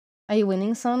Are you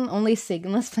winning, son? Only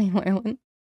Sigma's playing Morrowind.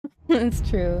 It's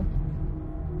true.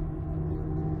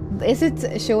 Is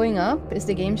it showing up? Is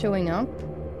the game showing up?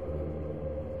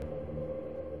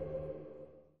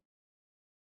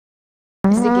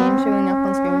 Is the game showing up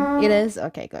on screen? It is?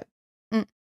 Okay, good.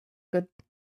 Good.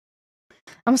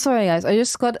 I'm sorry, guys. I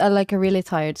just got like really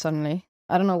tired suddenly.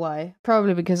 I don't know why.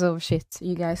 Probably because of shit.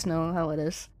 You guys know how it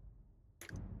is.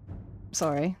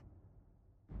 Sorry.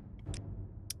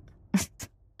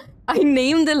 I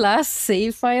named the last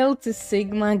save file to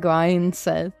Sigma Grind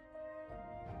set.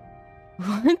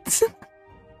 What?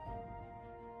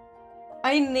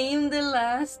 I named the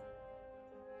last...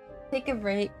 Take a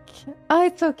break. Oh,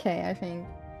 it's okay, I think.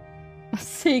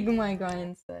 Sigma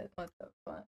Grind set. What the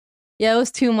fuck? Yeah, it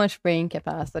was too much brain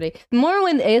capacity.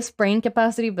 Morrowind is brain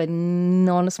capacity, but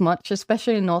not as much,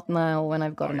 especially not now when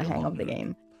I've gotten the hang of the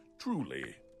game.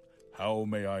 Truly. How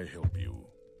may I help you?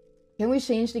 Can we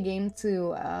change the game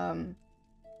to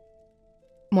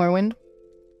Morrowind?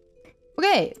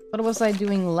 Okay, what was I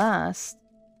doing last?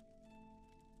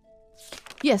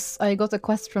 Yes, I got a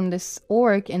quest from this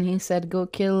orc and he said go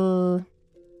kill...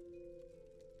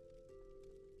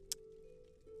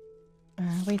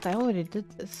 wait, I already did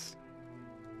this.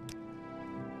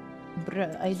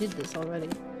 Bruh, I did this already.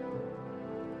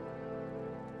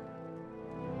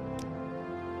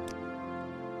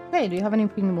 Hey, do you have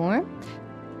anything more?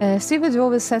 Stupid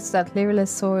always says that Liverless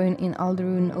Sorin in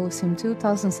Alderun owes him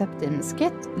 2,000 septims.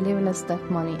 Get Liverless that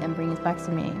money and bring it back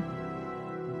to me.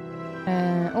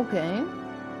 Okay.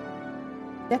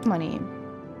 That money.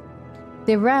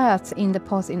 The rat in the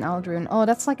pot in Alderun. Oh,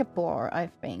 that's like a bar, I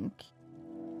think.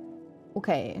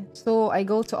 Okay, so I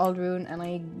go to Alderun and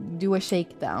I do a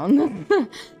shakedown.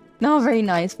 Not very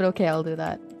nice, but okay, I'll do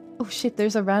that. Oh shit,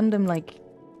 there's a random, like,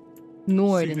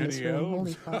 Nord in this room.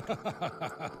 Holy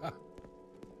fuck.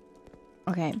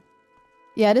 Okay.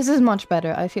 Yeah, this is much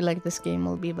better. I feel like this game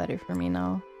will be better for me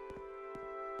now.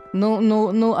 No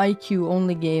IQ,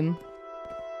 only game.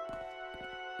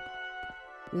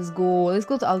 Let's go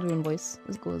to Alderun, boys.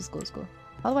 Let's go.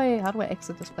 How do I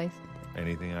exit this place?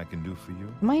 Anything I can do for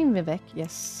you? Am I in Vivek?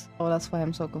 Yes. Oh, that's why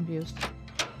I'm so confused.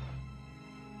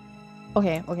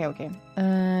 Okay.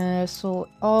 So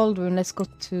Alderun, let's go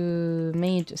to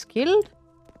Mage's Guild.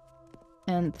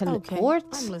 And teleport.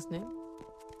 Okay, I'm listening.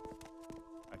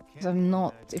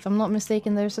 If I'm not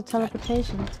mistaken, there's a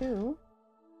teleportation too.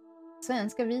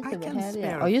 Svenska VTUBER,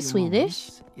 yeah. Are you Swedish?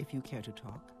 If you care to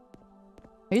talk.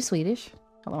 Are you Swedish?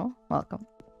 Hello, welcome.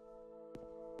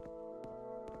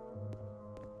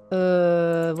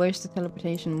 Where's the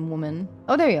teleportation woman?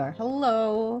 Oh, there you are.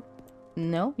 Hello.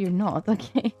 No, you're not.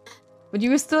 Okay. But you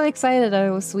were still excited that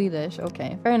I was Swedish.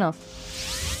 Okay, fair enough.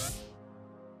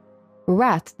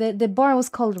 Rat. The bar was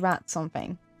called Rat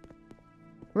something.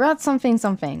 Rat something.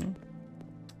 Okay.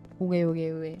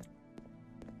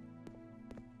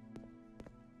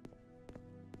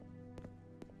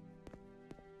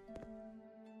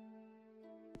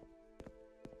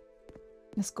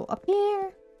 Let's go up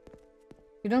here.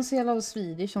 You don't see a lot of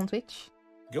Swedish on Twitch?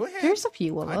 Go ahead. There's a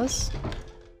few of us.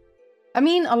 I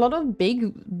mean, a lot of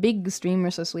big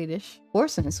streamers are Swedish.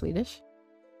 Orson is Swedish.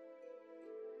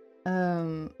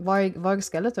 Varg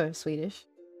Skeletor is Swedish.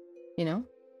 You know?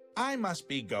 I must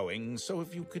be going, so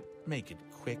if you could make it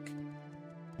quick.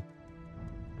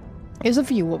 There's a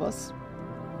few of us.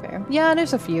 Fair. Yeah,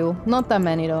 there's a few. Not that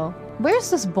many though. Where's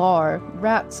this bar?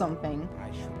 Rat something.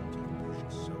 I shouldn't have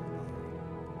pushed so low.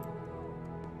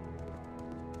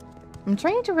 I'm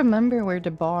trying to remember where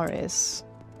the bar is.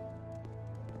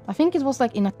 I think it was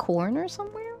like in a corner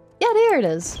somewhere. Yeah, there it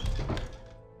is.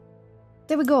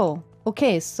 There we go.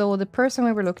 Okay, so the person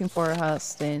we were looking for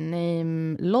has the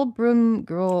name Lobrum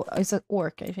Gro... It's an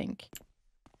orc, I think.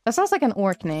 That sounds like an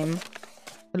orc name.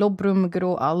 Lobrum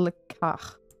Gro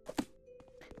Alkach.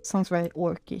 Sounds very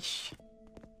orcish.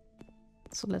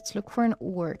 So let's look for an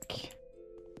orc.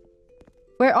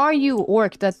 Where are you,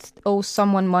 orc that owes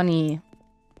someone money?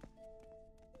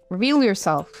 Reveal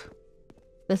yourself.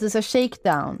 This is a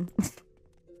shakedown.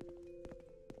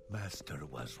 Master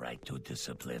was right to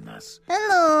discipline us.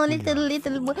 Hello,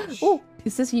 little boy. Oh,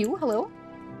 is this you? Hello?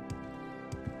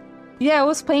 Yeah, I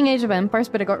was playing Age of Empires,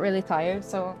 but I got really tired,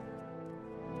 so...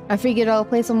 I figured I'll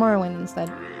play some Morrowind instead.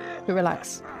 To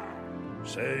relax.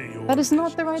 That is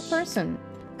not the right person.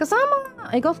 Kasama,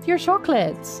 I got your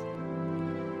chocolates.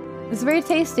 It's very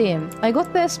tasty. I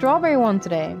got the strawberry one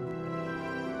today.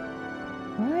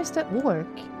 Where is the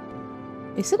orc?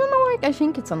 Is it an orc? I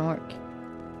think it's an orc.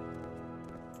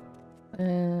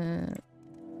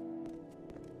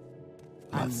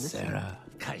 Sarah,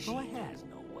 Kaji has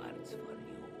no words for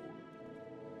you.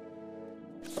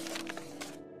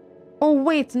 Oh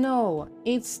wait, no.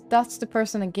 That's the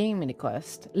person that gave me the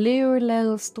quest.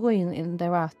 Lil Stoin in the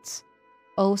rats.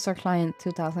 Owes our client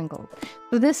 2,000 gold.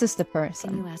 So this is the person.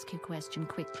 Can you ask your question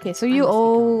quickly? Okay, so you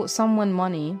owe someone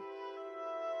money.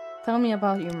 Tell me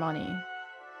about your money.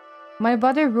 My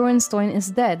brother Ruinstoin is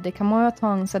dead. The Camorra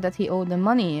Tongue said that he owed them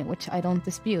money, which I don't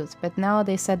dispute. But now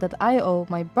they said that I owe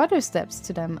my brother's debts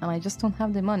to them, and I just don't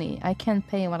have the money. I can't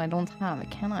pay what I don't have,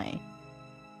 can I?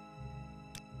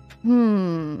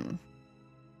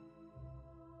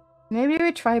 Maybe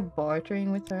we try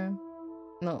bartering with her.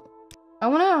 No. I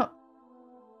wanna...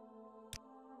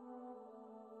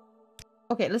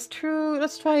 Okay, let's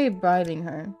try bribing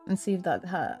her and see if that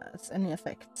has any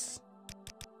effects.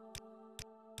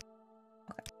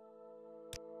 Okay.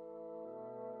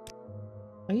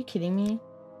 Are you kidding me?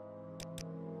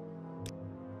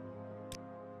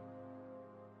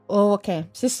 Oh, okay.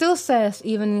 She still says,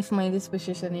 even if my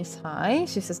disposition is high,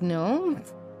 she says no.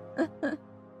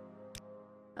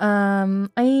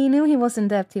 I knew he was in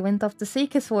debt. He went off to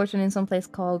seek his fortune in some place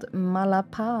called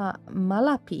Malapi,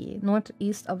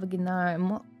 northeast of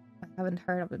Gnar. I haven't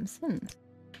heard of him since.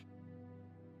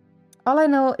 All I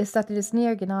know is that it is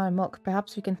near Gnar Mok.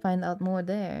 Perhaps we can find out more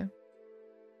there.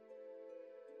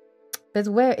 But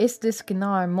where is this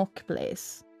Gnar Mok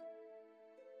place?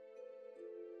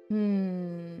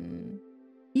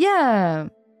 Yeah,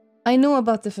 I know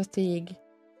about the fatigue.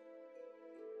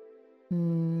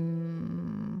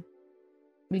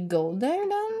 We go there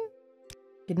then?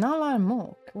 Gnar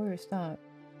Mok, where is that?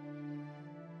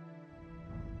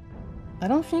 I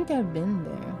don't think I've been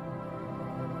there.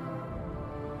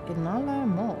 Gnar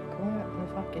Mok, where the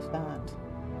fuck is that?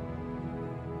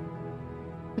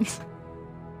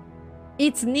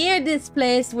 It's near this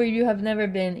place where you have never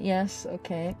been. Yes,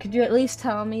 okay. Could you at least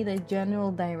tell me the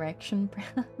general direction,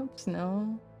 perhaps?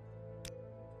 No?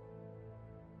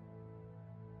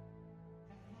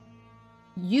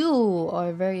 You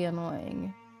are very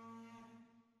annoying.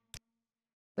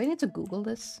 Do I need to Google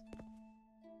this?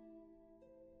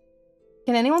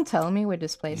 Can anyone tell me where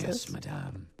this place is? Yes,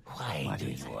 madame. Why do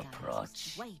you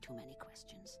approach? Way too many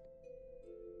questions.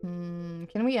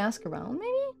 Can we ask around,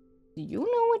 maybe? Do you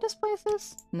know where this place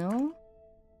is? No?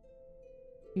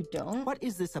 You don't? What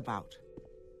is this about?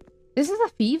 This is a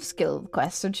Thieves Guild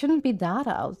quest, so it shouldn't be that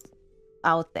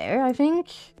out there, I think.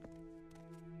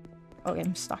 Okay,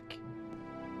 I'm stuck.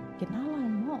 Gnar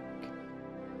Mok.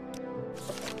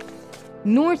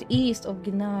 Northeast of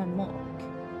Gnar Mok.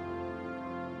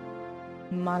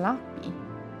 Malapi.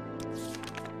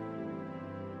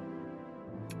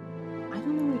 I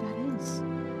don't know where that is.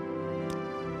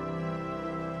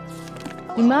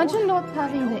 Imagine not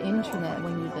having the internet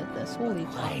when you did this. Holy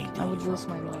fuck. I would lose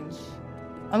my mind.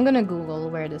 I'm gonna Google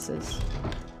where this is.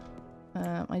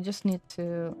 I just need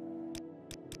to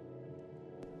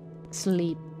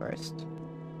sleep first.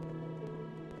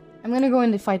 I'm gonna go in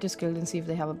the Fighters Guild and see if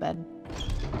they have a bed.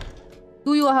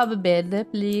 Do you have a bed,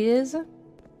 please?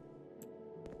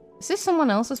 Is this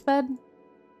someone else's bed?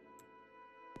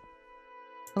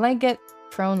 Will I get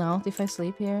thrown out if I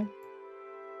sleep here?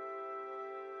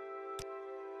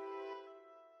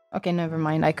 Okay, never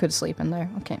mind. I could sleep in there.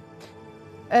 Okay.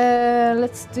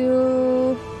 Let's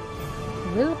do...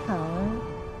 willpower?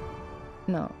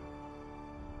 No.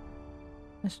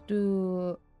 Let's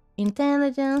do...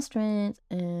 intelligence, strength,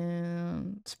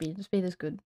 and speed. Speed is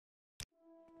good.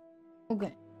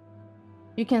 Okay.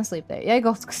 You can sleep there. Yeah, I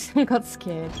got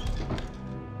scared.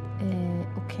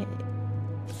 Okay.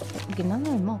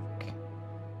 Gnar Mok.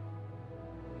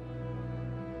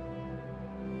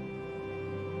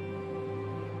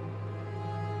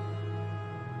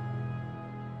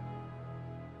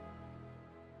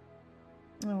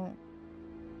 Oh.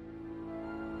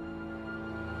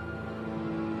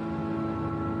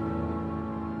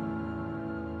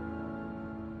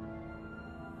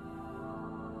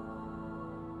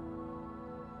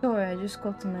 Sorry, I just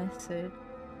got a message.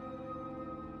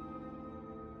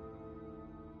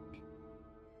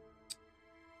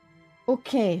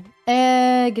 Okay,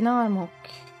 Gnar Mok.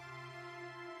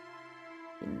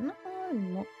 Gnar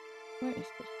Mok. Where is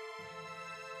this?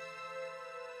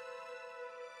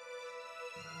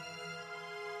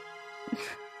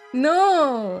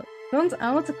 No! Don't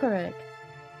autocorrect.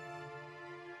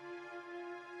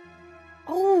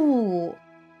 Oh!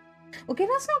 Okay,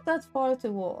 that's not that far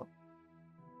to walk.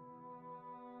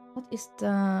 What is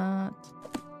that?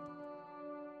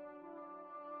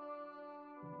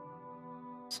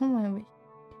 Somewhere we...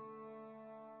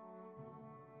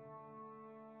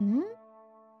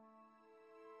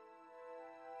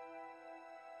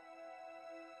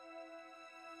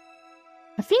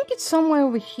 I think it's somewhere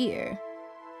over here.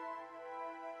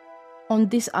 on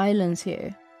these islands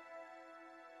here.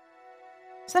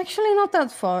 It's actually not that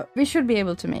far. We should be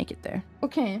able to make it there.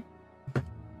 Okay.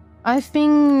 I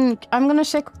think I'm gonna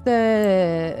check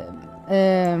the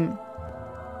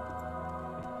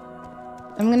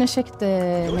I'm gonna check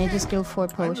the Major Skill 4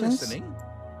 potions.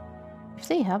 If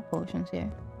they have potions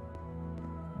here.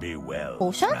 Be well,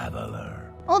 Potion?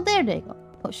 traveler. Oh, there they go.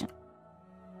 Potion.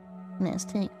 Let's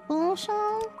take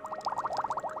potion.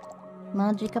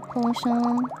 Magica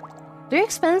potion. They're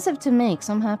expensive to make,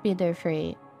 so I'm happy they're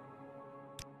free.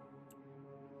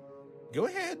 Go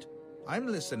ahead. I'm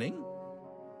listening.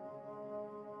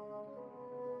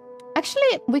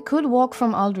 Actually, we could walk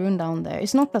from Aldrun down there.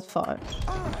 It's not that far.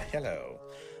 Ah, hello.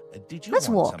 Did you Let's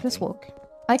want walk, something? let's walk.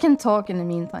 I can talk in the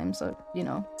meantime, so, you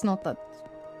know, it's not that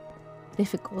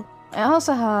difficult. I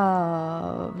also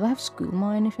have... Do I have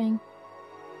skooma or anything?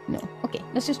 No. Okay,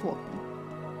 let's just walk.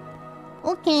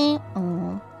 Okay.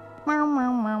 Oh.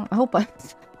 I hope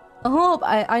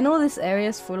I know this area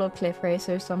is full of cliff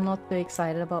racers, so I'm not too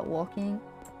excited about walking.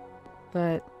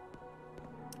 But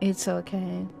it's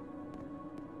okay.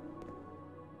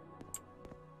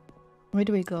 Where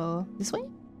do we go? This way?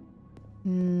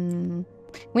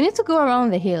 We need to go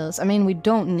around the hills. I mean, we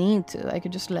don't need to. I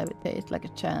could just levitate like a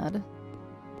Chad.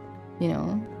 You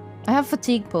know? I have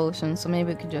fatigue potions, so maybe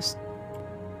we could just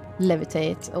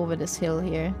levitate over this hill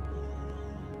here.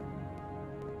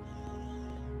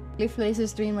 Cliff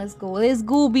Racer's Dream, let's go. Let's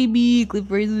go, baby! Cliff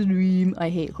Racer's Dream. I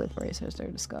hate Cliff Racers, they're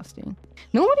disgusting.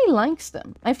 Nobody likes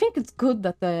them. I think it's good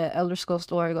that the Elder Scrolls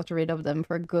Lore got rid of them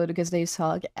for good, because they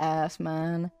suck ass,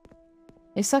 man.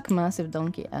 They suck massive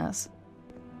donkey ass.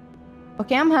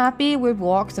 Okay, I'm happy we've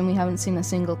walked and we haven't seen a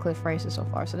single Cliff Racer so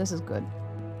far, so this is good.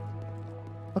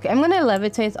 Okay, I'm gonna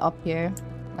levitate up here,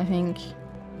 I think.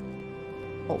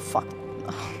 Oh, fuck.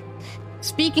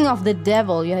 Speaking of the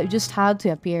devil, you just had to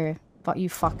appear. But you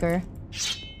fucker.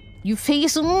 You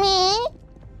face me?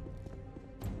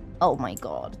 Oh my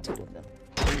god, two of them.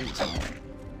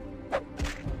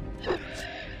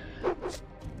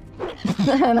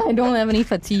 And I don't have any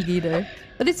fatigue either.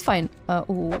 But it's fine.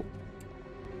 Oh.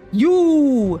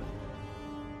 You!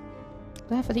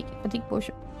 Do I have fatigue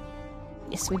potion?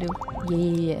 Yes, we do.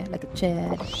 Yeah, like a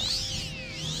Chad.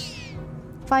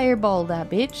 Fireball that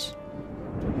bitch.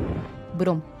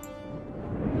 Boom.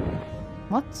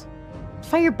 What?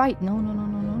 Fire bite. No.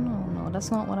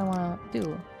 That's not what I want to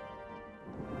do.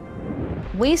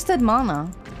 Wasted mana.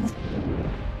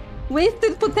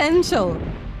 Wasted potential.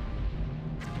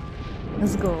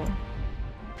 Let's go.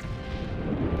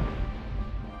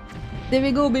 There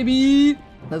we go, baby.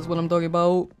 That's what I'm talking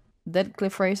about. Dead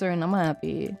Cliff Racer and I'm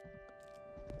happy.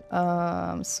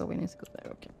 So we need to go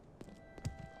there. Okay.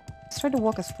 Let's try to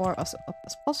walk as far up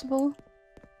as possible.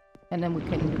 And then we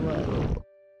can do a...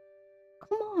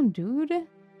 Come on, dude.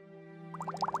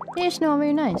 It's not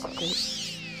very nice.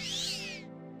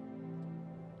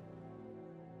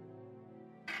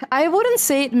 I wouldn't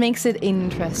say it makes it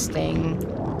interesting.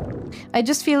 I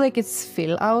just feel like it's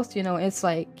fill out, you know, it's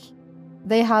like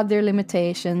they had their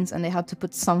limitations and they had to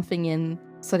put something in,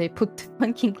 so they put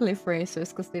fucking cliff racers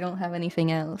because they don't have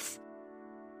anything else.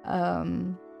 But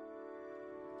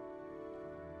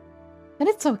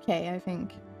it's okay, I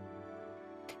think.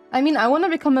 I mean, I want to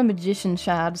become a magician,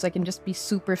 Chad, so I can just be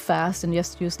super fast and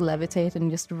just use levitate and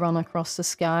just run across the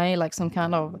sky like some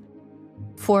kind of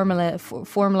Formula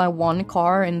 1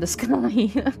 car in the sky.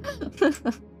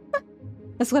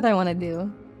 That's what I want to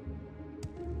do.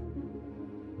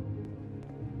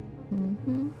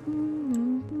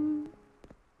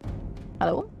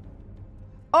 Hello?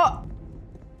 Oh!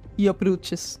 You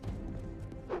approaches.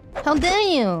 How dare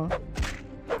you?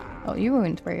 Oh, you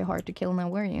weren't very hard to kill now,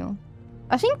 were you?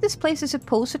 I think this place is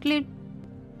supposedly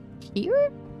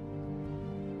here?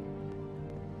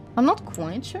 I'm not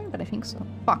quite sure, but I think so.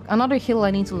 Fuck, another hill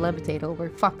I need to levitate over.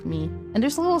 Fuck me. And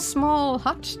there's a little small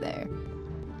hutch there.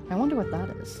 I wonder what that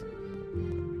is.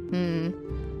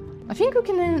 I think we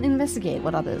can investigate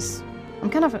what that is. I'm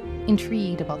kind of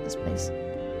intrigued about this place.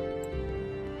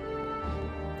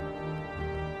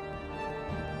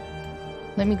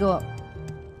 Let me go up.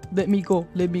 Let me go.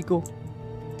 Let me go.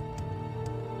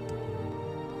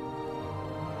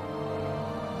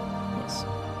 Yes.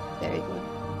 Very good.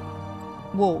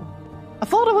 Whoa. I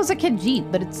thought it was a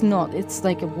Khajiit, but it's not. It's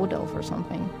like a wood elf or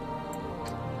something.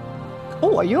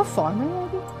 Oh, are you a farmer,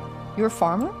 maybe? You're a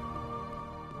farmer?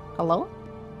 Hello?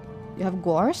 You have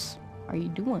guars? How are you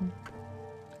doing?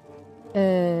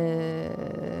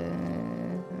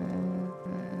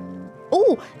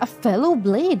 Oh, a fellow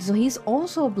blade. So he's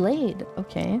also a blade.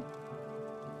 Okay.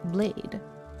 Blade.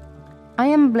 I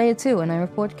am blade too, and I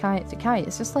report to Kai.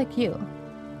 It's just like you.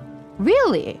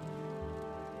 Really?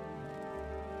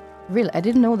 Really, I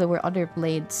didn't know there were other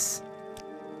blades.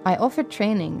 I offer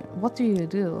training. What do you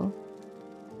do?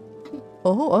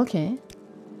 Oh, okay.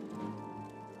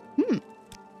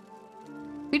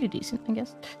 Pretty decent, I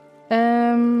guess.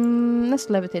 Let's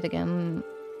levitate again.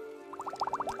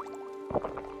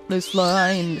 Let's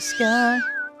fly in the sky.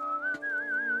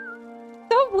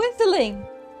 Stop whistling!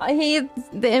 I hate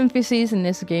the NPCs in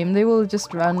this game. They will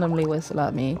just randomly whistle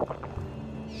at me.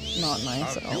 Not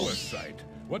nice at all. Sight.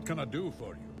 What can I do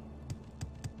for you?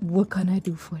 What can I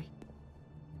do for you?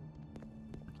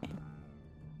 Okay.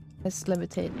 Let's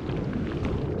levitate.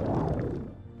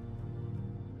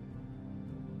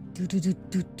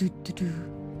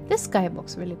 This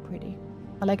skybox really pretty.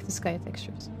 I like the sky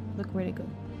textures. Look really good.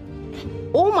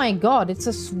 Oh my god, it's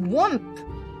a swamp!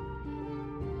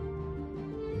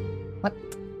 What?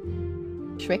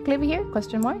 Shrek live here?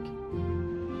 Question mark?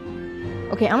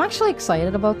 Okay, I'm actually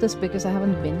excited about this because I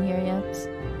haven't been here yet.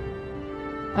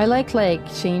 I like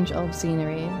change of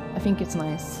scenery. I think it's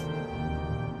nice.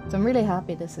 So I'm really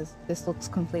happy this looks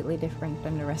completely different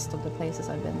than the rest of the places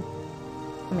I've been.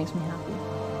 It makes me happy.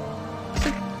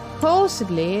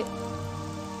 Supposedly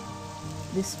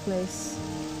this place,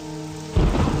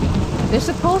 there's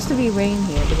supposed to be rain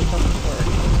here, but it doesn't work.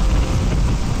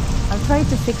 I've tried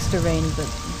to fix the rain, but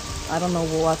I don't know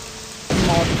what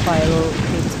mod file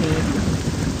hits me.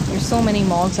 There's so many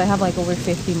mods. I have like over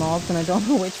 50 mods, and I don't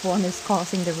know which one is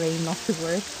causing the rain not to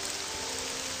work.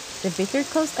 The bitter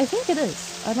coast? I think it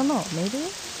is. I don't know.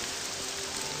 Maybe?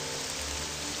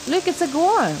 Look, it's a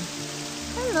Goron.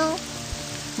 Hello,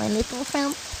 my little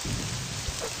friend.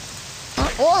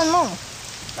 Oh no!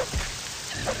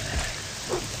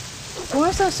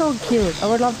 Gorons are so cute. I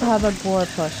would love to have a Gore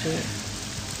plushie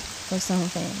or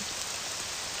something.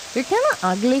 They're kind of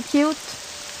ugly cute.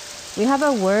 We have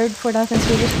a word for that in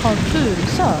Swedish called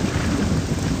fulsöt.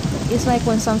 It's like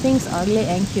when something's ugly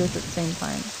and cute at the same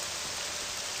time.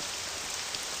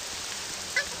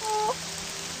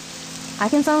 I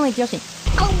can sound like Yoshi.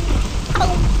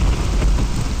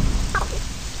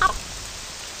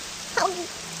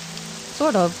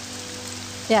 Sort of.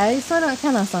 Yeah, I sort of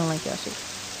kind of sound like Yoshi.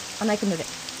 And I can do that.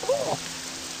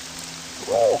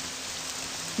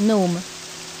 Gnome.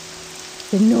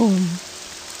 The gnome.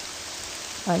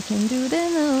 I can do the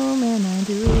gnome and I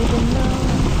do the gnome.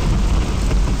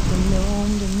 The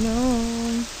gnome, the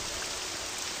gnome.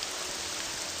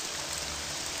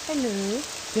 Hello.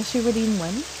 Yoshi Odin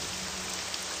when?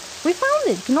 We found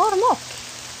it! Gnormok!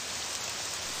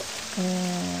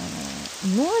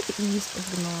 Northeast of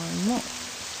Gnormok.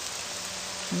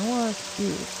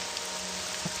 Northeast.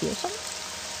 Up here some?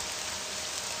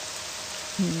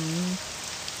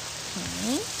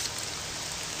 Okay.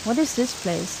 What is this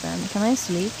place then? Can I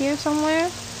sleep here somewhere?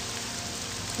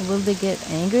 Or will they get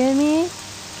angry at me?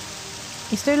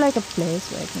 Is there like a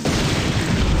place where I can...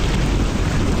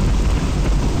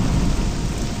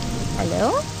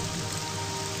 Hello?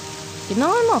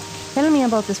 Gnormok, tell me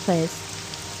about this place.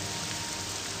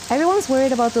 Everyone's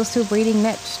worried about those two breeding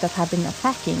nets that have been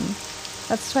attacking.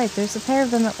 That's right, there's a pair of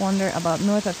them that wander about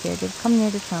north of here. They've come near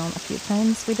the town a few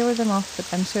times. We lured them off, but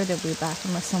I'm sure they'll be back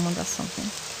unless someone does something.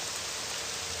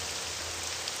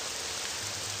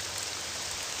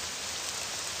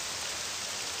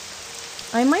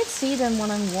 I might see them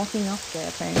when I'm walking up there,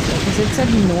 apparently, because it said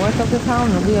north of the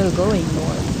town and we are going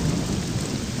north.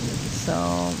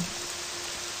 So...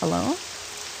 Hello?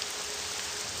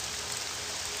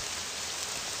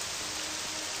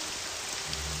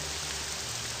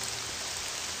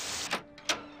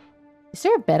 Is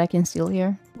there a bed I can steal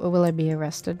here? Or will I be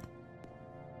arrested?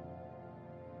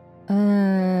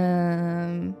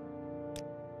 No,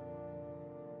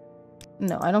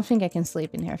 I don't think I can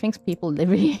sleep in here. I think people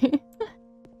live here.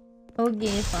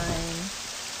 Okay, fine.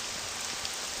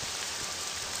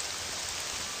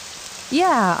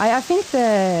 Yeah, I think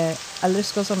the Elder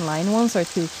Scrolls Online ones are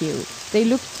too cute. They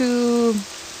look too...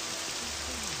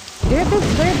 They're a bit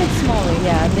smaller,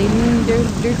 yeah.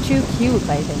 They're too cute,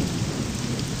 I think.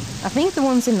 I think the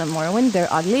ones in the Morrowind,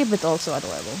 they're ugly, but also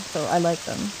adorable. So I like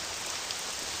them.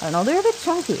 I don't know, they're a bit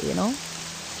chunky, you know?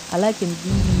 I like them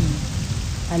big.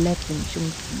 I like them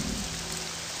chunky.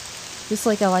 Just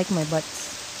like I like my butts.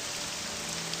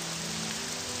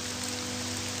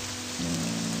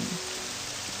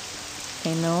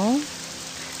 Okay, no.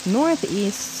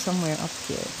 Northeast, somewhere up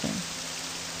here, I think.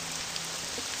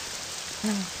 I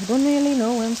don't really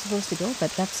know where I'm supposed to go, but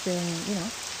that's the, you know,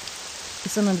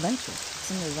 it's an adventure.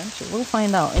 It's an adventure. We'll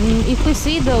find out. And if we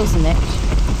see those niche...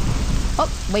 Oh,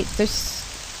 wait, there's...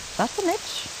 That the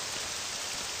niche?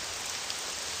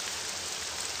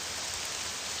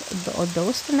 Are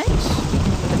those the niche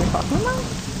that we're talking about?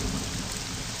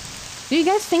 Do you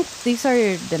guys think these are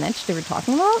the Netch they were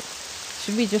talking about?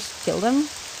 Should we just kill them?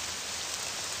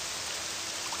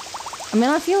 I mean,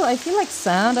 I feel like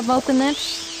sad about the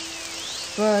Netch,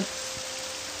 but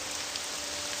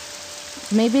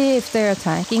maybe if they're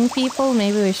attacking people,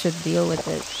 maybe we should deal with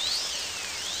it.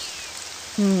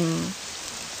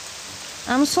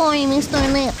 I'm sorry, Mr.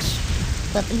 Netch,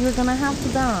 but you're gonna have to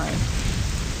die.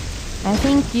 I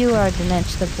think you are the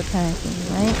Netch that's attacking,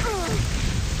 right?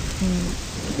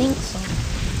 I think so.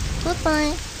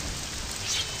 Goodbye.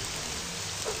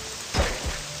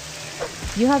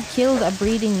 You have killed a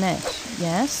breeding Netch.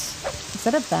 Yes? Is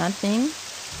that a bad thing?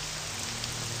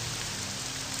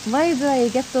 Why did I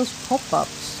get those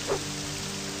pop-ups?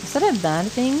 Is that a bad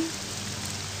thing?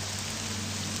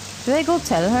 Should I go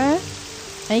tell her?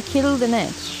 I killed the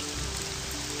Netch.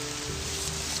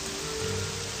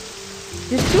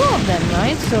 There's 2 of them,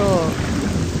 right? So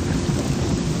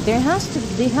there has to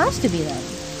be them.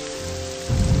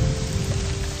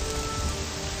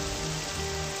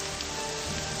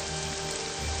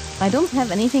 I don't have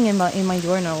anything in my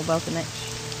journal about the Netch.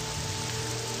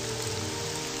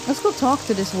 Let's go talk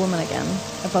to this woman again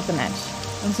about the Netch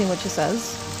and see what she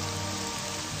says.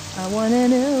 I wanna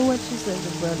know what she says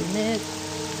about the Netch.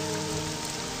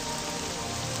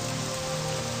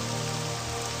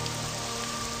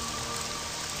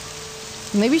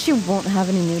 Maybe she won't have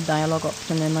any new dialogue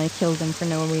option and I killed them for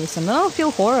no reason. I don't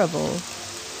feel horrible.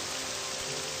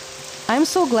 I'm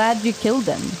so glad you killed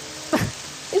them.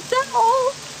 Is that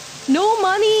all? No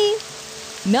money?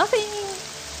 Nothing?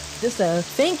 Just a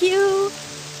thank you?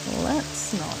 Well,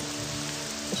 that's not...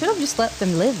 I should have just let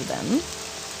them live then.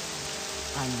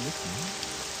 I'm listening.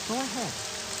 Go ahead.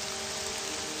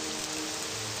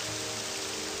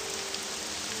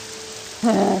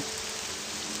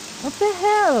 What the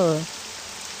hell?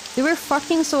 They were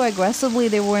fucking so aggressively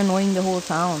they were annoying the whole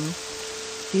town.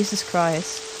 Jesus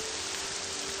Christ.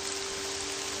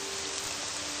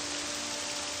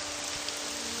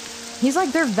 He's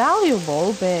like, they're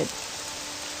valuable, but...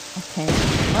 Okay.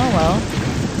 Oh well.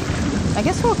 I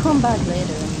guess we'll come back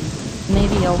later and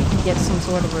maybe I'll get some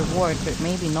sort of reward, but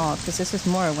maybe not, because this is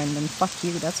Morrowind and fuck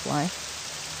you, that's why.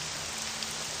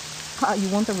 Ha, you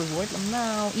want a reward?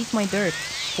 Lamau, eat my dirt.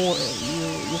 For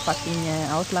you fucking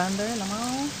outlander,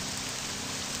 Lamau.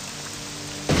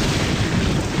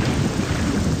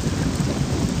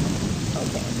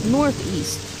 Okay,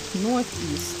 northeast.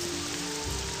 Northeast.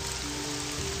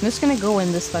 I'm just gonna go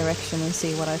in this direction and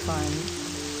see what I find.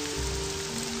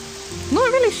 Not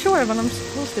really sure what I'm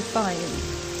supposed to find.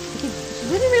 She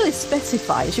didn't really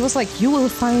specify. She was like, you will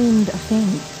find a thing.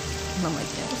 And I'm like,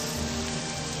 yes.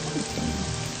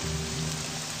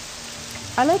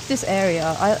 I like this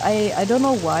area. I don't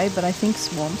know why, but I think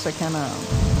swamps are kind of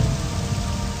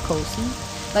cozy.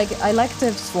 Like, I like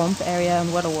the swamp area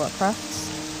in World of Warcraft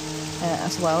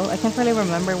as well. I can't really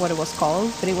remember what it was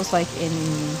called, but it was like in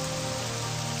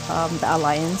the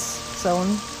Alliance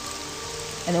zone.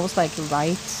 And it was like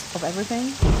right of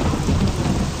everything.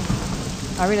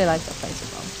 I really like that place as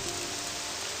well.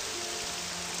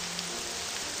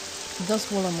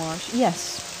 Dustwaller Marsh.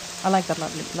 Yes. I like that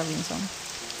Lavigne zone.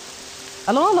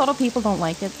 I know a lot of people don't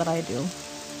like it, but I do.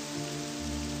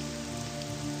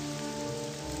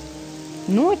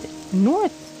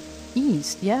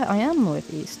 Northeast. Yeah, I am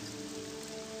northeast.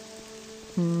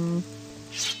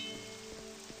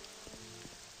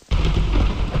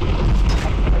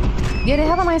 Yeah, they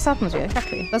have a nice atmosphere,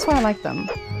 exactly. That's why I like them.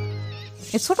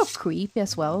 It's sort of creepy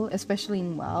as well, especially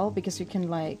in WoW, because you can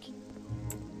like...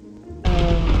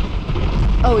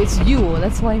 Oh, it's you!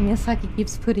 That's why Miyazaki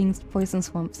keeps putting poison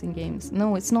swamps in games.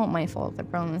 No, it's not my fault, I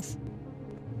promise.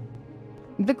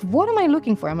 Look, what am I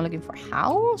looking for? Am I looking for a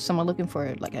house? Am I looking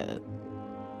for like a...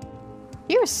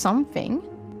 Here's something.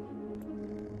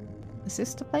 Is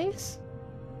this the place?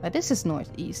 This is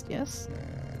northeast, yes?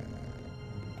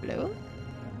 Hello?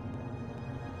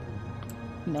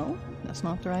 No, that's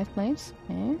not the right place.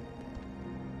 Okay.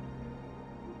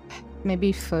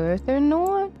 Maybe further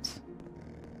north?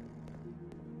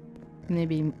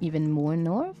 Maybe even more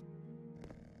north?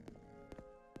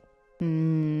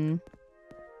 Not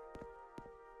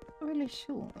really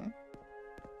sure.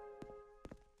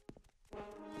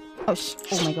 Oh,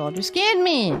 oh my god, you scared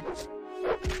me!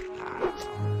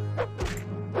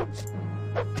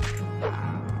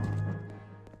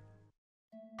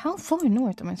 How far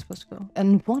north am I supposed to go?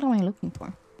 And what am I looking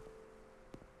for?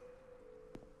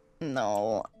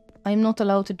 No, I'm not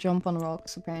allowed to jump on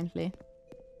rocks, apparently.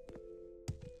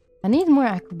 I need more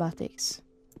acrobatics.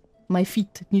 My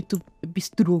feet need to be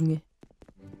strong.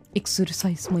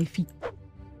 Exercise my feet.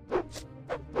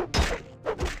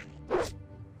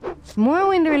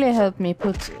 Morrowind really helped me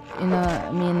put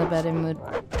me in a better mood.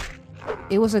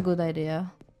 It was a good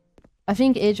idea. I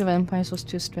think Age of Empires was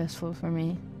too stressful for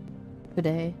me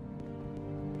today.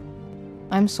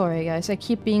 I'm sorry, guys. I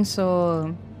keep being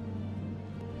so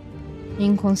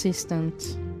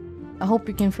inconsistent. I hope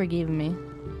you can forgive me.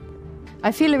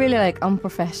 I feel really like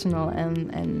unprofessional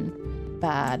and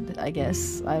bad, I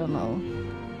guess. I don't know.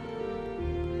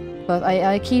 But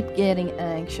I keep getting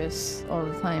anxious all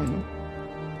the time.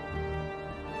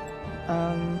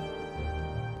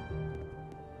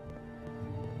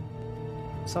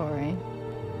 Sorry.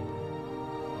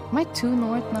 Am I too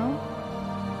north now?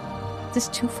 Is this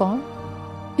too far?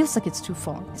 Feels like it's too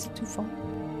far. Is it too far?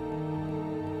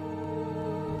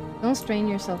 Don't strain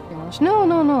yourself too much. No,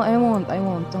 I won't,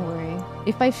 don't worry.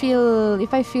 I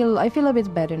feel a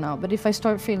bit better now, but if I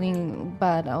start feeling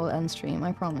bad, I'll end stream,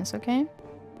 I promise, okay?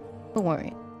 Don't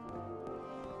worry.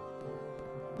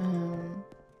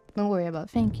 Don't worry about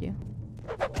it. Thank you.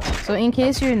 So in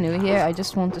case you're new here, I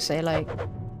just want to say, like,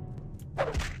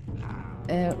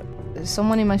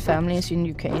 someone in my family is in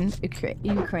Ukraine,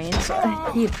 so I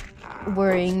keep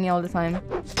worrying me all the time.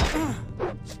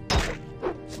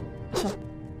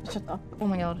 Shut up. Oh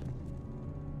my god.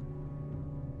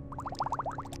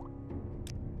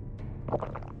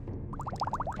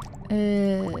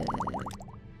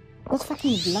 What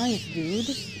fucking life, dude?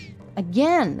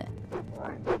 Again!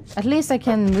 At least I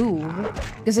can move,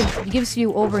 because it gives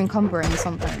you over-encumbrance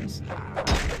sometimes.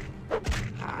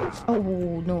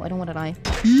 Oh no, I don't want to die.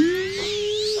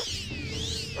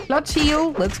 Clutch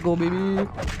heal! Let's go, baby!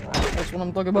 That's what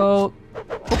I'm talking about.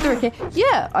 Hope they're okay.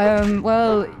 Yeah,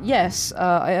 well, yes.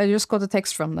 I just got a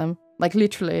text from them. Like,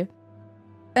 literally.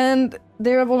 And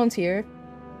they're a volunteer.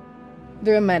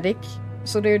 They're a medic.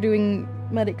 So they're doing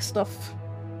medic stuff.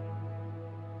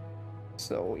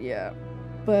 So, yeah.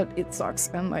 But it sucks,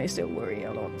 and I still worry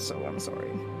a lot, so I'm sorry.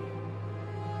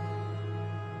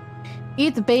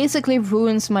 It basically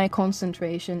ruins my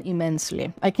concentration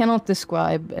immensely. I cannot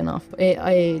describe enough.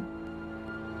 I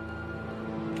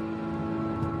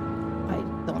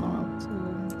don't know how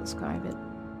to describe it.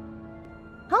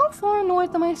 How far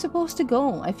north am I supposed to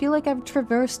go? I feel like I've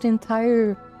traversed the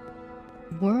entire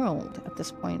world at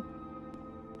this point.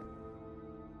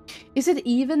 Is it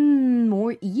even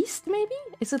more east, maybe?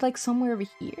 Is it like somewhere over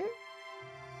here?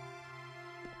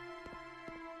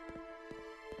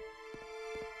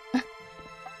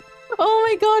 Oh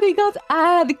my god, he got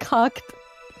ad-cocked.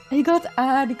 He got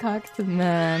ad-cocked,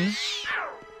 man.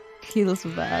 Feels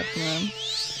bad, man.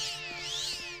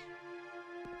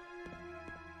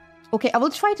 Okay, I will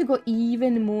try to go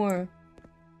even more.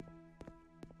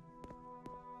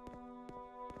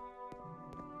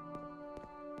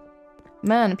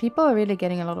 Man, people are really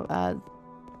getting a lot of ads.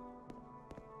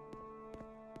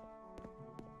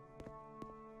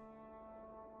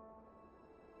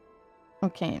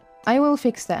 Okay, I will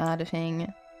fix the ad thing.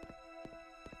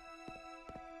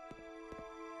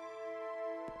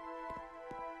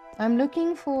 I'm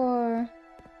looking for...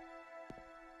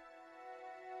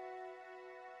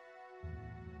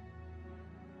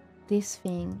 this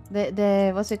thing.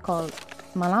 The what's it called?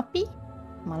 Malapi?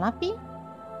 Malapi?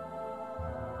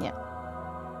 Yeah.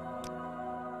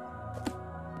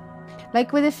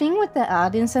 Like, with the thing with the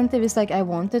ad incentive, is like I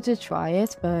wanted to try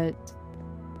it, but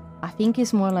I think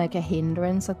it's more like a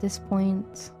hindrance at this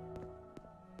point.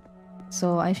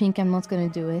 So I think I'm not gonna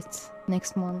do it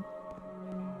next month.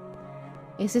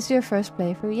 Is this your first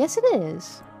playthrough? Yes, it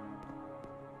is.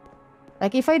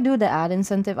 Like, if I do the ad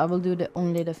incentive, I will do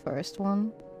only the first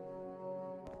one.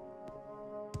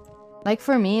 Like,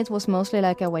 for me, it was mostly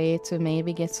like a way to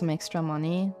maybe get some extra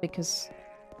money, because,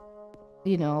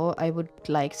 you know, I would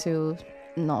like to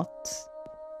not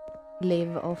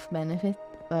live off benefit,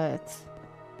 but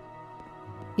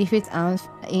if it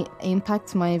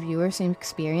impacts my viewers'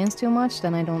 experience too much,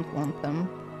 then I don't want them.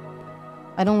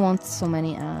 I don't want so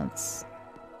many ads.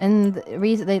 And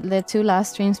the two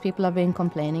last streams, people have been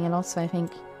complaining a lot, so I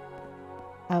think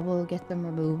I will get them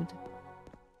removed.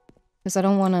 Because I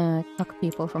don't want to knock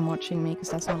people from watching me,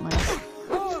 because that's not nice.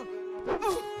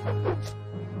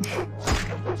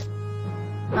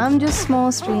 I'm just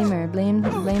small streamer. Blame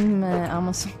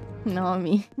Amazon, not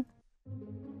me.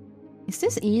 Is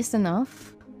this east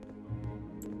enough?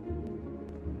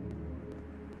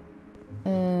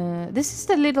 This is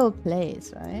the little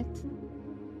place, right?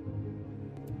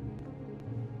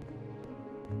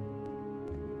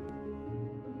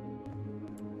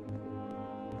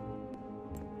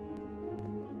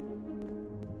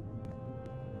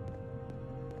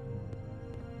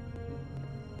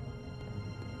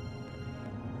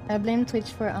 I blame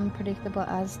Twitch for unpredictable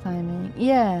ads timing.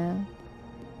 Yeah.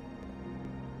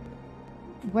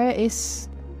 Where is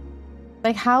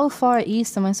Like, how far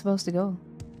east am I supposed to go?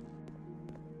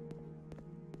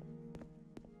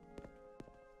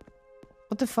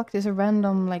 What the fuck? There's a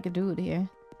random, like, a dude here.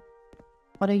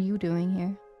 What are you doing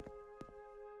here?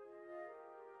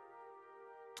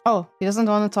 Oh, he doesn't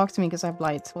want to talk to me because I have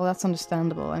blight. Well, that's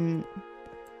understandable.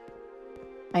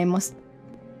 I must...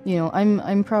 You know,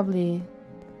 I'm probably...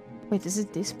 Wait, is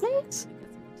it this place?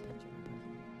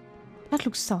 That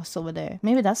looks sus over there.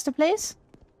 Maybe that's the place?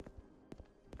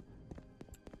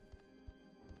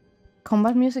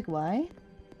 Combat music, why?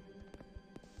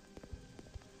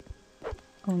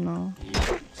 Oh no.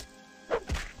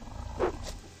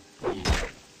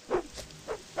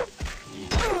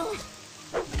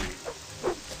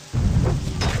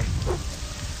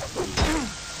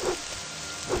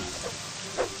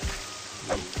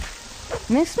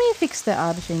 Makes me fix the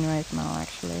ad thing right now,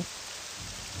 actually.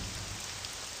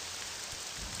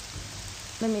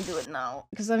 Let me do it now,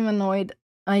 because I'm annoyed.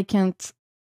 I can't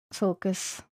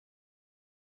focus.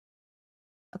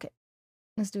 Okay,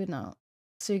 let's do it now,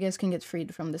 so you guys can get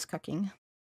freed from this cucking.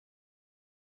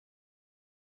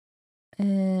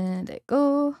 And there you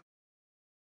go.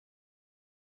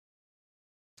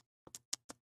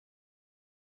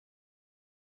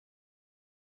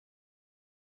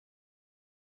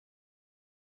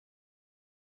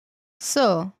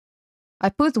 So, I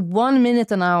put 1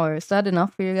 minute an hour. Is that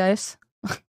enough for you guys?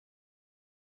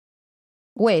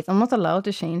 Wait, I'm not allowed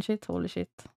to change it? Holy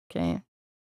shit. Okay.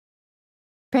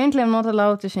 Apparently I'm not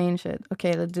allowed to change it.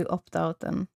 Okay, let's do opt-out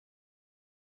then.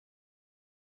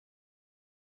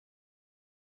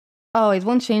 Oh, it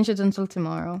won't change it until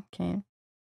tomorrow. Okay.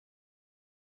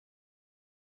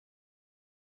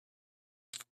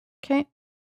 Okay.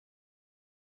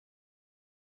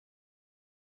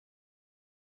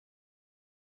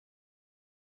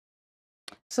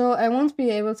 So I won't be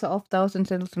able to opt out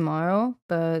until tomorrow,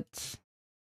 but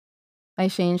I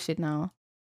changed it now.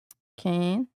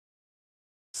 Okay.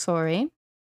 Sorry.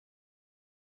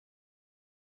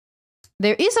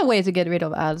 There is a way to get rid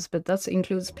of ads, but that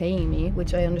includes paying me,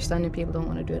 which I understand if people don't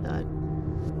want to do that.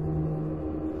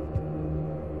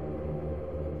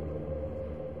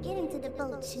 Get into the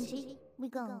boat, Shinji. We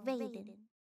gonna raid it.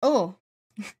 Oh.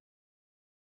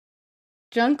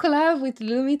 Drunk collab with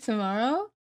Lumi tomorrow?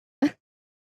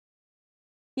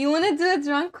 You want to do a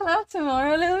drunk collab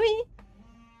tomorrow, Lumi?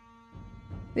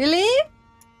 Really?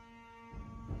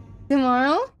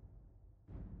 Tomorrow?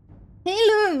 Hey,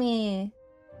 Lumi!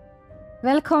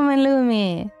 Welcome,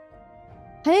 Lumi!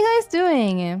 How you guys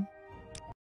doing?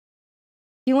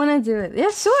 You want to do it? Yeah,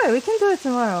 sure, we can do it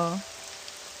tomorrow.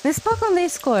 Let's talk on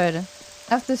Discord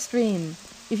after stream,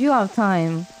 if you have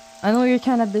time. I know you're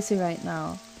kind of busy right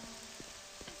now.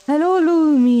 Hello,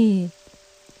 Lumi!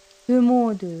 Hur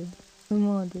mår du? Hur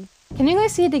mår du? Can you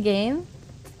guys see the game?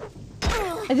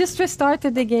 I just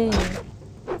restarted the game.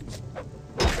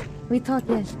 We talk,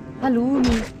 yes.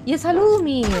 Halloumi. Yes,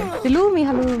 Halloumi. Halloumi,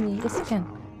 Halloumi. Yes, you can.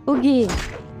 Oogie.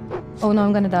 Oh no,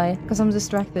 I'm gonna die because I'm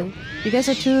distracted. You guys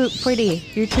are too pretty.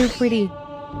 You're too pretty.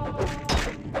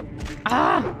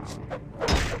 Ah!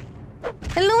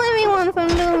 Hello everyone from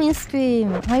Lumi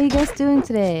stream. How are you guys doing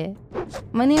today?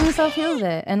 My name is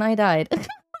Alfhilde and I died.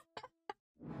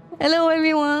 Hello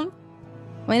everyone.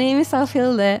 My name is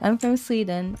Alfhilde. I'm from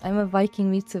Sweden. I'm a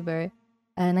Viking VTuber.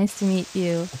 Nice to meet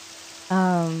you.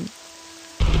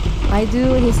 I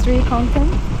do history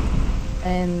content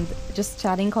and just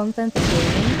chatting content and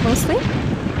gaming mostly.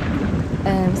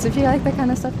 So if you like that kind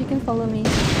of stuff, you can follow me.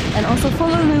 And also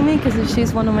follow Lumi because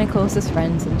she's one of my closest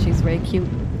friends and she's very cute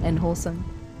and wholesome.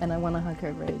 And I want to hug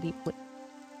her very deeply.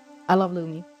 I love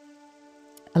Lumi.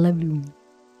 I love Lumi.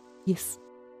 Yes.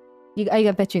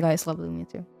 I bet you guys love Lumi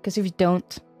too. Because if you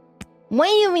don't, why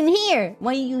are you in here?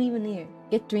 Why are you even here?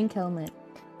 Get drink helmet.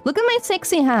 Look at my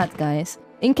sexy hat, guys.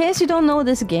 In case you don't know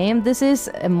this game, this is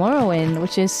a Morrowind,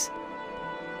 which is...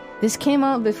 This came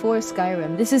out before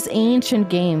Skyrim. This is ancient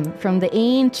game from the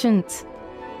ancient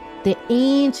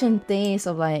days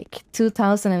of like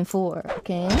 2004,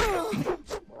 okay?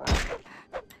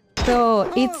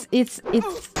 So it's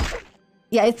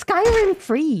yeah, it's Skyrim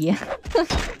free.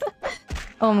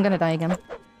 Oh, I'm gonna die again.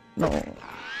 No.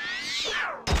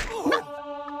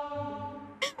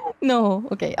 No,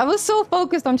 okay. I was so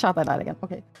focused on chat I died again.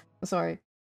 Okay, I'm sorry.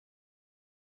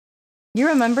 You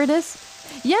remember this?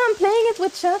 Yeah, I'm playing it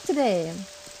with chat today.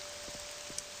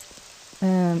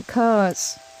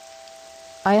 Cause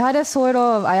I had a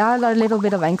little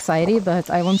bit of anxiety, but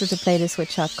I wanted to play this with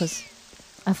chat because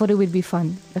I thought it would be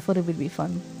fun.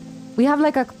 We have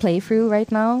like a playthrough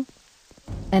right now.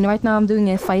 And right now I'm doing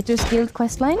a Fighters Guild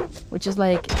questline, which is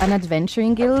like an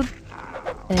adventuring guild.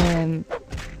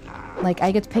 Like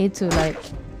I get paid to like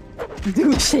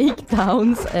do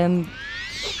shakedowns and...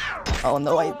 Oh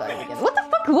no, I died again. What the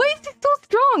fuck? Why is it so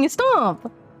strong?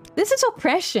 Stop! This is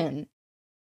oppression.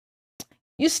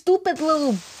 You stupid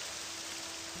little...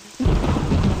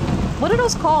 What are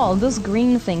those called? Those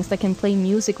green things that can play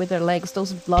music with their legs.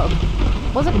 Those blood...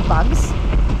 Was it bugs?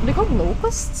 Are they called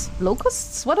locusts?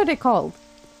 Locusts? What are they called?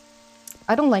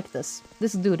 I don't like this.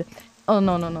 This dude. Oh,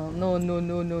 no, no, no. No, no,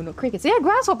 no, no, no. Crickets. Yeah,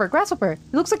 grasshopper. Grasshopper.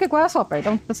 He looks like a grasshopper.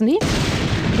 Doesn't he?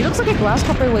 He looks like a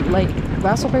grasshopper with, like...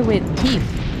 Grasshopper with teeth.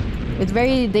 With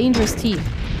very dangerous teeth.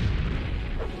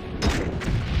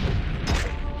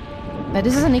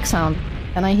 This is a Nick sound.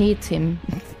 And I hate him.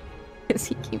 Because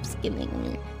he keeps killing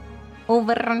me.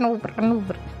 Over and over and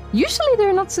over. Usually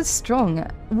they're not so strong.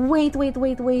 Wait.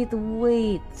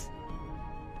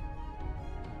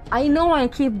 I know I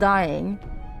keep dying.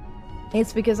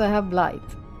 It's because I have blight.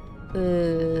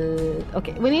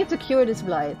 Okay, we need to cure this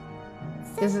blight.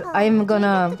 Because I'm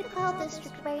gonna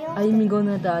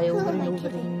die over and over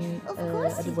again.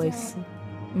 Otherwise.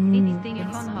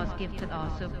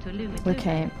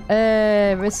 Okay.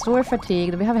 Restore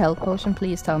fatigue. Do we have a health potion?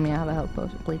 Please tell me I have a health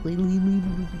potion. Please.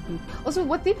 Also,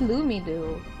 what did Lumi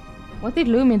do? What did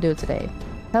Lumi do today?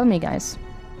 Tell me, guys.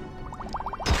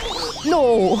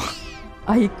 No!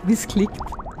 I misclicked.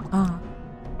 Ah.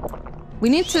 We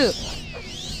need to...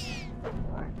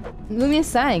 Lumi is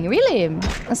saying, really?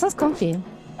 That sounds comfy.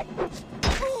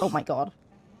 Oh my god.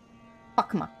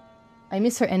 Fuck ma. I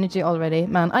miss her energy already.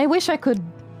 Man, I wish I could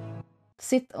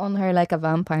sit on her like a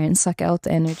vampire and suck out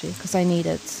the energy. Because I need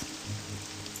it.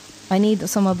 I need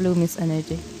some of Lumi's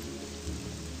energy.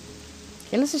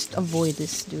 Okay, let's just avoid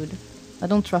this dude. I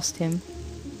don't trust him.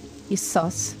 He's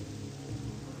sus.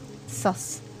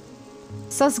 Sus.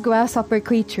 Sus grasshopper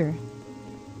creature.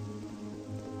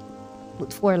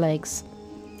 With 4 legs.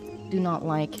 Do not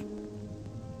like.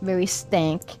 Very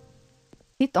stank.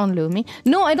 Hit on Lumi.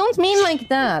 No, I don't mean like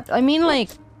that. I mean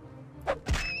like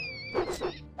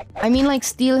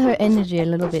steal her energy a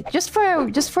little bit. Just for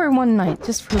one night.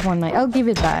 Just for one night. I'll give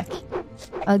it back.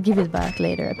 I'll give it back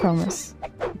later, I promise.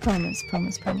 Promise.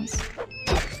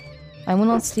 I will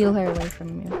not steal her away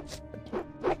from you.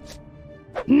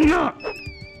 No!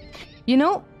 You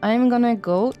know, I'm gonna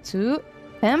go to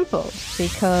temple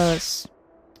because...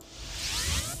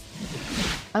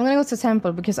 I'm gonna go to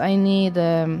temple because I need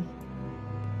to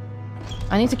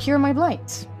cure my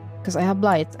blight. Because I have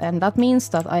blight, and that means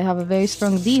that I have a very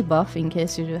strong debuff in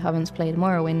case you haven't played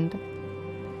Morrowind.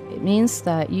 It means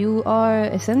that you are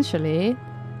essentially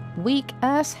weak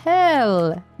as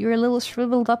hell. You're a little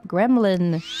shriveled up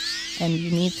gremlin. And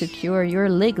you need to cure your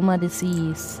ligma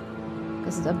disease.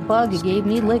 Because the bug gave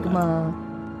me ligma.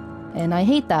 And I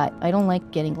hate that. I don't like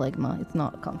getting ligma. It's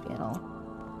not comfy at all.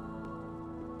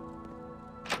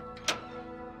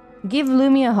 Give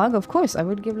Lumi a hug? Of course, I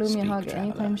would give Lumi a hug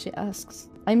anytime she asks.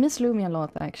 I miss Lumi a lot,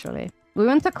 actually. We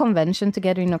went to a convention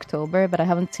together in October, but I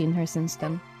haven't seen her since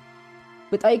then.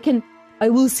 But I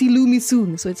will see Lumi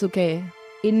soon, so it's okay.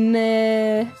 In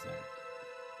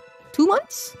 2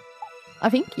 months? I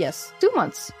think, yes. 2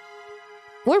 months.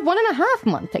 Or 1.5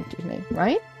 months, technically,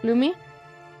 right, Lumi?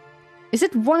 Is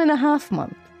it 1.5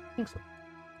 months? I think so.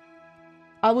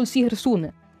 I will see her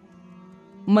soon.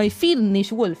 My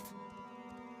Finnish wolf.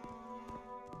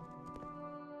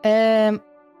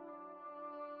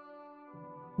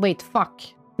 Wait, fuck.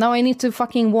 Now I need to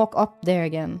fucking walk up there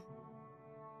again.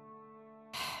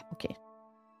 Okay.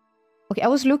 Okay, I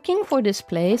was looking for this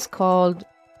place called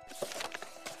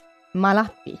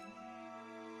Malappi.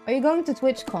 Are you going to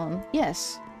TwitchCon?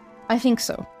 Yes. I think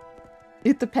so.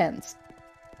 It depends.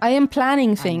 I am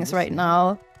planning things right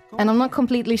now, and I'm not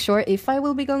completely sure if I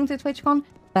will be going to TwitchCon,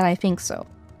 but I think so.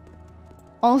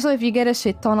 Also, if you get a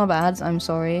shit ton of ads, I'm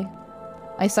sorry.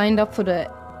 I signed up for the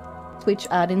Twitch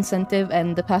ad incentive,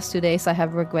 and the past 2 days I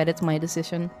have regretted my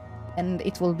decision, and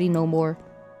it will be no more.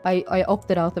 I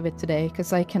opted out of it today,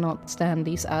 because I cannot stand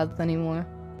these ads anymore.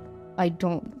 I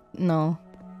don't... No.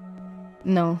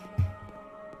 No.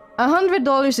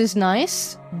 $100 is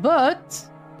nice, but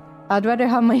I'd rather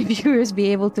have my viewers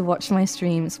be able to watch my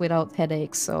streams without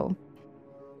headaches, so...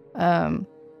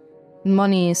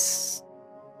 money is...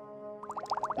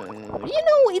 you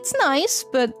know, it's nice,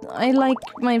 but I like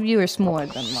my viewers more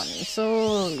than money,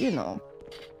 so, you know.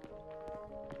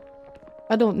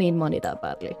 I don't need money that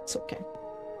badly, it's okay.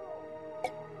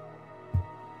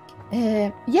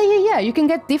 Yeah, you can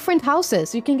get different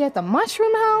houses. You can get a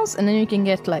mushroom house, and then you can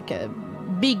get like a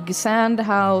big sand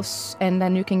house, and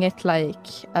then you can get like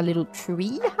a little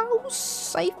tree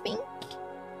house, I think.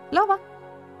 Lava.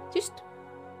 Just.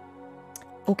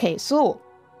 Okay, so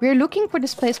we're looking for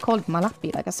this place called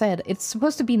Malappi, like I said. It's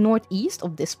supposed to be northeast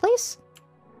of this place.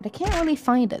 But I can't really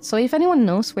find it. So if anyone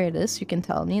knows where it is, you can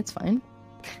tell me. It's fine.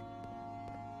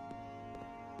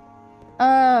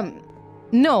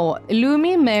 No.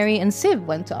 Lumi, Mary, and Siv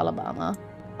went to Alabama.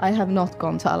 I have not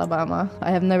gone to Alabama.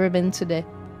 I have never been to the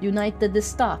United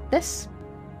States.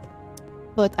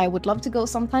 But I would love to go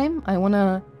sometime. I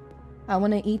wanna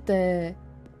eat the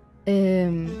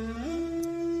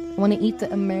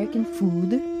American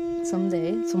food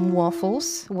someday. Some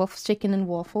waffles, chicken and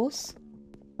waffles.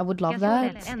 I would love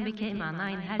that.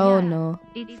 Oh no,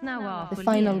 the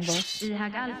final boss.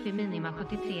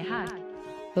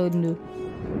 Oh no,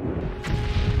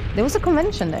 there was a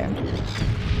convention there.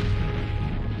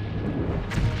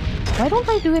 Why don't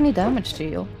I do any damage to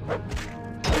you?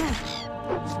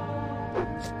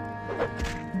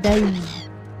 Die.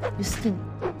 You stink.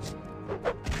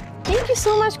 Thank you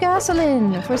so much,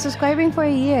 Gasoline, for subscribing for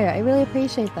a year. I really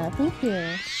appreciate that. Thank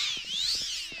you.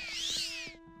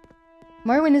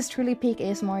 Morrowind is truly peak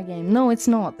ASMR game. No, it's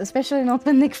not. Especially not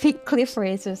when the cliff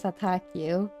racers attack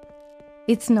you.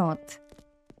 It's not.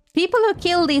 People who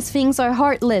kill these things are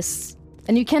heartless.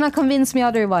 And you cannot convince me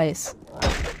otherwise.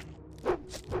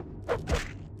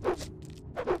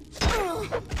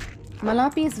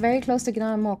 Malapi is very close to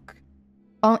Gnarmok.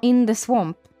 In the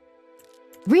swamp.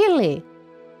 Really?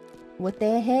 What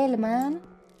the hell, man?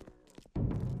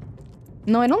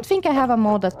 No, I don't think I have a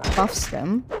mod that buffs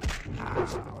them.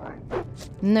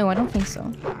 No, I don't think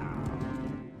so.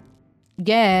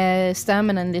 Yeah,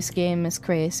 stamina in this game is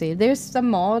crazy. There's a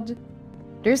mod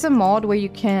where you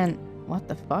can... What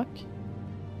the fuck?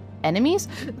 Enemies?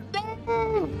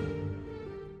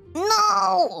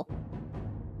 No!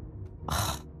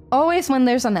 Always when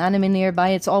there's an enemy nearby,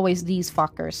 it's always these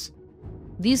fuckers.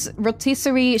 These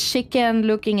rotisserie chicken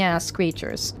looking ass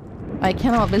creatures. I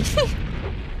cannot believe...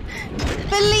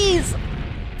 Please!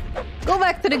 Go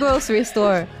back to the grocery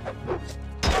store.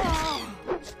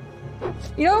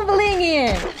 You don't belong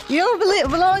here. You don't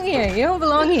belong here. You don't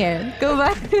belong here. Go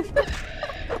back.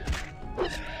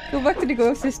 Go back to the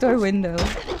grocery store window.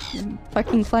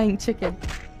 Fucking flying chicken.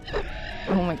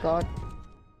 Oh my god.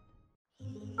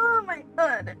 Oh my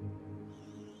god.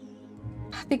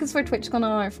 Tickets for TwitchCon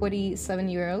are 47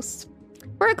 euros.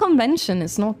 For a convention,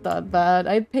 it's not that bad.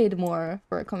 I paid more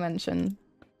for a convention.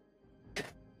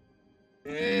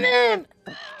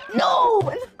 No!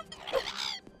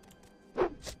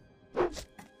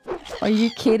 Are you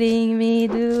kidding me,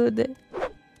 dude?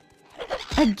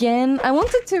 Again? I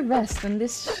wanted to rest and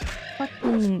this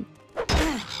fucking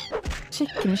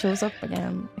chicken shows up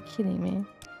again. Are you kidding me?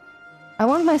 I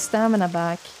want my stamina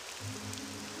back.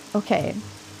 Okay.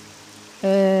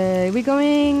 We're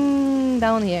going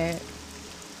down here.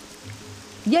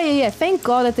 Yeah. Thank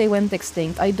God that they went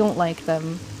extinct. I don't like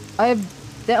them.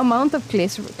 The amount of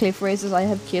cliff races I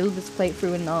have killed this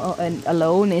playthrough and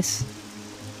alone is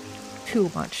too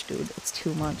much, dude. It's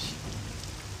too much.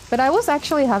 But I was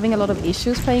actually having a lot of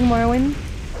issues playing Morrowind.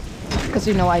 Because,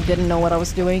 you know, I didn't know what I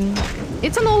was doing.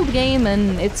 It's an old game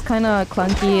and it's kind of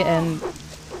clunky and...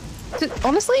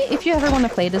 honestly, if you ever want to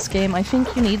play this game, I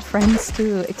think you need friends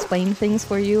to explain things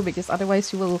for you, because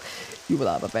otherwise you will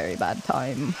have a very bad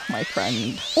time, my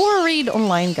friend. Or read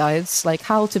online guides, like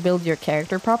how to build your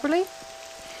character properly.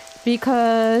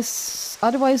 Because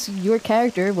otherwise your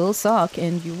character will suck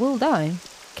and you will die,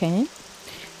 okay?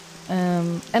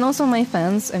 And also my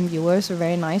fans and viewers were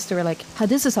very nice. They were like,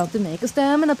 this is how to make a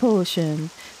stamina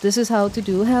potion. This is how to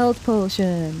do health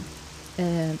potion.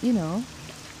 You know,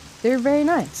 they're very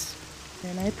nice.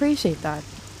 And I appreciate that.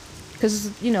 Because,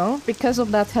 you know, because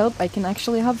of that help, I can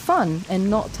actually have fun and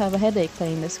not have a headache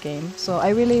playing this game. So I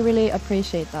really, really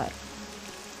appreciate that.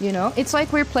 You know, it's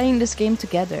like we're playing this game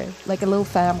together, like a little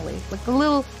family. Like a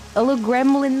little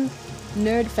gremlin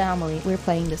nerd family, we're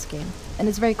playing this game. And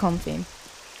it's very comfy.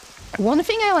 One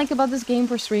thing I like about this game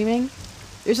for streaming,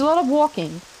 there's a lot of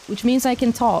walking, which means I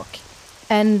can talk.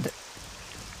 And,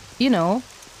 you know,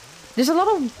 there's a lot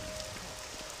of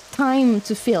time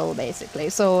to fill, basically.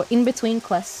 So in between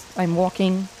quests, I'm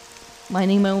walking,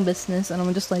 minding my own business, and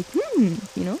I'm just like, you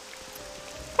know.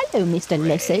 Hello, Mr.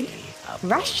 Lizard.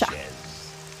 Russia.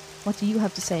 What do you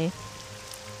have to say?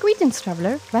 Greetings,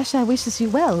 traveler. Russia wishes you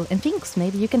well and thinks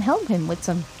maybe you can help him with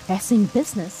some pressing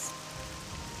business.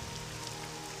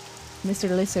 Mr.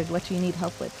 Lizard, what do you need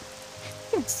help with?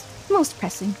 Yes, most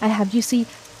pressing. I have, you see,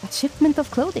 a shipment of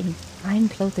clothing. Fine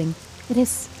clothing. It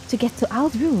is to get to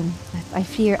Aldroom, but I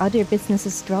fear other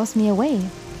businesses draws me away.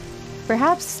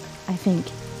 Perhaps, I think,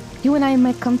 you and I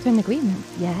might come to an agreement,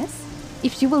 yes?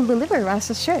 If you will deliver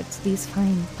Rasa's shirts, these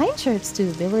fine shirts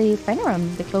to Billy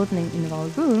Fenneran, the clothing in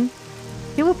Aldroom,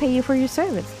 he will pay you for your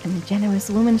service, and a generous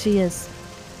woman she is.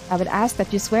 I would ask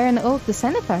that you swear an oath to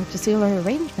Senator to seal our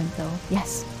arrangement, though.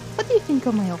 Yes. What do you think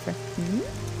of my offer? Hmm?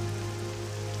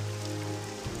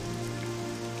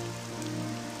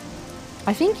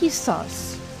 I think he's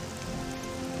sus.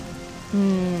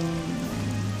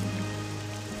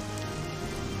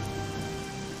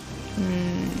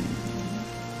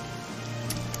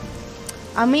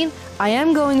 I mean, I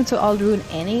am going to Aldrune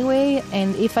anyway,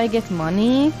 and if I get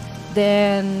money,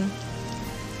 then...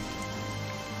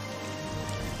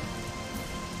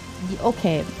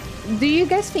 Okay. Do you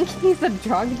guys think he's a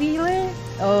drug dealer?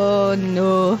 Oh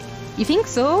no. You think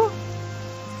so?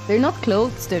 They're not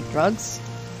clothes, they're drugs.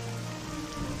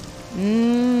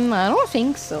 I don't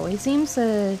think so. He seems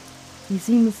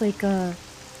like a,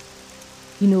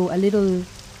 you know, a little,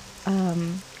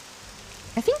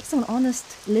 I think he's an honest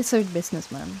lizard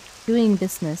businessman. Doing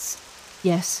business.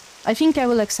 Yes. I think I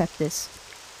will accept this.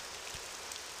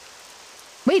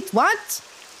 Wait, what?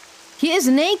 He is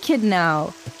naked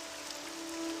now.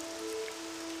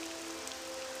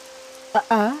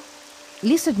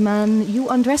 Lizard man, you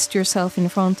undressed yourself in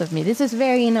front of me. This is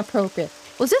very inappropriate.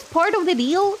 Was this part of the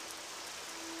deal?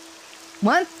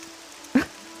 What?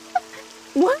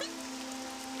 What?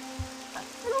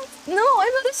 No,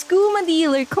 I'm not a skooma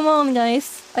dealer. Come on,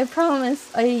 guys. I promise.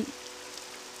 I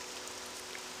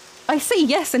say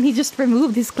yes, and he just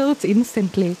removed his clothes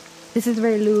instantly. This is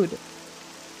very lewd.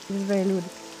 This is very lewd.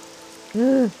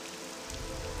 Ugh.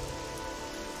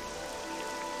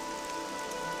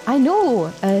 I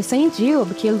know. Saint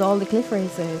Geob killed all the cliff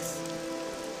racers.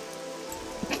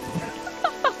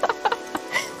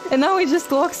 And now he just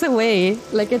walks away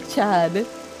like a Chad.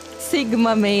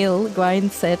 Sigma male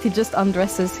grind set. He just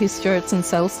undresses his shirts and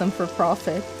sells them for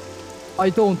profit. I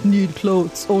don't need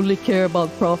clothes, only care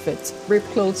about profits. Rip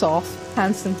clothes off,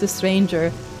 hands them to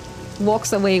stranger.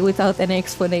 Walks away without any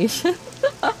explanation.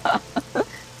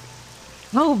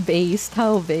 How based,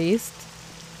 how based.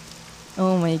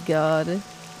 Oh my god.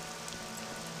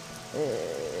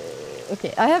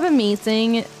 Okay, I have a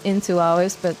meeting in 2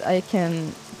 hours, but I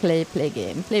can play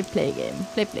game. Play game.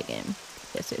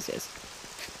 Yes.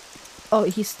 Oh,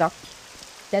 he's stuck.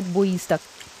 That boy is stuck.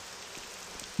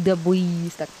 The boy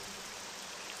is stuck.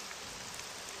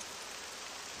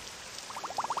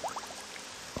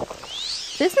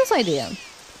 Business idea.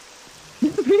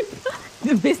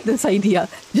 The business idea.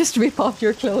 Just rip off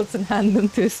your clothes and hand them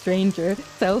to a stranger.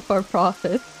 Sell for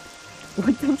profit.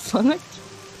 What the fuck?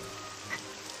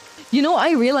 You know,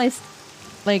 I realized,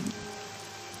 like...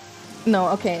 No,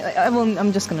 okay,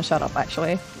 I'm just gonna shut up,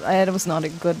 actually. It was not a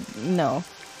good... No.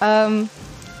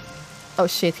 Oh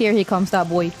shit, here he comes, that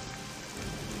boy.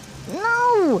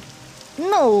 No!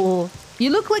 No!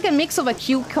 You look like a mix of a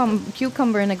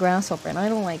cucumber and a grasshopper, and I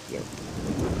don't like you.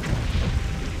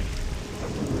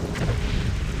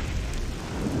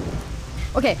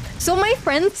 Okay, so my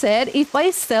friend said if I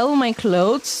sell my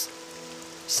clothes,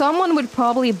 someone would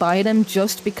probably buy them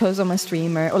just because I'm a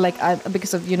streamer, or like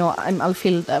because of, you know, I'm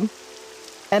Alfhilde.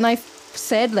 And I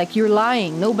said, like, you're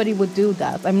lying. Nobody would do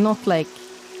that. I'm not like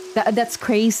that's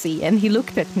crazy. And he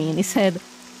looked at me and he said,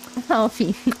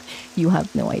 Alfie, you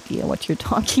have no idea what you're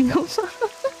talking about.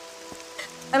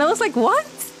 And I was like, what?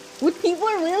 Would people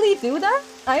really do that?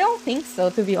 I don't think so,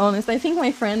 to be honest. I think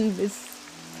my friend is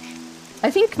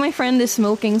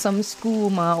smoking some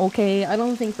skooma, okay? I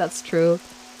don't think that's true.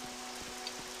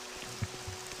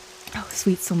 Oh,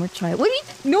 sweet summer child. What do you...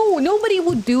 No, nobody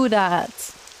would do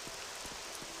that.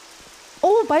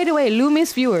 Oh, by the way,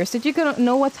 Loomis viewers, did you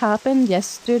know what happened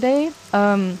yesterday?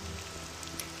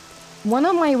 One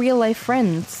of my real-life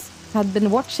friends had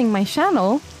been watching my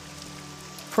channel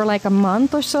for like a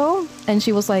month or so, and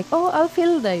she was like, oh,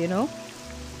 Alfhilde, you know?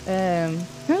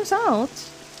 Turns out,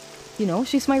 you know,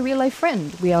 she's my real-life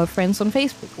friend. We are friends on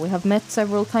Facebook. We have met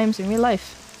several times in real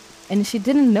life. And she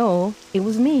didn't know it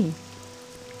was me.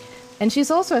 And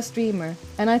she's also a streamer.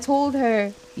 And I told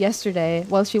her yesterday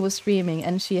while she was streaming,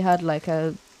 and she had like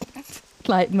a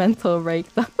slight mental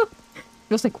breakdown.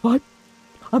 She was like, what?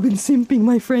 I've been simping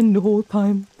my friend the whole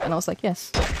time. And I was like,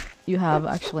 yes, you have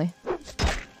actually.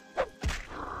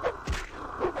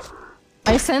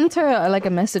 I sent her like a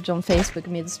message on Facebook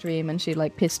mid-stream, and she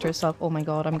like pissed herself. Oh my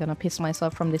god, I'm gonna piss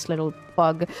myself from this little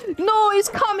bug. No, he's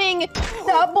coming!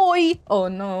 That boy! Oh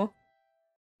no.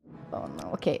 Oh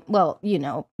no, okay. Well, you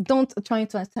know, don't try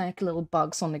to attack little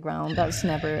bugs on the ground. That's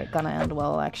never gonna end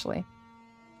well, actually.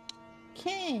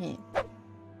 Okay.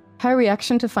 Her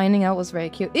reaction to finding out was very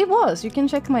cute. It was! You can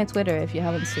check my Twitter if you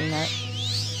haven't seen that.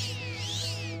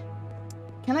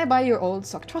 Can I buy your old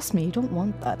sock? Trust me, you don't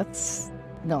want that. That's...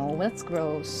 No, that's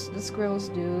gross. That's gross,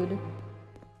 dude.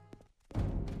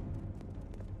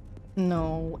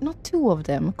 No, not 2 of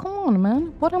them. Come on,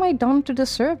 man. What have I done to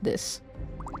deserve this?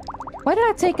 Why did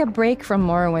I take a break from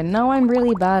Morrowind? Now I'm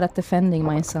really bad at defending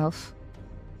myself.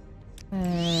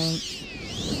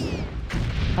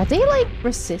 Are they like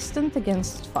resistant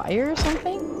against fire or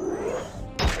something?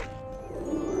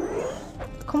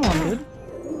 Come on, dude.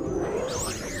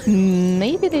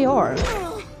 Maybe they are.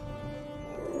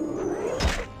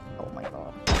 Oh my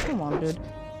god. Come on, dude.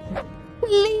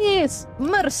 Please!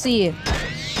 Mercy!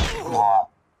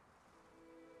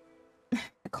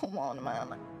 Come on,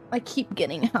 man. I keep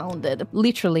getting hounded.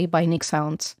 Literally by Nick's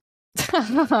hounds.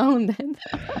 Hounded.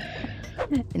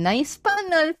 Nice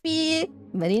pun, Alfie!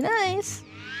 Very nice.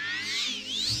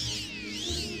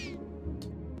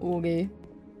 Okay.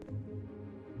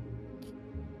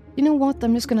 You know what?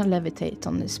 I'm just gonna levitate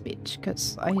on this bitch,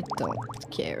 because I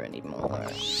don't care anymore.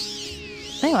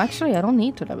 No, actually, I don't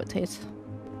need to levitate.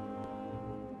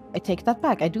 I take that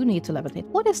back. I do need to levitate.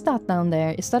 What is that down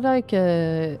there? Is that like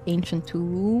a ancient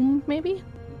tomb, maybe?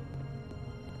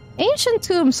 Ancient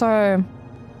tombs are...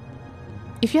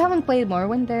 If you haven't played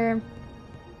Morrowind, they're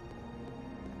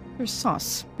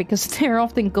sus, because they're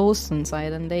often ghosts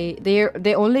inside, and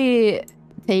they only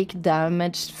take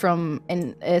damage from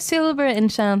silver,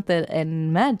 enchanted,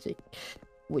 and magic,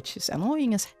 which is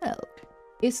annoying as hell.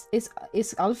 Is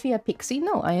Alfie a pixie?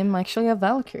 No, I am actually a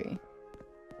Valkyrie.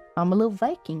 I'm a little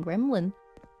Viking gremlin.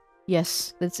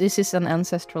 Yes, this is an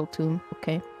ancestral tomb.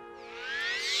 Okay.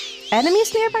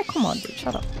 Enemies nearby? Come on, dude,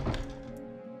 shut up.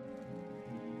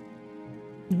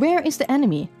 Where is the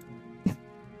enemy?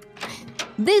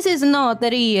 This is not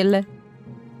real.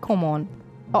 Come on.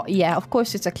 Oh yeah, of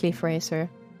course it's a cliff racer.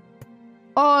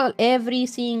 Every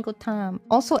single time.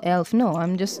 Also elf. No,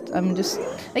 I'm just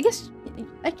I guess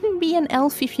I can be an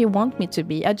elf if you want me to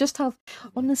be. I just have,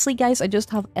 honestly guys, I just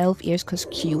have elf ears cause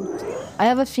cute. I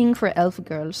have a thing for elf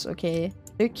girls, okay?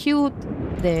 They're cute,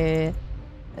 they're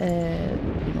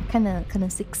you know, kinda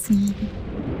sexy.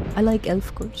 I like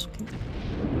elf girls, okay?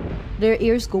 Their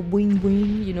ears go boing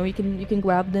boing, you know, you can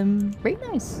grab them. Very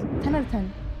nice. 10 out of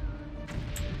 10.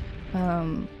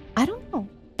 I don't know.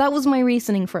 That was my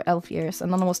reasoning for elf ears,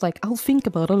 and then I was like, I'll think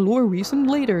about a lore reason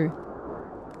later.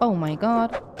 Oh my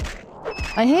god.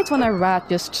 I hate when a rat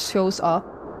just shows up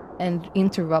and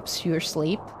interrupts your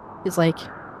sleep. It's like,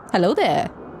 hello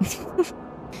there.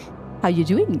 How you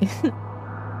doing?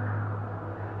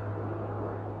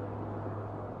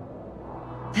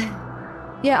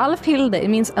 Yeah, Alfhilde, it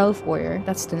means elf warrior.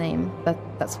 That's the name.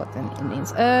 That's what it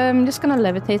means. I'm just gonna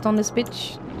levitate on this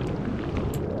bitch.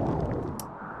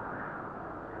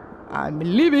 I'm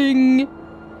leaving!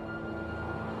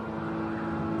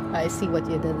 I see what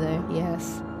you did there,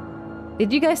 yes.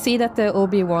 Did you guys see that the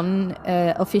Obi-Wan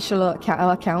official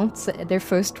accounts, their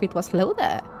first tweet was hello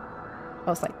there? I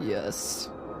was like, yes.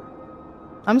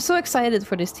 I'm so excited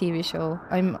for this TV show.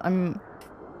 I'm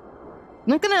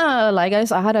not gonna lie,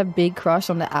 guys, I had a big crush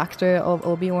on the actor of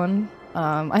Obi-Wan.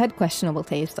 I had questionable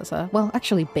taste as a... Well,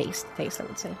 actually based taste, I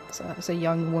would say. So, as a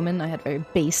young woman, I had very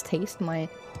base taste. My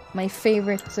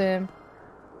favorite...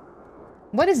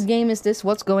 What game is this?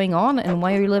 What's going on? And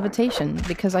why are you levitation?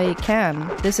 Because I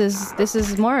can. This is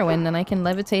Morrowind, and I can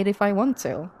levitate if I want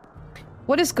to.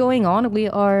 What is going on? We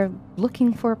are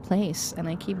looking for a place, and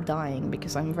I keep dying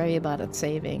because I'm very bad at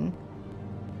saving.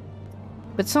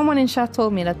 But someone in chat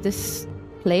told me that this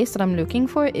place that I'm looking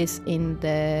for is in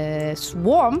the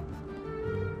swamp.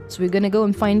 So we're gonna go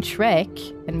and find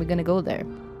Shrek, and we're gonna go there.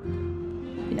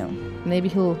 You know, maybe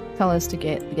he'll tell us to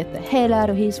get the hell out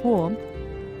of his swamp.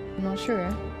 I'm not sure.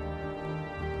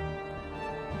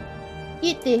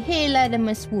 Get the hell out of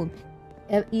my swamp.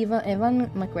 Evan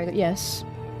McGregor, yes.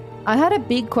 I had a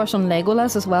big crush on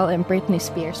Legolas as well, and Britney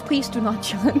Spears. Please do not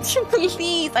judge.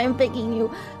 Please, I'm begging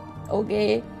you.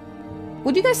 Okay.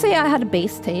 Would you guys say I had a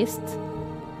base taste?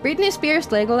 Britney Spears,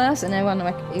 Legolas, and Evan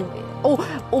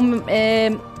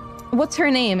what's her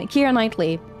name? Keira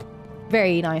Knightley.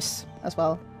 Very nice as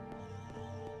well.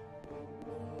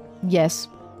 Yes.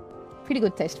 Pretty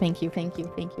good taste. Thank you, thank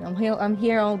you, thank you. I'm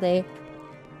here all day.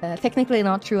 Technically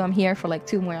not true. I'm here for like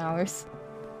 2 more hours.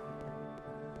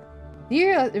 Do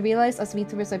you realize us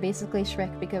VTubers are basically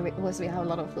Shrek because we have a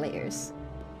lot of layers?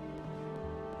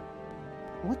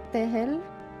 What the hell?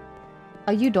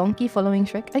 Are you Donkey following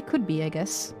Shrek? I could be, I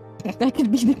guess. I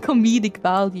could be the comedic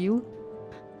value.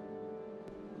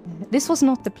 This was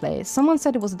not the place. Someone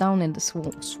said it was down in the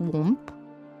swamp.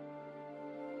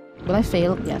 Will I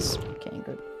fail? Yes. Okay,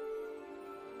 good.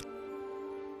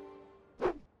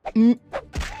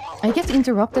 I get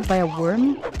interrupted by a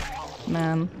worm?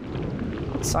 Man.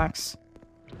 It sucks.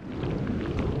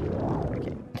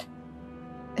 Okay.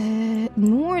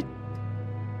 North...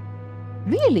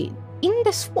 Really? in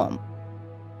the swamp.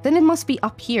 Then it must be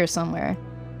up here somewhere.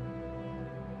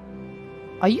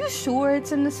 Are you sure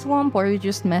it's in the swamp, or are you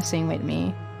just messing with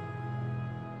me?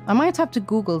 I might have to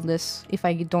Google this if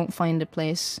I don't find the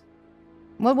place.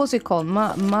 What was it called?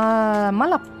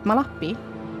 Malappi?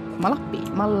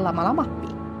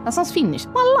 Malappi. That sounds Finnish.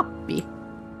 Malappi.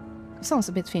 It sounds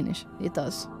a bit Finnish. It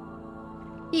does.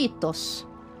 Kiitos.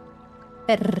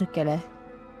 Perkele.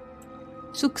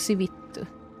 Suksi vittu.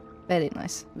 Very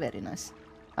nice. Very nice.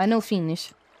 I know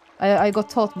Finnish. I got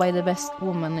taught by the best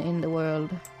woman in the world.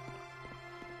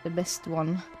 The best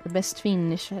one. The best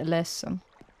Finnish lesson.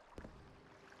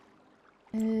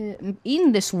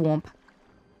 In the swamp.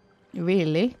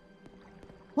 Really?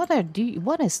 What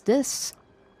is this?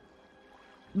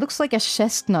 Looks like a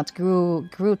chestnut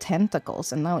grew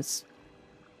tentacles and now it's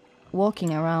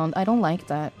walking around. I don't like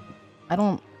that.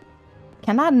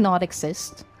 Can that not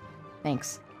exist?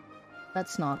 Thanks.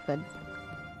 That's not good.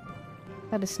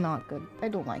 That is not good. I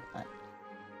don't like that.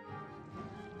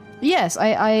 Yes,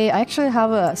 I actually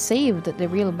have saved the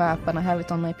real map and I have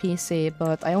it on my PC,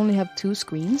 but I only have 2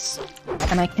 screens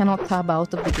and I cannot tab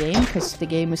out of the game because the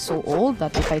game is so old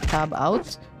that if I tab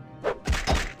out...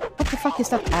 What the fuck is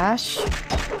that? Ash?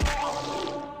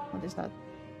 What is that?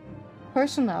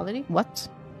 Personality? What?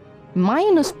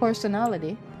 Minus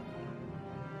personality?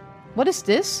 What is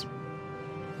this?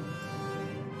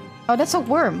 Oh, that's a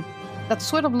worm. That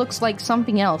sort of looks like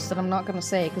something else that I'm not gonna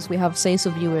say because we have say-so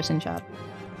viewers in chat.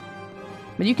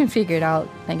 But you can figure it out,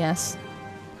 I guess.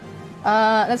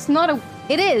 That's not a...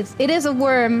 It is! It is a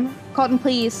worm! Cotton,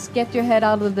 please, get your head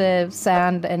out of the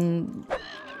sand and...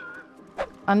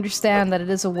 understand that it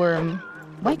is a worm.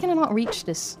 Why can I not reach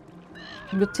this?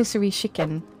 Rotisserie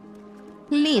chicken.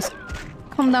 Please,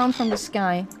 come down from the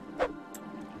sky.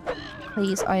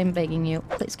 Please, I am begging you.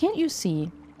 Please, can't you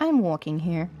see? I'm walking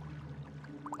here.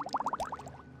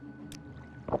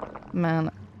 Man.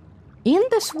 In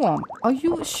the swamp? Are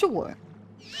you sure?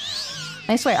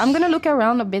 I swear, I'm gonna look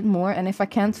around a bit more, and if I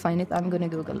can't find it, I'm gonna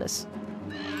Google this.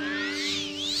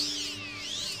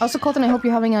 Also, Cotton, I hope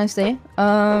you're having a nice day.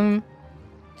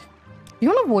 You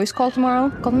want a voice call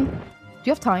tomorrow, Cotton? Do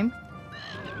you have time?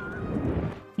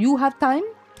 You have time?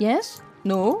 Yes?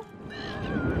 No?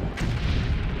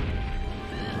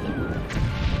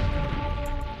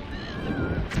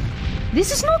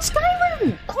 This is not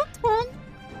Skyrim! Cotton!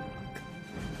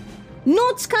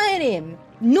 Not Skyrim!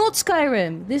 Not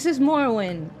Skyrim! This is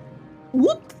Morrowind.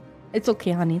 Whoop! It's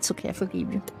okay, honey. It's okay. I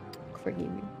forgive you. I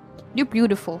forgive you. You're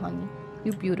beautiful, honey.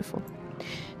 You're beautiful.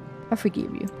 I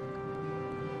forgive you.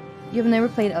 You've never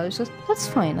played Elder Scrolls? That's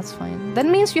fine, that's fine. That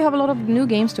means you have a lot of new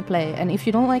games to play. And if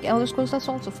you don't like Elder Scrolls, that's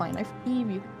also fine. I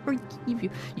forgive you. Forgive you.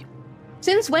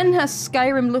 Since when has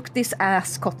Skyrim looked this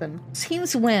ass, Cotton?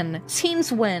 Since when?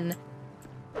 Since when?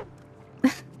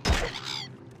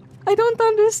 I don't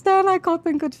understand how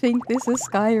Cotton could think this is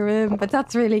Skyrim, but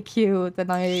that's really cute,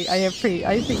 and I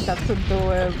think that's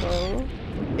adorable.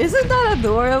 Isn't that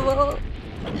adorable?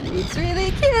 It's really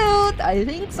cute. I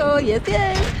think so. Yes,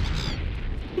 yes.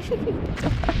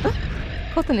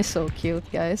 Cotton is so cute,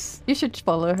 guys. You should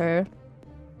follow her.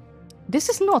 This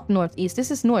is not northeast. This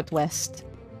is northwest.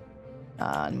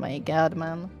 Oh my god,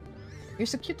 man. You're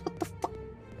so cute. What the fuck?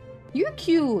 You're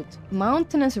cute.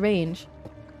 Mountainous range.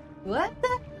 What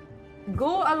the?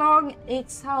 Go along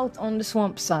it's south on the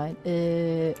swamp side.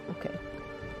 Okay.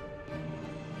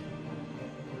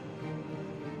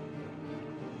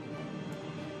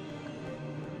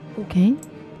 Okay.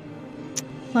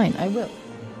 Fine, I will.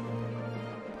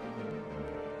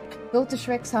 Go to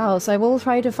Shrek's house. I will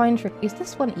try to find Shrek. Is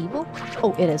this one evil?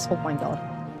 Oh, it is. Oh my god.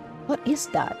 What is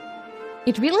that?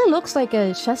 It really looks like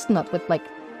a chestnut with like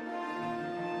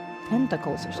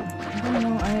tentacles or something. I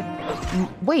don't know.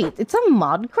 Wait, it's a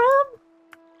mud crab?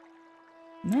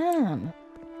 Man.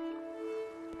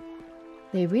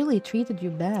 They really treated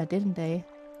you bad, didn't they?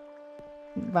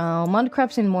 Wow, mud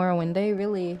crabs in Morrowind, they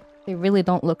really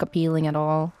don't look appealing at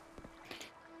all.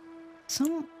 It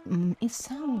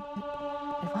sounds...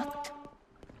 What?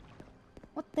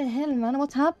 What the hell, man?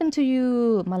 What happened to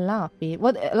you, Malapi?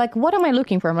 What am I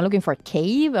looking for? Am I looking for a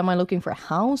cave? Am I looking for a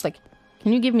house? Like,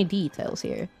 can you give me details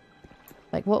here?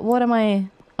 Like, what am I...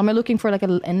 Am I looking for like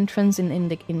an entrance in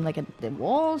the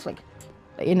walls? Like,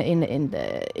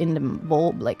 in the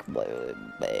bulb? Like,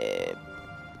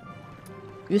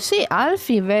 you see,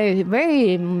 Alfie very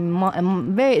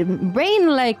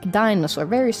brain-like dinosaur,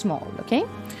 very small. Okay,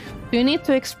 you need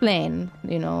to explain.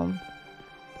 You know,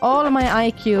 all of my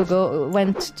IQ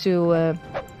went to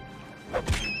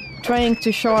trying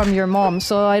to charm your mom,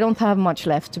 so I don't have much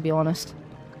left, to be honest.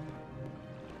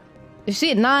 You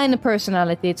see, 9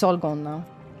 personality, it's all gone now.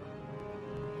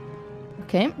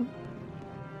 Okay.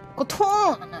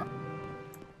 Cotton!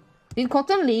 Did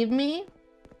Cotton leave me?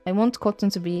 I want Cotton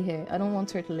to be here. I don't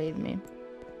want her to leave me.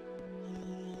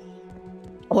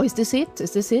 Oh, is this it?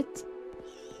 Is this it?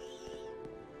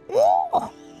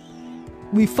 Oh!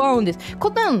 We found it.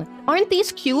 Cotton, aren't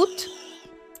these cute?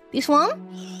 This one?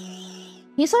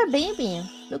 He's our baby.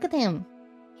 Look at him.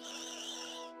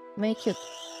 Very cute.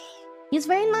 He's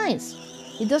very nice.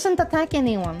 He doesn't attack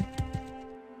anyone.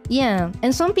 Yeah,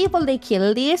 and some people, they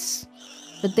kill these,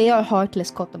 but they are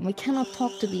heartless, Cotton. We cannot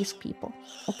talk to these people,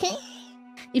 okay?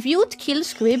 If you would kill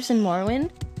Scribs in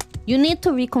Morrowind, you need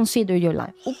to reconsider your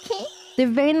life, okay? They're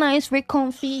very nice, very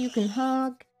comfy. You can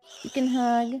hug. You can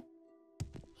hug.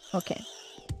 Okay.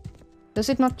 Does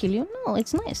it not kill you? No,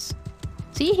 it's nice.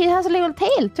 See, he has a little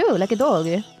tail too, like a dog.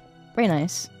 Very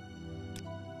nice.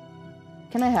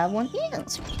 Can I have one?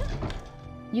 Yes.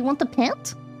 You want a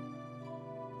pet?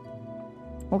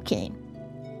 Okay.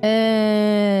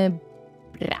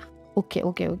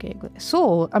 Okay, good.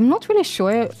 So, I'm not really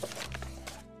sure.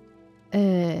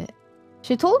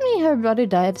 She told me her brother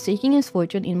died seeking his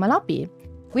fortune in Malapi.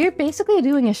 We're basically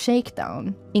doing a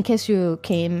shakedown, in case you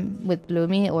came with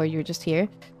Bloomy or you're just here.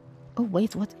 Oh,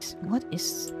 wait, what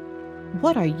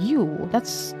are you?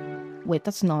 Wait,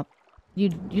 that's not...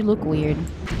 You look weird.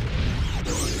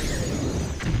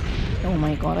 Oh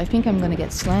my god, I think I'm gonna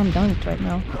get slam dunked right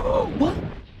now. What?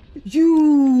 You!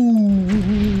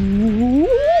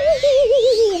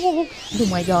 Oh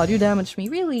my god, you damaged me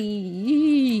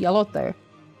really a lot there.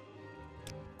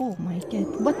 Oh my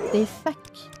god, what the fuck?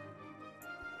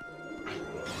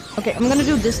 Okay, I'm gonna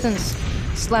do distance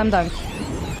slam dunk.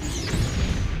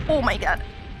 Oh my god.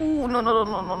 Oh no.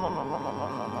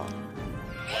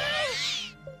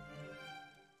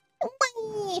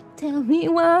 Why? Tell me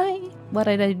why. What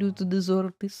did I do to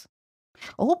deserve this?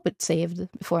 I hope it saved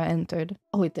before I entered.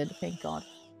 Oh, it did, thank god.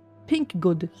 Pink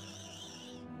good.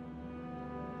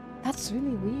 That's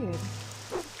really weird.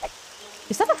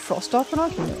 Is that a frost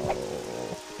Argonaut? No.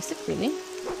 Is it really?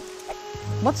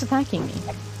 What's attacking me?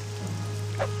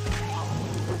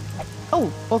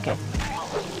 Oh, okay.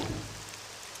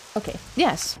 Okay,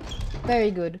 yes.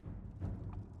 Very good.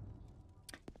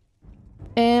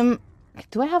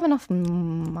 Do I have enough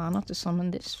mana to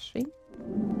summon this thing?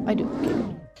 I do. Okay.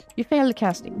 You failed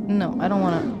casting. No, I don't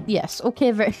wanna... Yes,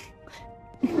 okay, very...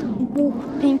 Oh,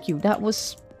 thank you. That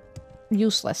was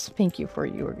useless. Thank you for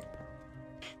your...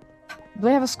 Do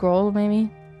I have a scroll, maybe?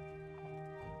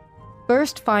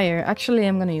 Burst fire. Actually,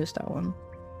 I'm gonna use that one.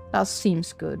 That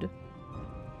seems good.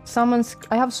 Summons...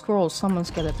 I have scrolls. Summon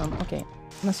skeleton. Okay,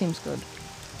 that seems good.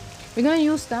 We're gonna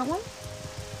use that one?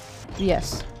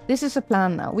 Yes. This is a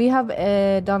plan now. We have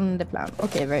done the plan.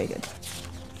 Okay, very good.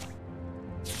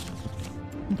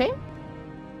 Okay.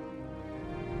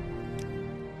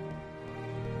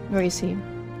 Where is he?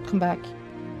 Come back.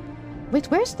 Wait,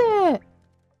 where's the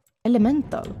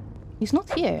elemental? He's not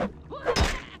here.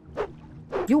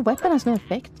 Your weapon has no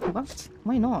effect? What?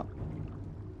 Why not?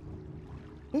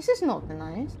 This is not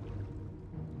nice.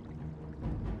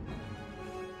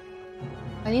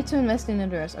 I need to invest in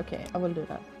endurance. Okay, I will do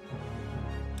that.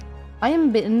 I am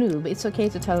a bit noob. It's okay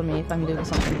to tell me if I'm doing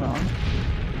something wrong.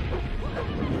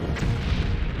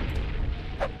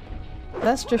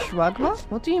 That's just Shrugma?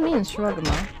 What do you mean,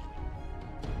 Shrugma?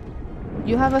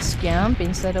 You have a scamp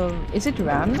instead of... Is it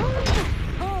random?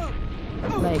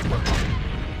 Like,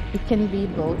 it can be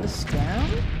both a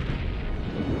scam?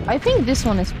 I think this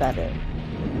one is better.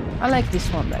 I like this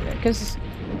one better, because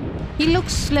he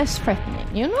looks less threatening,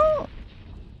 you know?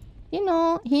 You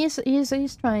know, he's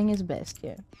trying his best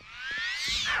here.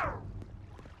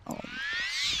 Oh.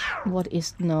 What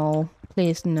is... No.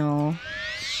 Please, no.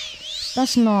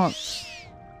 That's not...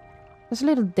 There's a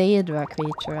little Daedra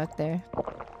creature right there.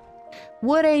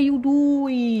 What are you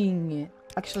doing?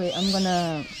 Actually, I'm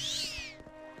gonna...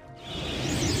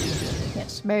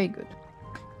 Yes, very good.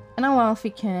 And now Alfie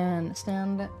can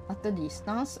stand at the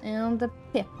distance and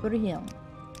pepper him.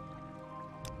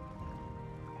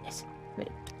 Yes, very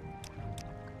good.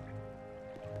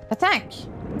 Attack!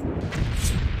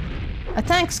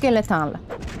 Attack, skeletal!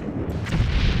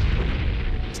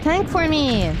 Tank for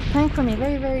me! Tank for me,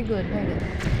 very, very good, very good.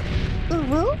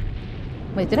 Ooh.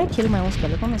 Wait, did I kill my own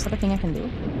skeleton? Is that a thing I can do?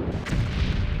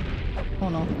 Oh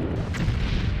no.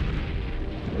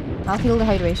 Alfhilde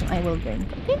hydration, I will drink.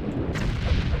 Okay.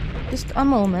 Just a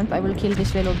moment, I will kill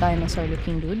this little dinosaur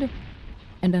looking dude.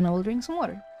 And then I will drink some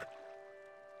water.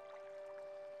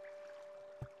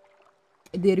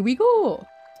 There we go!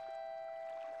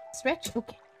 Stretch,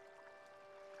 okay.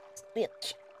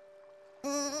 Stretch.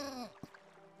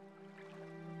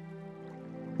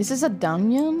 This is a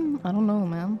dungeon? I don't know,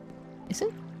 man. Is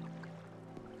it?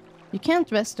 You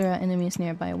can't rest. There are enemies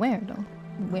nearby. Where though?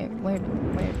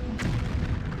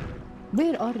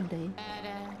 Where are they?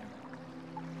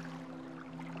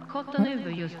 Cotton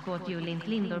över just fått Julint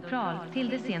Lindor Pral till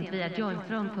det sent via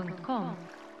joinfrom.com.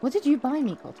 What did you buy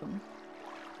me, Cotton?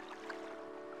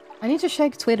 I need to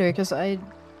check Twitter because I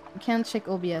can't check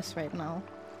OBS right now.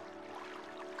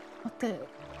 What the?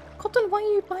 Cotton, why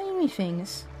are you buying me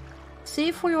things?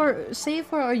 Save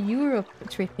for our Europe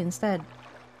trip instead.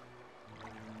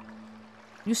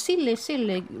 You silly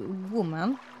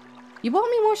woman. You bought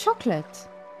me more chocolate.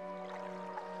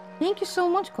 Thank you so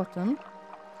much, Cotton.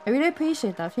 I really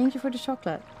appreciate that. Thank you for the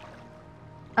chocolate.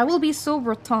 I will be so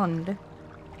rotund.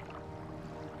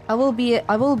 I will be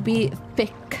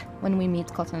thick when we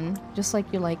meet, Cotton. Just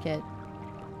like you like it.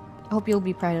 I hope you'll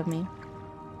be proud of me.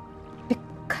 Thick.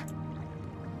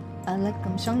 I like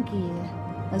them chunky.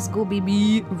 Let's go,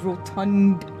 baby.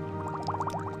 Rotund.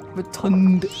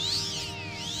 Rotund.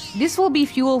 This will be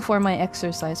fuel for my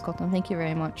exercise, Cotton. Thank you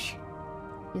very much.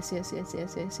 Yes.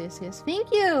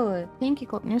 Thank you. Thank you,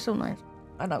 Cotton. You're so nice.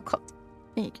 I know, Cotton.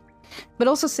 Thank you. But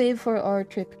also save for our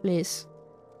trip, please.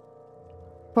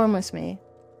 Promise me.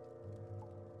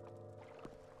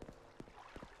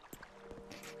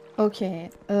 Okay.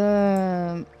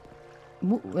 Oh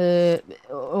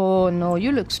no,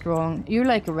 you look strong. You're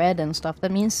like red and stuff.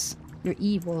 That means you're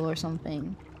evil or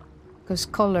something. Because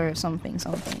color something.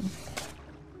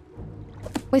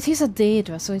 Wait, he's a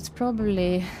Daedra, so it's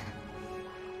probably...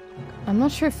 I'm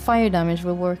not sure if fire damage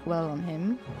will work well on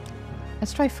him.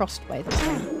 Let's try Frostbite this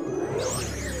time.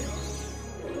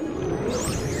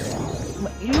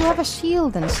 You have a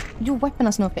shield and your weapon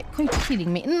has no effect. Are you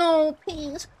kidding me? No,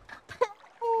 please.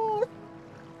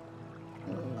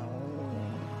 No.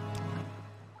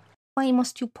 Why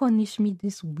must you punish me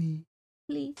this way?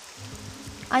 Please.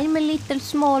 I'm a little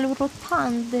small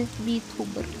rotund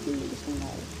VTuber. Please, no.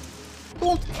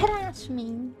 Don't crash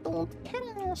me. Don't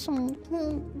crash me.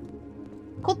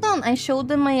 Cotton, I showed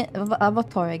them my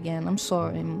avatar again. I'm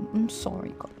sorry. I'm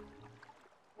sorry, Cotton.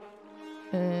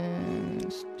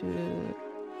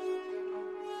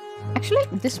 Actually,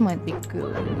 this might be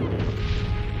good.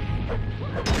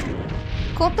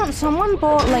 Cotton, someone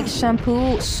bought like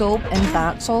shampoo, soap, and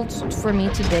bath salts for me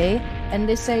today, and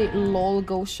they say, "Lol,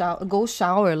 go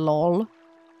shower, lol."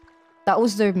 That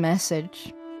was their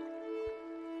message.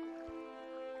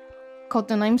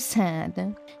 Cotton, I'm sad.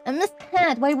 I'm not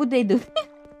sad. Why would they do it?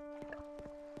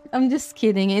 I'm just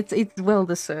kidding. It's well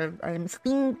deserved. I'm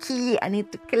stinky. I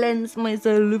need to cleanse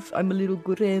myself. I'm a little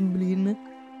gremlin.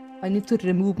 I need to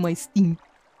remove my stink.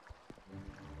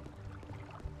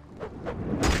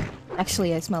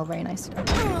 Actually, I smell very nice today.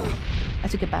 I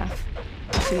took a bath.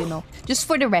 So you know. Just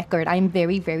for the record, I'm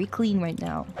very, very clean right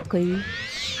now. Okay?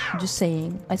 Just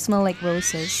saying. I smell like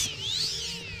roses.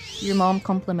 Your mom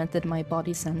complimented my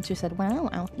body scent. She said, "Wow,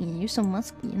 Alfie, you're so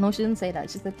musky." No, she didn't say that.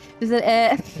 She said,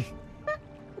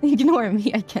 ignore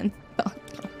me. I can't talk.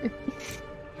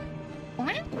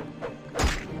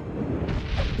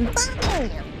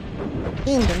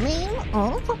 In the name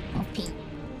of Poppy,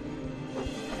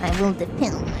 I will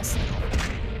defend myself.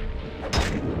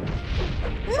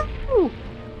 No!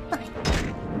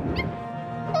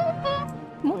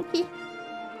 Monkey.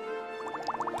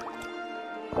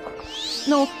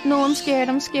 No, I'm scared.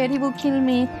 He will kill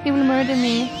me. He will murder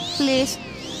me. Please.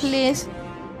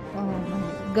 Oh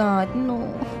my god,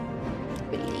 no.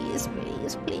 Please,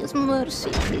 mercy,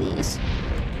 please.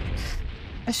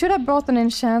 I should have brought an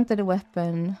enchanted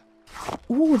weapon.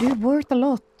 Ooh, they're worth a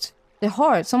lot. The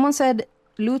heart. Someone said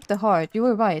loot the heart. You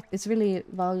were right. It's really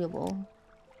valuable.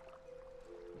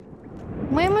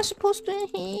 Why am I supposed to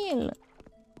heal?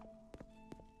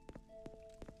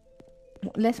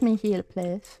 Let me heal,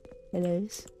 please.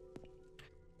 Please.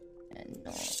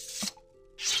 No.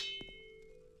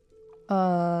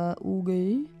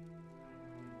 Okay.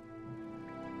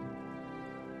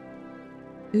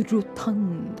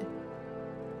 Rotund.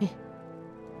 Yeah.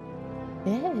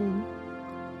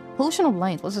 Potion of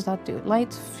light. What does that do?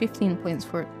 Light 15 points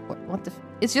for what the?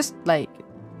 It's just like.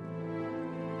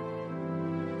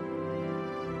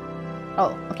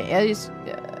 Oh, okay. It's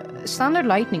standard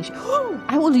lightning.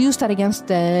 I will use that against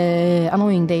the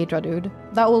annoying Daedra, dude.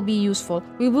 That will be useful.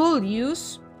 We will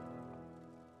use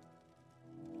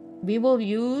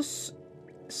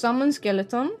summon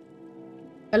skeleton,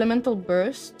 elemental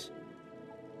burst,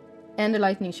 and the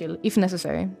lightning shield if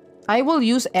necessary. I will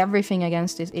use everything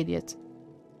against this idiot.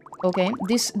 Okay,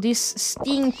 this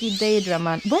stinky Daedra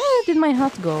man. Where did my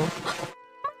hat go?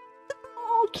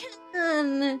 Oh,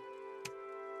 Ken!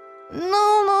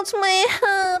 No, not my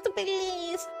hat,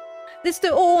 please. This is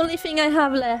the only thing I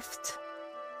have left.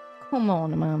 Come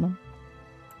on, man.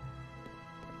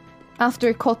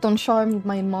 After Cotton charmed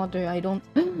my mother, I don't...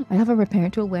 I have a repair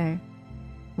tool. Where?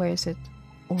 Where is it?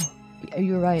 Oh,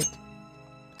 you're right.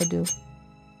 I do.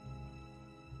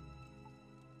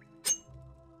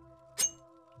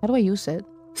 How do I use it?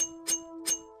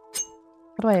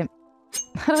 How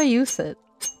do I use it?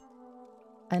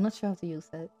 I'm not sure how to use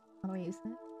it. How do I use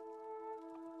it?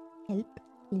 Help,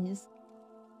 please.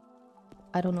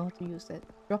 I don't know how to use it.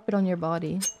 Drop it on your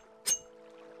body.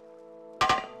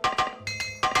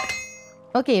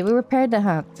 Okay, we repaired the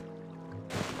hat.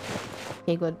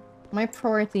 Okay, good. My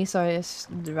priorities are just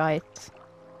right.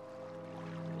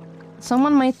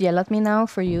 Someone might yell at me now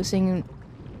for using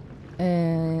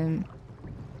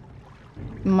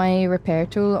my repair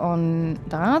tool on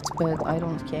that, but I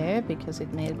don't care because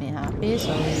it made me happy,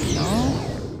 so no.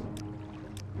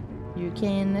 You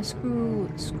can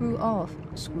screw off.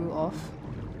 Screw off.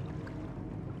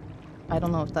 I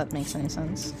don't know if that makes any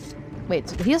sense.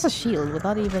 Wait, he has a shield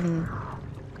without even...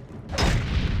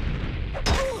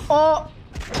 Oh!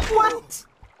 What?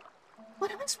 What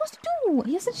am I supposed to do?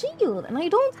 He has a shield, and I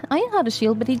had a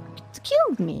shield, but he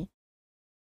killed me.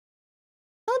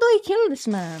 How do I kill this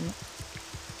man?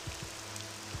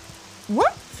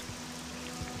 What?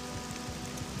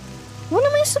 What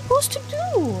am I supposed to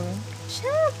do?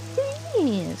 Chat,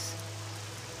 please.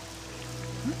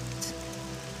 What?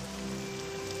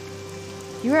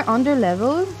 You are under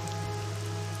level?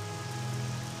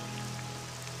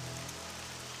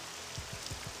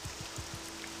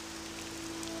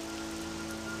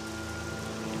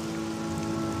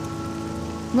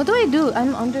 What do I do?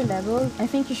 I'm under level. I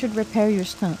think you should repair your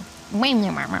stuff.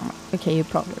 Okay, you're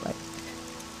probably right.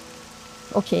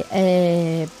 Okay,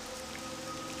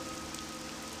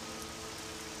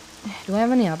 do I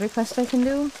have any other quests I can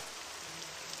do?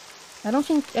 I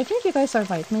think you guys are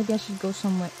right. Maybe I should go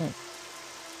somewhere else.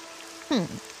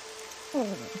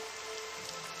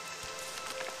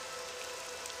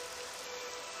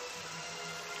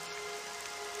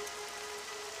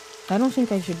 I don't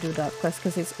think I should do that quest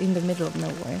because it's in the middle of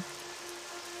nowhere.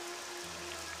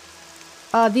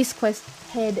 This quest,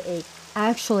 headache.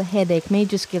 Actual headache.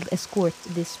 Major skill, escort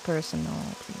this person. No,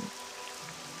 please.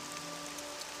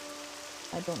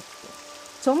 I don't.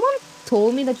 Someone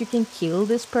told me that you can kill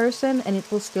this person and it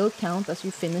will still count as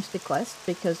you finish the quest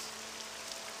because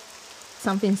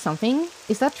something.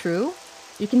 Is that true?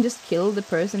 You can just kill the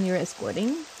person you're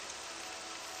escorting?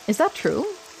 Is that true?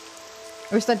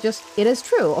 Or is that just... It is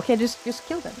true. Okay, just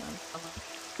kill them,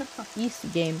 man. Easy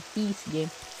game. Easy game.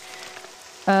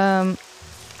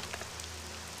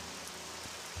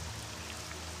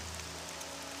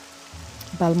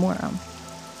 Balmora.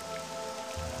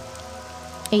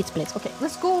 8th place. Okay,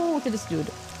 let's go to this dude.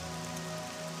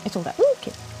 I told that.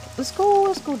 Okay. Let's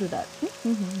go do that.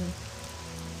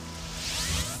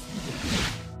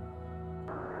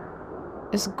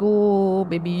 Let's go,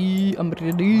 baby. I'm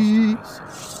ready.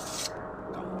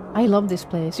 I love this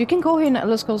place. You can go here in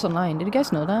Let's Go Online. Did you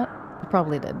guys know that? You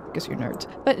probably did, because you're nerds.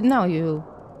 But now you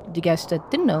guys that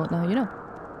didn't know, now you know.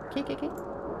 Okay.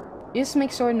 Just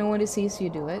make sure no one sees you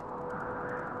do it.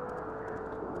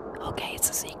 Okay, it's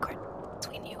a secret.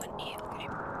 Between you and me, okay?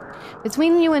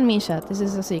 Between you and me, chat. This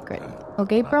is a secret.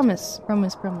 Okay, promise. Where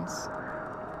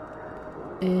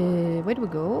do we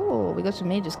go? We got to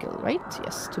Major Skill, right?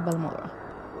 Yes, to Balmora.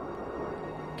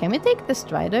 Can we take the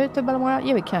Strider to Balmora?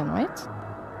 Yeah, we can, right?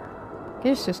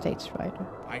 Let's just take Strider.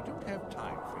 I don't have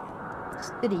time for you.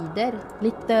 Strider.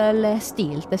 Lite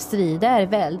stilt strider.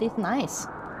 Väldigt nice.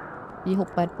 Vi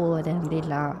hoppar på den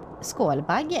lilla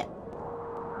skålbaggen.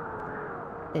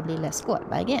 Den lilla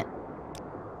skålbaggen.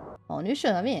 Ja, nu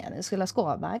kör vi den lilla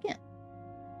skålbaggen.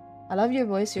 I love your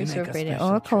voice, you're so pretty.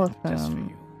 Oh, Cotton.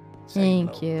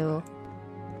 Thank you.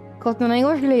 Cotton, I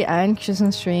was really anxious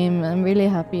on stream. I'm really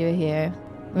happy you're here.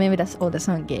 Maybe that's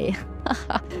not gay.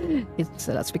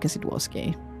 That's because it was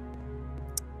gay.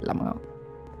 Lama.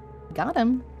 Got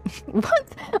him.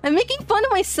 What? I'm making fun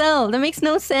of myself. That makes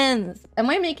no sense. Am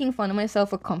I making fun of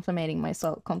myself or complimenting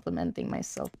myself?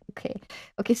 Okay.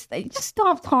 Just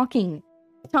stop talking.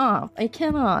 Stop. I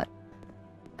cannot.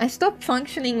 I stop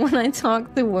functioning when I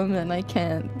talk to women. I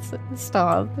can't.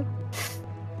 Stop.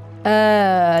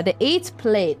 The 8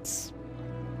 plates.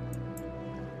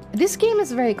 This game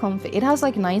is very comfy. It has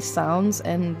like nice sounds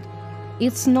and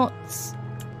it's not...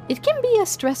 It can be as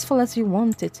stressful as you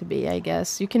want it to be, I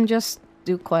guess. You can just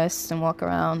do quests and walk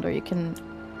around, or you can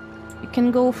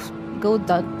go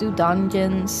do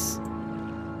dungeons.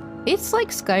 It's like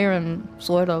Skyrim,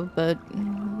 sort of, but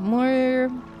more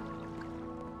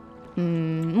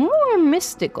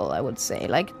mystical, I would say.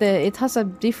 Like it has a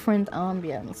different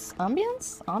ambience.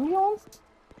 Ambience?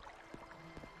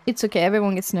 It's okay.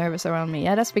 Everyone gets nervous around me.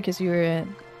 Yeah, that's because you're.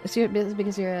 It's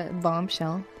because you're a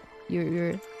bombshell.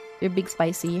 You're big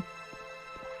spicy.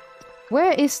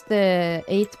 Where is the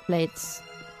 8 plates?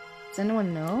 Does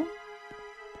anyone know?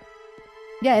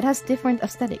 Yeah, it has different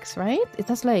aesthetics, right? It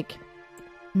has like,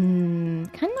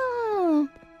 kinda.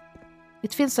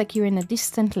 It feels like you're in a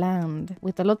distant land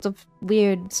with a lot of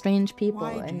weird, strange people.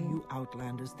 Why and... do you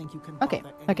outlanders think you can Okay,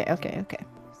 bother okay. anything?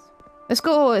 Let's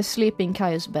go sleep in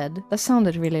Kaya's bed. That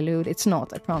sounded really lewd. It's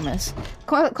not, I promise.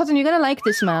 Cotton, you're gonna like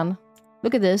this, man.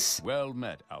 Look at this. Well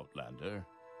met, Outlander.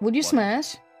 Would you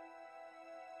smash?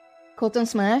 Cotton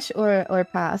smash or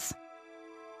pass?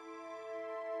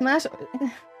 Smash.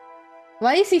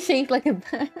 Why is he shaped like a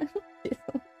bat?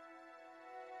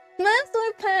 Smash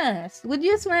or pass? Would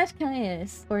you smash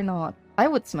Caius or not? I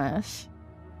would smash.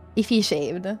 If he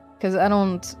shaved. Because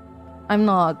I'm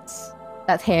not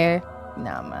that hair.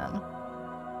 Nah, man.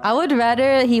 I would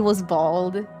rather he was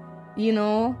bald. You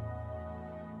know?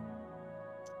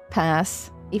 Pass.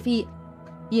 If he,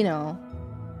 you know.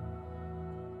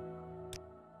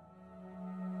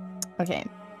 Okay.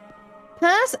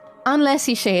 Pass unless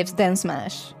he shaves, then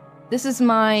smash. This is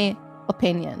my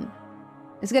opinion.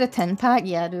 Let's get a 10-pack?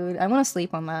 Yeah, dude. I want to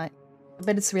sleep on that. I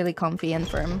bet it's really comfy and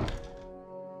firm.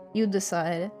 You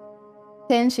decide.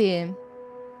 Tenshi.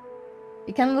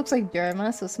 It kind of looks like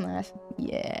Jerma, so smash.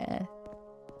 Yeah.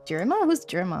 Jerma? Who's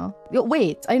Jerma? Yo,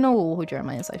 wait, I know who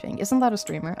Jerma is, I think. Isn't that a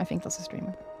streamer? I think that's a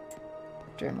streamer.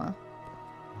 Jerma.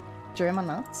 Jerma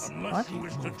nuts? Unless What? you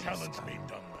wish to challenge me,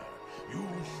 Dunmer, you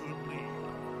should leave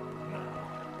now.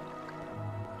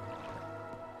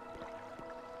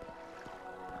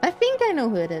 I think I know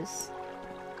who it is.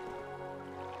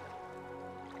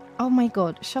 Oh my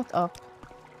god, shut up.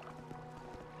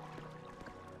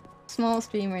 Small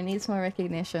streamer needs more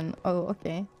recognition. Oh,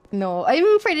 okay. No,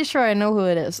 I'm pretty sure I know who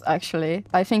it is, actually.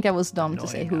 I think I was dumb to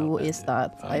say who is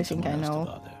that. I think I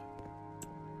know.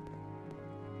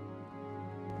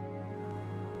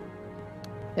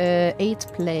 8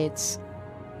 plates.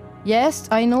 Yes,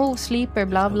 I know sleeper,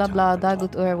 blah blah blah,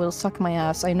 Dagut Ur will suck my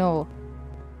ass, I know.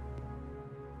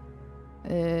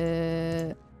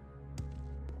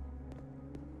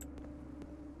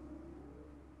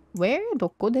 Where?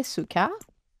 Doko desu ka?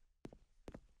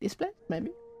 This place,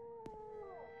 maybe?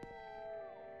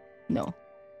 No.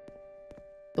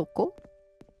 Doko?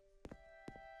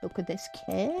 Doko desu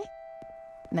ke?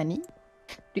 Nani?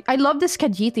 I love this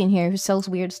Kajiti in here who sells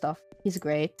weird stuff. He's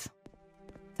great.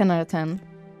 10 out of 10.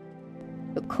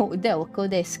 Doko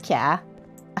desu ka?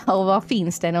 Och var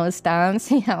finns det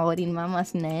någonstans? Ja, din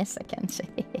mammas näsa kanske.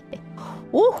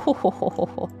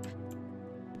 Oh.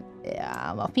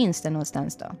 Ja, var finns det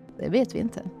någonstans då? Det vet vi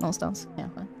inte. Någonstans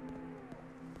kanske.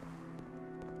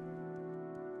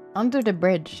 Under the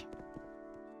bridge.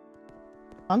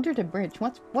 Under the bridge?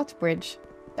 What bridge?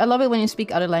 I love it when you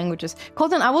speak other languages.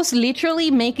 Colton, I was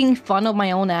literally making fun of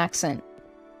my own accent.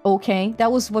 Okay?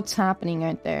 That was what's happening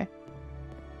right there.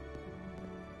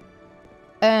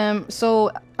 So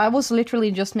I was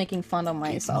literally just making fun of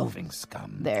myself. Moving,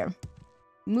 scum. There.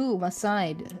 Move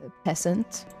aside,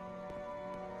 peasant.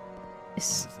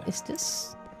 Is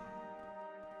this?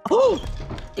 Oh!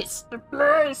 It's the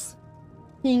place!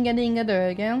 Hinga dinga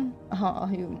dögen.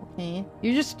 Okay.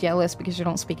 You're just jealous because you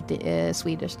don't speak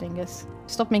Swedish, Dingus.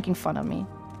 Stop making fun of me.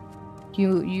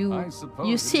 You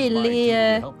silly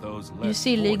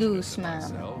goose, man.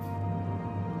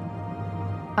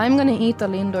 I'm gonna eat the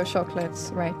Lindor chocolates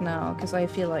right now because I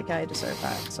feel like I deserve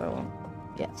that. So,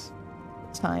 yes,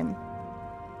 it's time.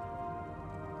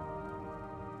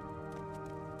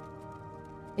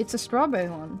 It's a strawberry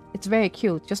one. It's very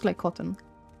cute, just like cotton.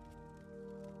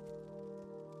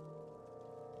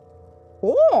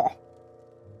 Oh!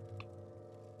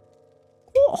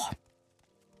 Oh!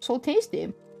 So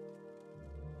tasty.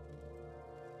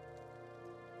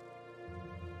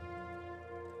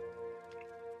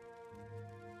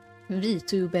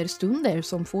 VTuber-stunder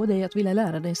som får dig att vilja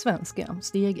lära dig svenska.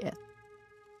 Steg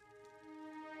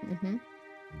 1.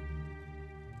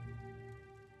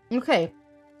 Okay.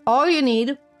 All you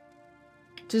need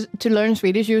to learn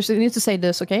Swedish, you need to say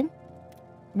this, okay?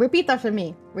 Repeat after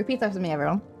me. Repeat after me,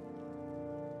 everyone.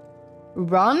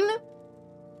 Run.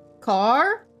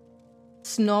 Car.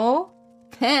 Snow.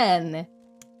 Pen.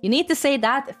 You need to say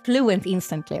that fluent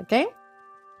instantly, okay?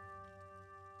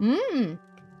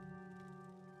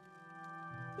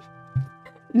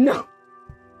 No.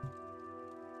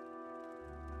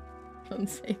 Don't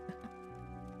say that.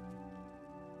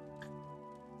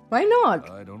 Why not?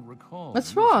 I don't recall.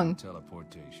 What's wrong?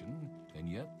 Teleportation, and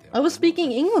yet I was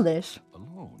speaking English.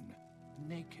 Alone,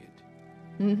 naked.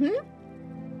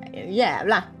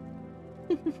 Jävlar.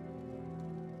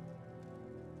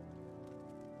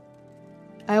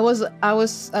 I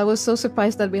was so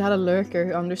surprised that we had a lurker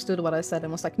who understood what I said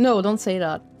and was like, no, don't say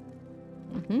that.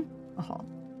 Jaha.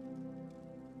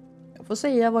 Jag får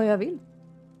säga vad jag vill.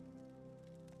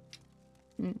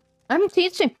 I'm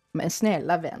teaching. Men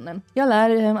snälla vännen, jag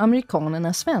lär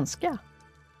amerikanerna svenska.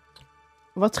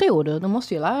 Vad tror du? De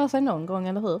måste ju lära sig någon gång,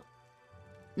 eller hur?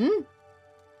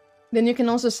 Then you can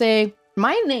also say,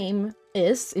 my name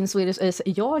is, in Swedish, is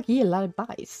jag gillar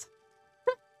bajs.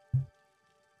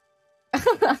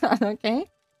 Okay.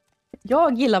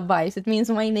 Jag gillar bajs. It means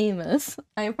my name is.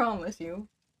 I promise you.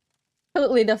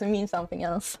 Totally doesn't mean something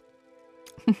else.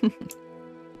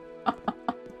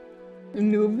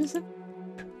 Noobs.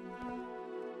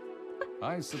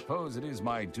 I suppose it is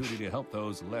my duty to help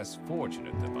those less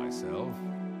fortunate than myself.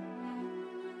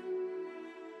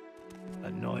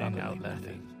 Annoying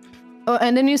outlanding. Oh,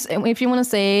 and then if you want to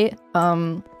say,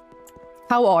 how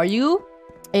are you?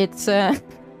 It's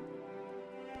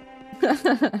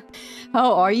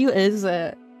how are you is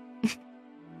Where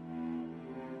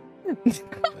is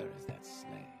that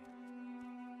sleigh?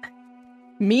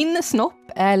 Min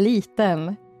snopp är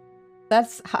liten.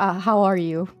 That's how are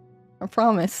you? I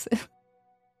promise.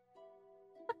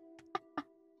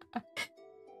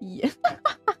 Yeah.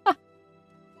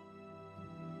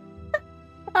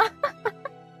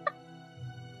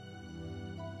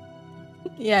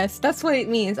 Yes, that's what it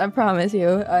means. I promise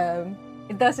you.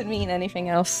 It doesn't mean anything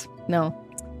else. No.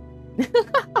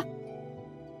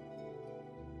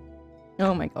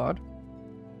 Oh my god.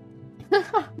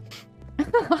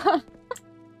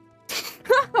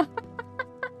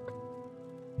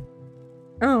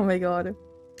 Oh my god.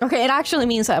 Okay, it actually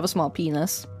means I have a small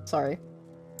penis. Sorry.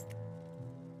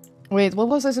 Wait, what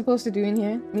was I supposed to do in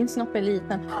here? Min snopp är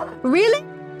liten. Really?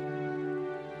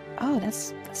 Oh,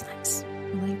 that's nice.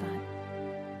 I like that.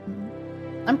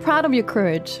 I'm proud of your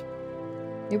courage.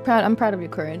 I'm proud of your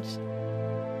courage.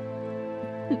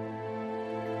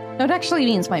 No, it actually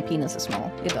means my penis is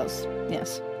small. It does.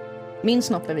 Yes. Min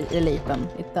snopp är liten.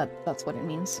 That's what it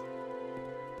means.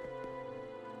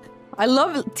 I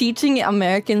love teaching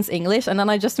Americans English and then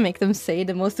I just make them say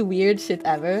the most weird shit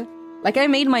ever. Like I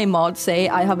made my mod say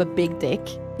I have a big dick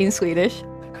in Swedish.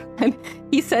 And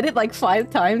he said it like 5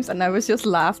 times and I was just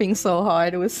laughing so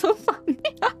hard. It was so funny.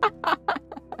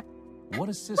 What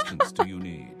assistance do you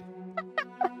need?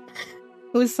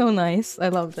 It was so nice. I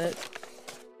loved it.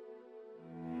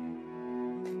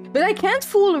 But I can't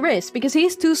fool Riz because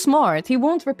he's too smart. He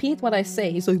won't repeat what I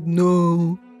say. He's like,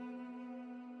 no.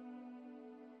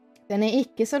 Den är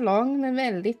icke så lång, men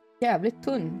väldigt jävligt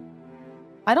tunn.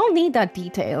 I don't need that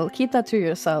detail. Keep that to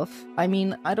yourself. I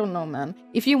mean, I don't know, man.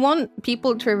 If you want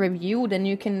people to review, then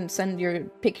you can send your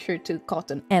picture to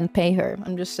Cotton and pay her.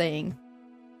 I'm just saying.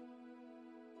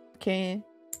 Okay.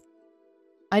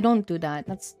 I don't do that.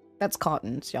 That's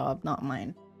Cotton's job, not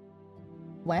mine.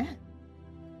 What?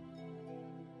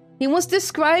 He was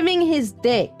describing his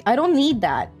dick. I don't need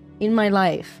that in my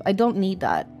life. I don't need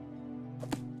that.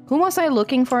 Who was I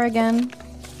looking for again?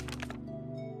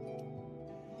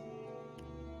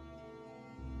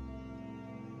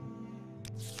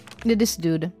 This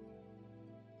dude.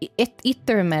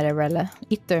 Ittermerel.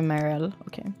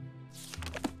 Okay.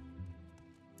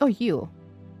 Oh, you.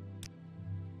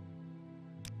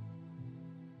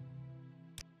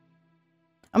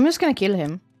 I'm just gonna kill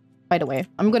him. By the way,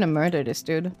 I'm gonna murder this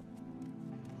dude.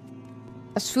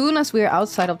 As soon as we're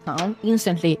outside of town,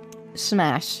 instantly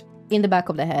smash in the back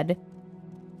of the head.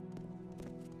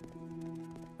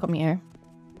 Come here.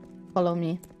 Follow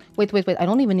me. Wait. I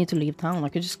don't even need to leave town. I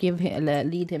could just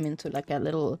lead him into like a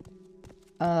little...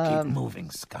 Keep moving,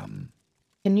 scum.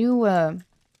 Can you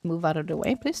move out of the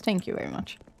way, please? Thank you very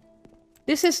much.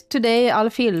 This is today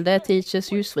Alfhilde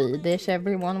teaches you Swedish.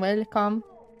 Everyone, welcome.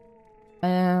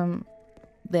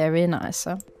 Very nice.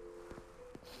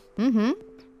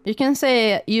 You can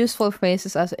say useful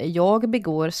phrases as jag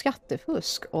begår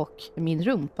skattefusk och min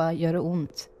rumpa gör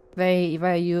ont. Very,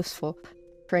 very useful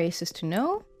phrases to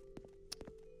know.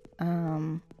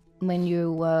 When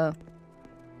you,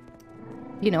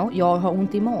 jag har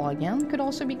ont i magen could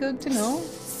also be good to know.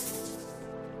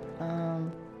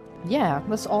 Yeah,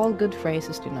 that's all good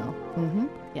phrases to know.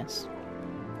 Yes.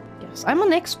 Yes, I'm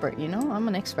an expert, I'm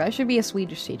an expert. I should be a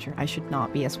Swedish teacher. I should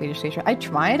not be a Swedish teacher. I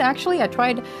tried, actually. I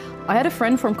had a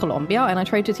friend from Colombia and I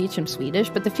tried to teach him Swedish,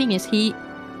 but the thing is he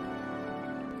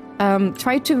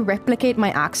tried to replicate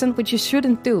my accent, which you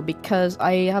shouldn't do because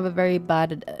I have a very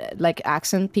bad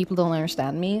accent. People don't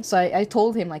understand me. So I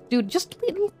told him dude, just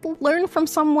learn from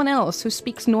someone else who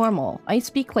speaks normal. I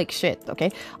speak like shit,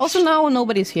 okay? Also now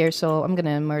nobody's here, so I'm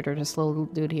gonna murder this little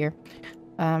dude here.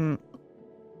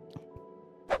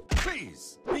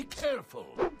 Please, be careful.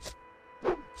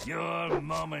 Your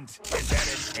moment is at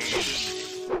its end.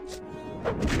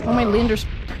 Oh my linders.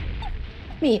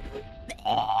 Me.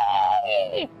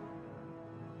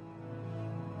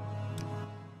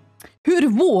 Hur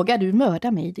vågar du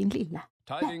mörda mig, din lilla?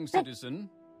 Tiding citizen.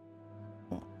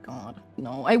 Oh god,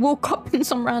 no. I woke up in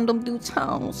some random dude's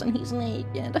house and he's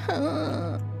naked.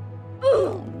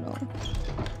 Oh no.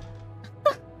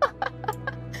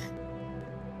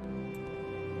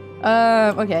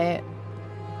 Okay.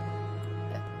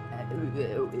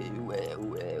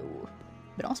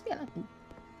 Bra spelat.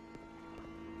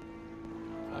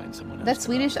 That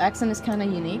Swedish accent is kind of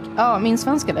unique. Ja, min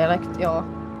svenska dialekt, ja.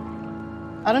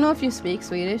 I don't know if you speak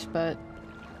Swedish, but...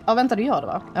 Ja, vänta, du gör det,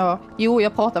 va? Ja. Jo,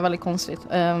 jag pratar väldigt konstigt.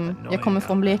 Jag kommer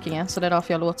från Blekinge, så det är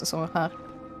därför jag låter så här.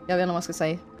 Jag vet inte vad jag ska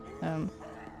säga.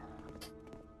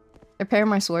 Repair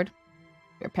my sword.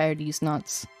 Repair these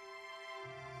nuts.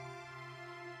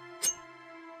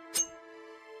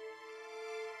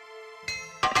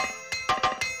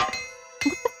 What the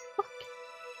fuck?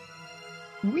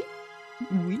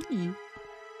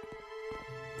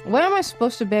 What am I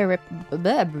supposed to buy?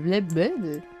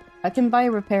 I can buy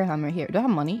a repair hammer here. Do I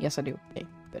have money? Yes, I do. Okay,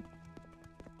 good.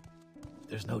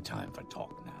 There's no time for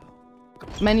talk now.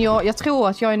 Men jag tror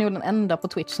att jag är nog den enda på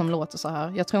Twitch som låter så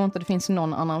här. Jag tror inte det finns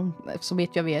någon annan, så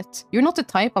vet jag vet. You're not the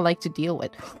type I like to deal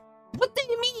with. What do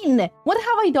you mean? What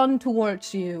have I done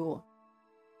towards you?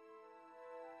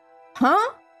 Huh?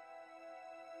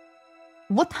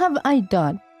 What have I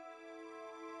done?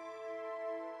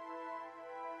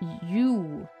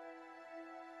 You.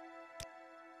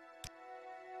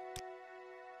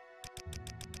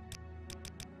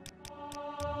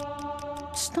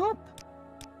 Stop.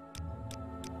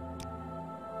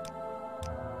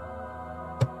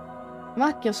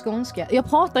 Vacker skånska. Jag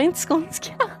pratar inte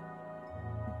skånska.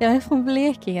 Jag är från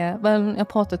Blekinge, men jag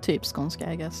pratar typ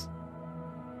skånska, I guess.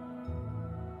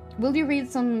 Will you read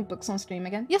some books on stream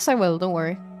again? Yes, I will, don't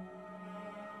worry.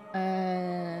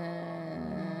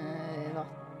 Vad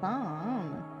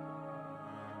fan?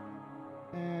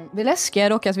 Det läskiga är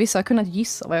dock att vissa har kunnat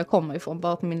gissa var jag kommer ifrån,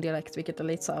 bara på min dialekt, vilket är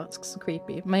lite så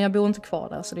creepy. Men jag bor inte kvar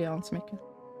där, så det gör inte så mycket.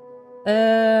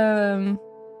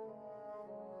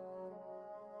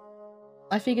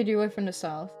 I figured you were from the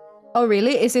south. Oh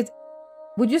really? Is it...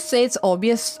 Would you say it's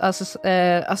obvious,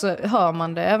 alltså hör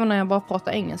man det även när jag bara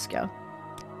pratar engelska?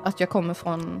 Att jag kommer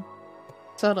från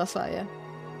södra Sverige.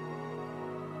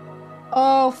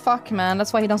 Oh fuck man,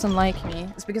 that's why he doesn't like me.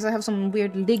 It's because I have some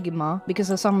weird ligma,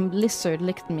 because some lizard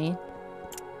licked me.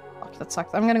 Fuck, that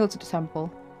sucks. I'm gonna go to the temple.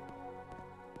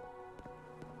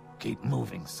 Keep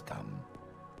moving, scum.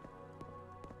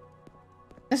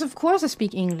 Yes, of course I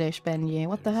speak English, Benji.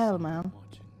 What the hell, man?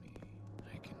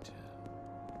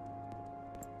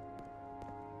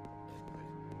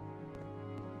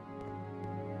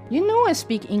 You know I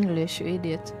speak English, you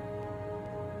idiot.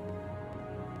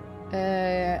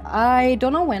 I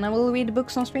don't know when I will read the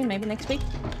books on stream. Maybe next week.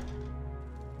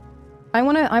 I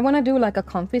wanna do like a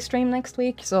comfy stream next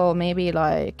week. So maybe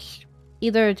like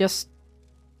either just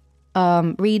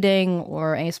reading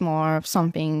or ASMR,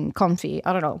 something comfy.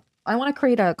 I don't know. I want to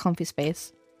create a comfy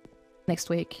space next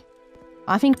week.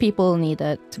 I think people need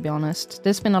it, to be honest.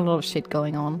 There's been a lot of shit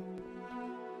going on.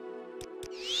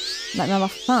 Men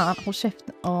vad fan? Håll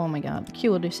käften. Oh my god.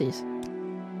 Cure disease.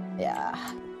 Ja.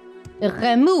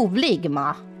 Remove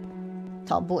ligma.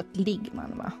 Ta bort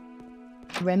ligman, va?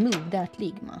 Remove that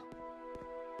ligma.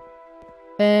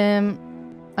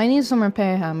 I need some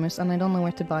repair hammers and I don't know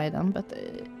where to buy them, but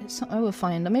I will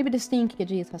find them. Maybe the stinky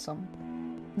G's has some.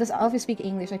 Does Alfie speak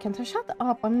English? I can't tell. Shut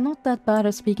up. I'm not that bad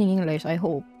at speaking English, I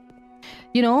hope.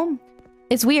 You know,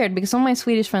 it's weird because some of my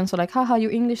Swedish friends are like, haha,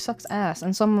 your English sucks ass.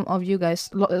 And some of you guys,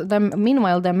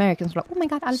 meanwhile, the Americans are like, oh my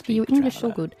god, Alfie, your English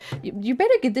so good. You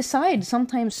better decide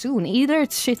sometime soon. Either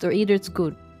it's shit or either it's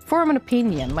good. Form an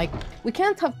opinion. Like, we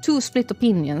can't have two split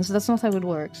opinions. That's not how it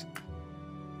works.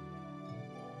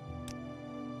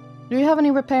 Do you have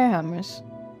any repair hammers?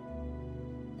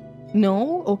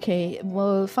 No? Okay,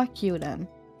 well, fuck you then.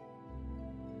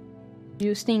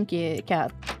 You stinky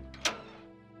cat.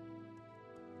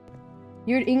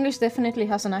 Your English definitely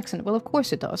has an accent. Well, of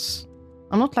course it does.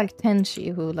 I'm not like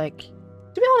Tenchi, who like...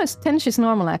 To be honest, Tenchi's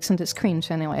normal accent is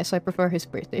cringe anyway, so I prefer his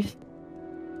British.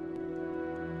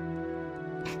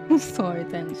 Sorry,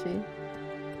 Tenchi.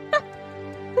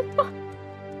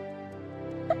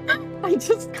 I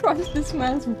just crushed this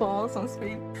man's balls on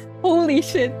stream. Holy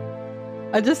shit.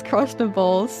 I just crushed the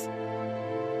balls.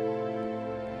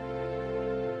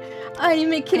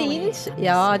 I'm cringe.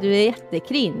 Ja, du är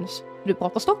jättecringe. Du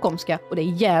pratar stockholmska och det är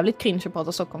jävligt cringe att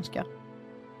prata stockholmska.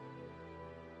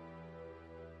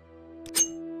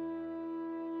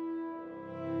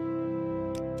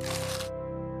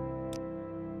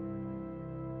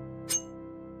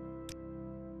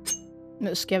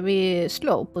 Nu ska vi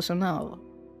slå på sån här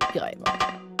grej, va?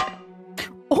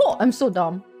 Oh, I'm so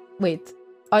dumb. Wait.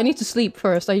 I need to sleep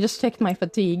first. I just checked my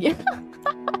fatigue.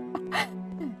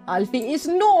 Alfie is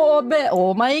noob!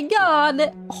 Oh my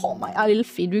god! Oh my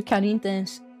Alfie, du kan inte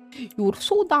ens... You're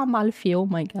so dumb, Alfie. Oh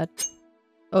my god.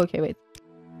 Okay, wait.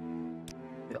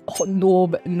 Oh,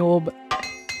 noob.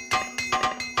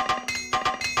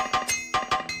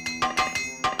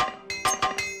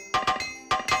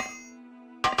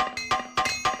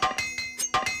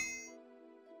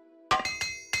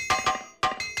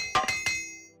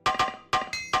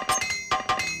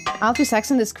 Alfie's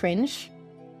accent is cringe.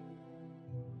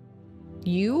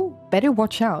 You better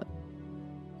watch out.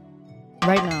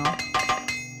 Right now.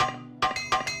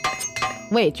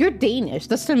 Wait, you're Danish.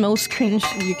 That's the most cringe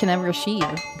you can ever achieve.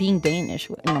 Being Danish.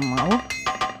 Normal.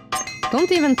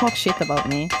 Don't even talk shit about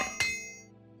me.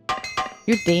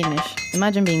 You're Danish.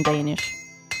 Imagine being Danish.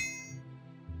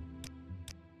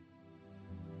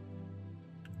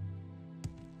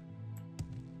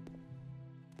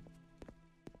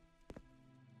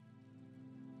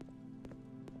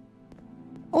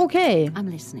 Okay.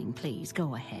 I'm listening, please.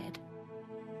 Go ahead.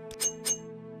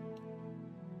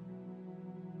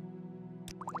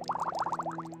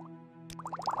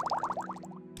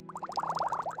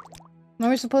 Now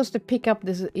we're supposed to pick up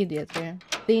this idiot here.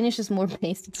 Danish is more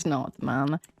based. It's not,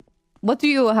 man. What do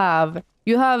you have?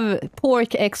 You have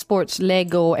pork exports,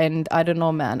 Lego, and I don't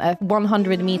know, man. A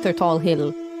 100-meter tall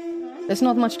hill. There's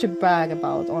not much to brag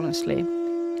about, honestly.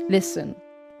 Listen.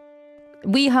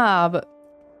 We have...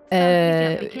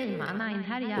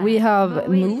 we have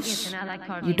moose.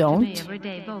 You don't.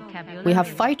 We have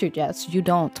fighter jets. You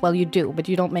don't. Well, you do, but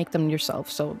you don't make them yourself,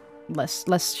 so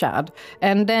less Chad.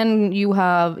 And then you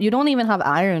don't even have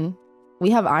iron. We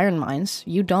have iron mines.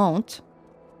 You don't.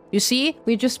 You see?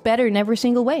 We're just better in every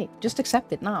single way. Just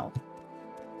accept it now.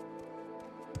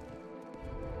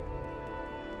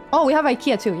 Oh, we have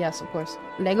IKEA too. Yes, of course.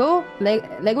 Lego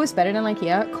is better than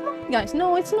IKEA. Come on, guys.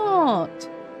 No, it's not.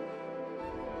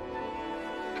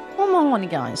 Come on,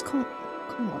 guys. Come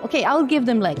on. Okay, I'll give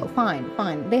them Lego.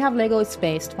 Fine. They have Lego. It's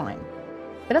based. Fine.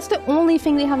 But that's the only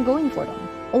thing they have going for them.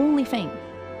 Only thing.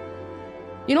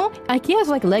 You know, IKEA is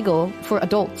like Lego for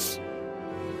adults.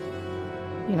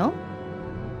 You know?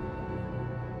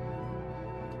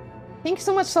 Thank you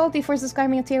so much, Salty, for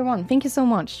subscribing at tier 1. Thank you so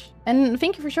much. And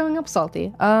thank you for showing up,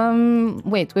 Salty.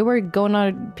 Wait, we were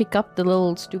gonna pick up the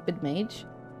little stupid mage?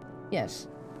 Yes.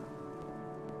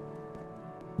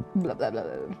 Blah, blah, blah,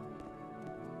 blah.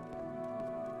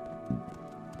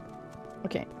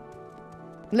 Okay.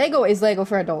 Lego is Lego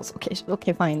for adults.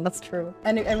 Okay, fine, that's true.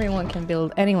 And anyone can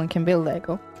build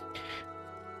Lego.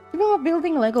 You know what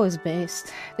building Lego is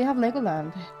based? They have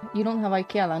Legoland. You don't have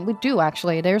IKEA land. We do,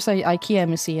 actually. There's a IKEA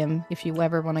museum if you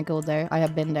ever want to go there. I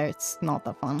have been there. It's not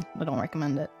that fun. I don't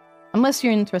recommend it. Unless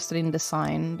you're interested in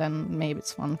design, then maybe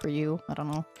it's fun for you. I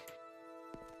don't know.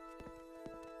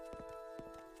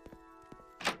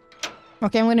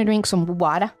 Okay, I'm gonna drink some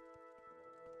water.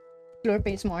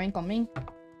 Slurpee is more incoming.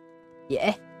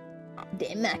 Yeah.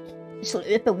 Damn it.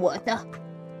 Slurpee water.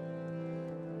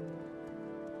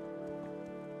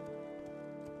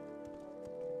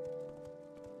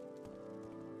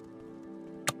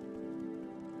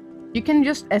 You can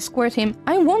just escort him.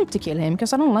 I want to kill him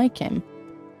because I don't like him.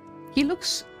 He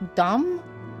looks dumb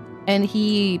and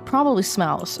he probably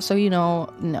smells. So, you know,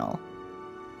 no.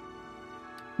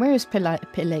 Where is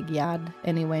Pelagiad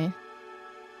anyway?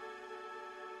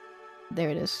 There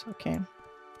it is. Okay.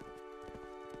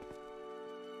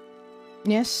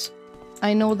 Yes.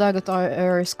 I know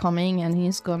Dagottar is coming and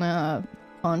he's gonna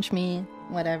punch me.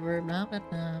 Whatever. Blah, blah,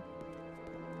 blah.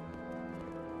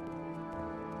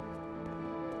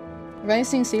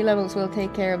 Rising sea levels will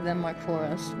take care of Denmark for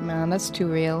us. Man, that's too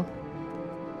real.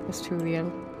 That's too real.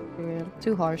 Too real.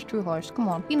 Too harsh, too harsh. Come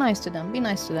on, be nice to them. Be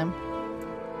nice to them.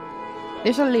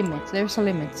 There's a limit. There's a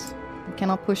limit. You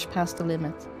cannot push past the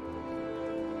limit.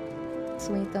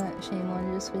 Sweet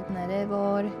shame you sweet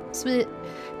never. Sweet.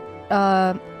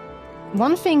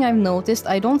 One thing I've noticed,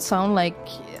 I don't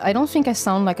think I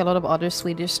sound like a lot of other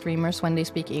Swedish streamers when they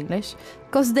speak English.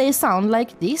 Because they sound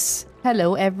like this.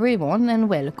 Hello everyone and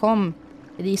welcome.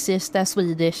 This is the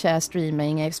Swedish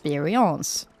streaming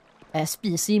experience. A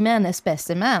specimen, a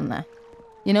specimen.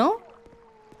 You know?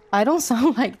 I don't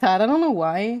sound like that. I don't know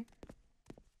why.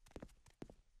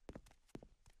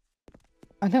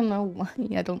 I don't know why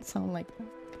I don't sound like that.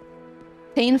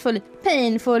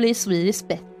 Painfully Swedish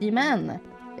specimen.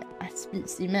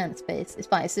 Specimen,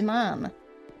 spicy man.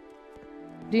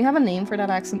 Do you have a name for that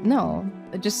accent? No.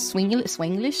 Just Swinglish,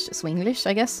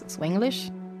 I guess.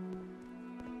 Swinglish?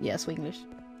 Yeah, Swinglish.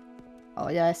 Oh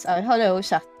yes, hello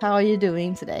chat. How are you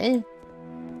doing today?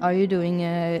 Are you doing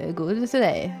good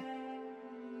today?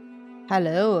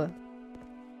 Hello.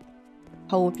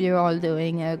 Hope you're all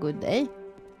doing a good day.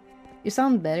 You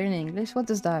sound better in English. What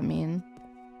does that mean?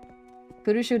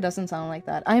 Kurushu doesn't sound like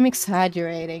that. I'm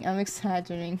exaggerating. I'm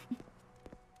exaggerating.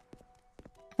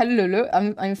 Hello,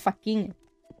 I'm fucking.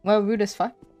 Well, rude as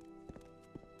fuck.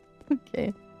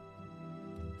 Okay.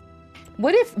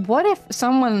 What if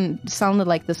someone sounded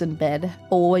like this in bed?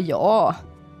 Oh yeah,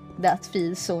 that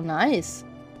feels so nice.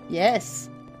 Yes.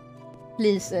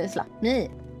 Please slap me.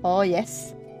 Oh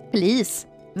yes. Please.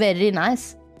 Very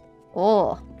nice.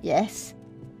 Oh yes.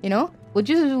 You know? Would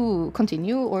you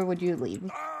continue or would you leave?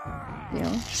 You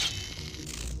know?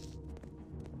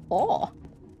 Oh.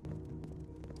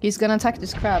 He's gonna attack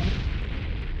this crab.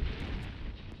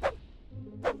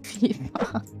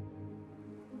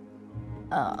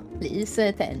 Please,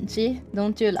 Tenchi,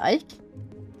 don't you like?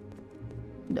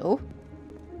 No.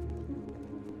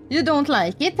 You don't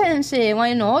like it, Tenchi?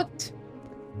 Why not?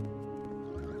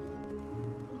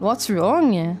 What's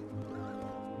wrong?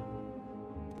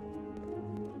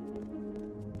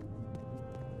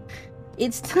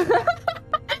 It's...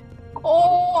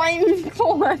 Oh, I'm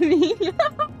coming!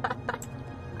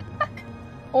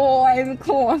 Oh, I'm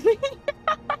coming!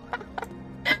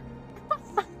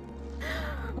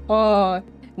 Oh,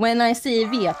 when I see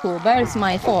VTUBERs,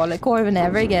 my falukorv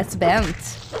never gets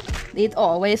bent. It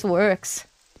always works.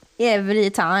 Every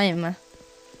time.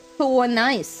 So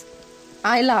nice.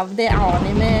 I love the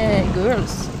anime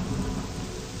girls.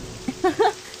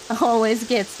 Always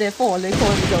gets the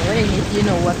falukorv going, if you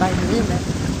know what I mean.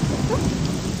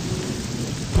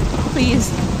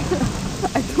 Please.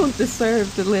 I don't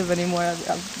deserve to live anymore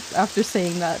after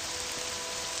saying that.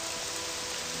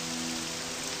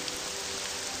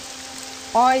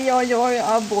 Oj, oj, oj,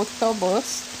 abort och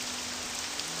bust.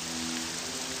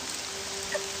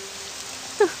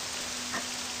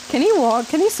 Can he walk?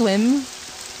 Can he swim?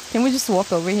 Can we just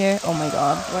walk over here? Oh my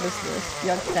god, what is this?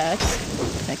 Jag kräks.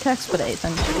 Jag kräks på dig,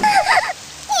 thank you.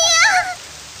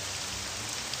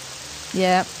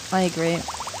 Yeah, I agree.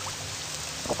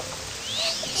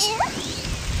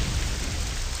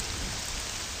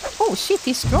 Oh shit,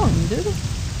 he's strong, dude.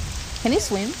 Can he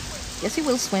swim? Yes, he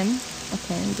will swim.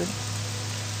 Okay, I'm good.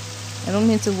 I don't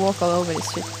need to walk all over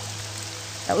this shit.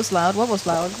 That was loud. What was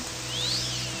loud?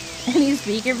 Any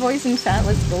speaker voice in chat?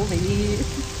 Let's go, baby.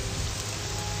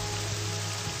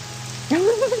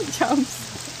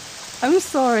 Jumps. I'm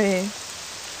sorry.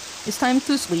 It's time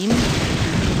to swim.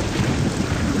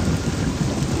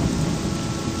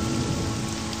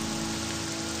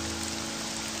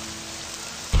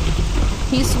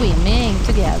 He's swimming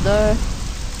together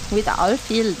with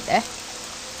Alfhilde.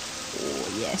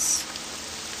 Oh, yes.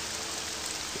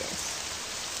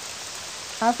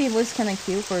 Alfie was kinda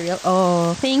cute for real.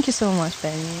 Oh, thank you so much,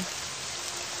 Benny.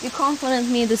 You compliment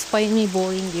me despite me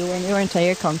bullying you and your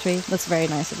entire country. That's very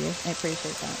nice of you. I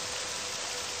appreciate that.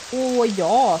 Oh,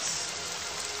 yes!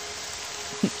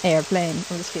 Airplane.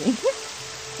 I'm just kidding.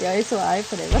 Jag är så arg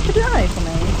på dig. Varför är du arg på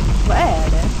mig? Vad är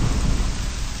det?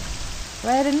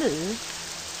 Vad är det nu?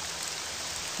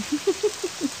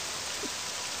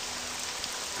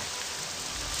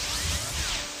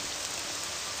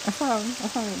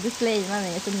 Vad fan, du flamar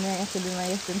mig så du är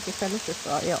jättemycket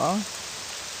självförsvar. Ja.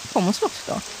 Kom och slåss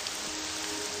då.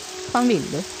 Fan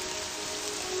vill du?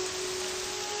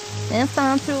 Vem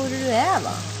fan tror du är,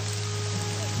 va?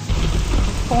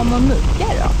 Kom och mucka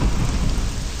då.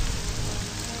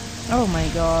 Oh my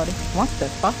god. What the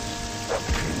fuck?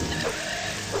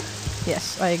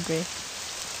 Yes, I agree.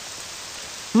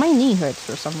 My knee hurts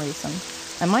for some reason.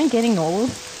 Am I getting old?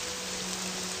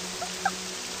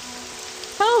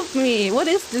 Help me! What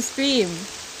is the stream?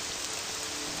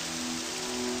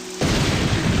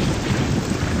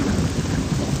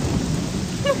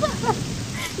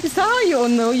 Is that how you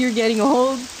know you're getting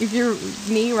old? If your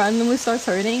knee randomly starts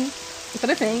hurting? Is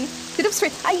that a thing? Sit up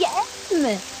straight. I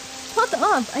am! Shut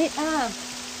up! I am.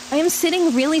 I am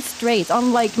sitting really straight,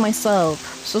 unlike myself.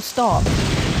 So stop.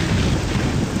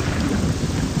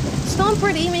 Stop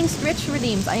redeeming stretch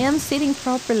redeems. I am sitting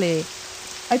properly.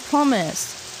 I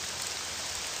promise.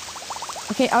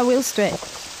 Okay, I will stretch.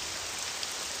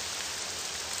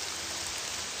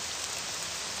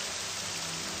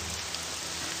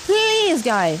 Please,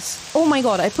 guys! Oh my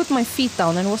god, I put my feet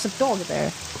down and there was a dog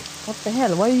there. What the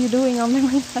hell? What are you doing under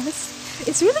my desk?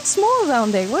 It's really small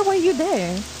down there. Why were you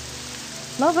there?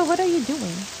 Lava, what are you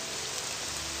doing?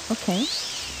 Okay.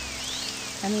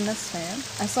 I mean, that's fair.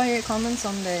 I saw your comments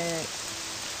on the...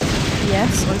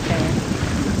 Yes, okay.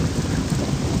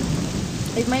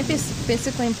 It might be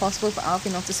physically impossible for Alfie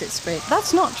not to sit straight.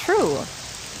 That's not true.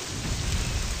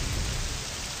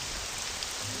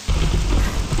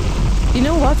 You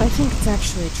know what? I think it's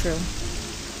actually true.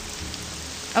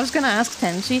 I was gonna ask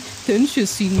Tenchi. Tenchi's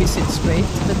seen me sit straight,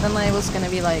 but then I was gonna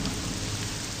be like...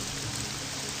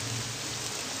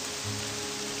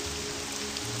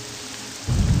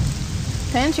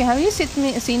 Tenchi, have you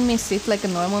seen me sit like a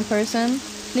normal person?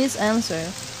 Please answer.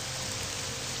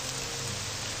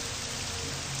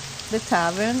 The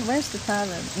tavern? Where's the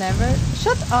tavern? Never?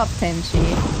 Shut up, Tenchi.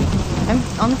 I'm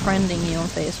unfriending you on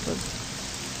Facebook.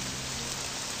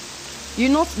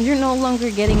 You're no longer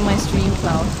getting my stream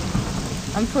clout.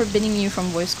 I'm forbidding you from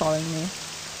voice calling me.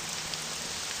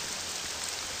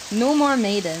 No more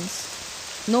maidens.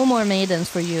 No more maidens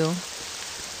for you.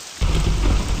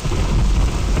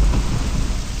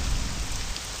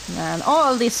 Man,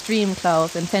 all this stream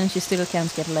clout and Tenchi still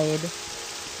can't get laid.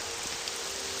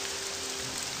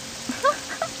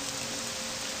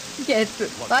 Get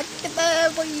back there,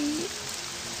 boy!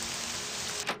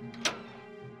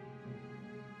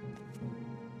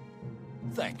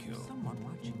 Thank you. Someone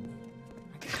watching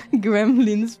me.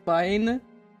 Gremlin spine.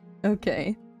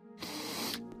 Okay.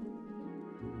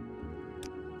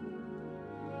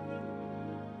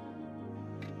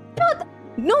 Shut!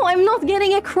 No, I'm not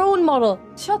getting a crone model.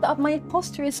 Shut up, my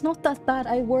posture is not that bad.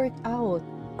 I work out.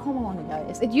 Come on,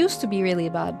 guys. It used to be really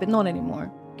bad, but not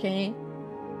anymore. Okay?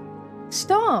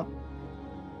 Stop!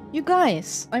 You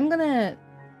guys, I'm gonna...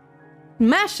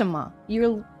 Mashama,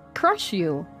 you'll crush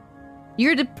you.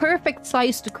 You're the perfect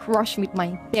size to crush with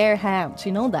my bare hands.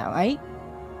 You know that, right?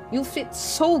 You'll fit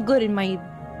so good in my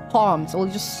palms. I'll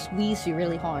just squeeze you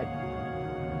really hard.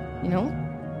 You know?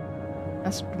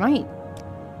 That's right.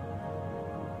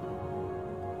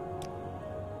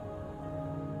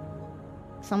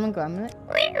 Someone grab it.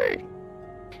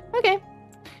 Okay.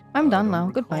 I'm done now.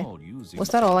 Goodbye. Was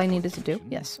that all I needed to do?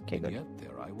 Yes. Okay, good.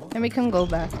 And we can go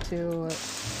back to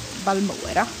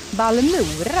Balmora.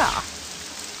 Balmora!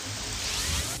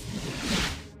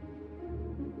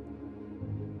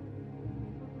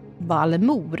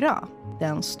 Balmora.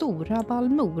 Den stora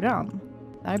Balmoran.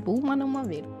 Där bor man om man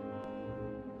vill.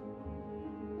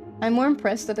 I'm more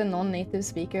impressed that a non-native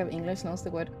speaker of English knows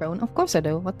the word crone. Of course I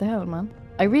do. What the hell, man?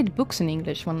 I read books in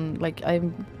English when, like, I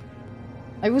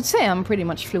would say I'm pretty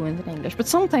much fluent in English, but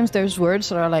sometimes there's words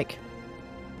that are like,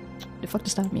 the fuck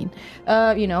does that mean?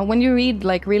 You know, when you read,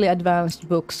 like, really advanced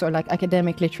books or, like,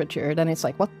 academic literature, then it's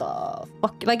like, what the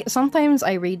fuck? Like, sometimes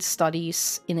I read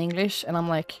studies in English, and I'm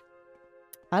like,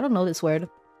 I don't know this word.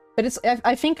 But it's,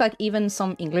 I think, like, even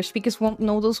some English speakers won't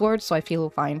know those words, so I feel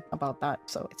fine about that,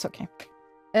 so it's okay.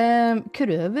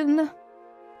 Kurven.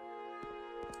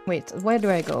 Wait, where do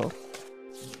I go?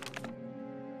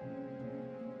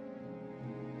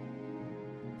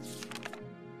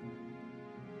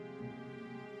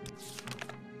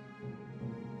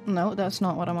 No, that's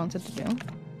not what I wanted to do.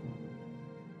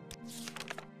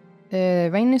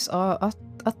 Rainis are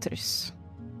Atris.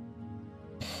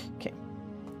 Okay.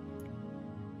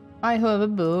 I have a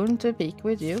bone to pick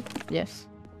with you. Yes.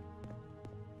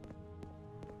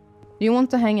 You want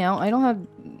to hang out? I don't have...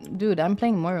 Dude, I'm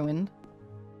playing Morrowind.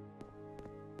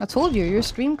 I told you, your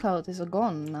stream cloud is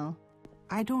gone now.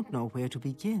 I don't know where to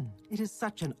begin. It is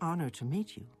such an honor to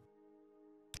meet you.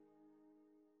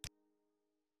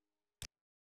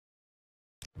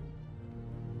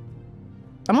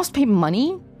 I must pay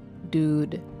money?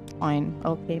 Dude, fine.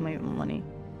 I'll pay my own money.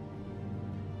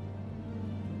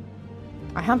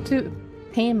 I have to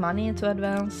pay money to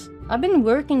advance. I've been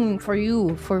working for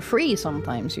you for free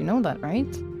sometimes, you know that, right?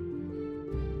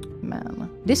 Man,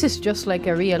 this is just like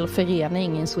a real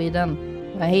förening in Sweden.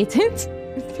 I hate it.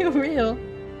 It's too real.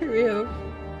 Too real.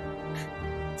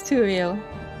 It's too real.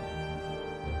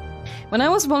 When I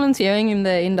was volunteering in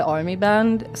the army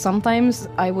band, sometimes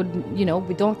I would, you know,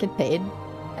 we don't get paid.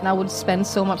 And I would spend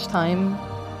so much time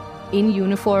in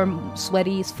uniform,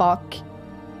 sweaty as fuck.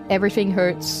 Everything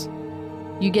hurts.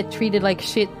 You get treated like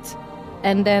shit.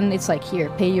 And then it's like, here,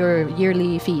 pay your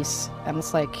yearly fees. And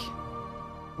it's like,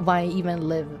 why even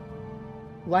live?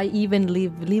 Why even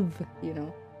live, you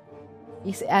know?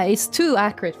 It's too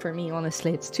accurate for me,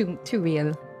 honestly. It's too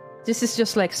real. This is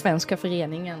just like Svenska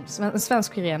föreningen.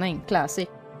 Svensk förening. Classic.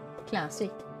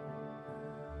 Classic.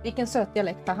 Vilken söt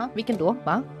dialekt, haha. Vilken då,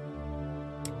 va?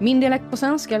 Min dialekt på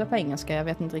svenska eller på engelska? Jag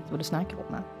vet inte riktigt vad du snackar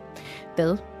om här.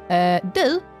 Du.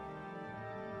 Du?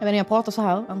 Jag vet inte, jag pratar så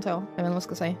här, antar jag. Jag vet inte vad jag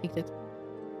ska säga riktigt.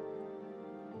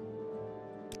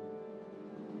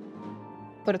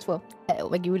 Båda två.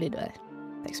 Vad gullig du är.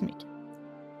 Tack så mycket.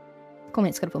 Kom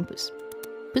hit, ska du få en puss.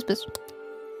 Puss, puss.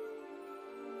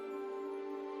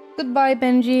 Goodbye,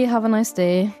 Benji. Have a nice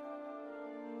day.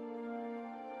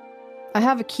 I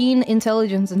have a keen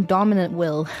intelligence and dominant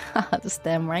will. That's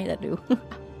damn right I do.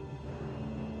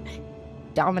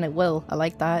 Dominant will. I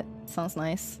like that. Sounds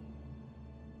nice.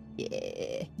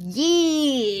 Yeah.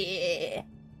 Yeah!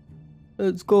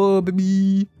 Let's go,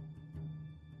 baby.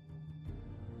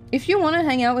 If you want to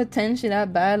hang out with Tenchi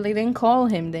that badly, then call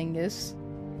him, dingus.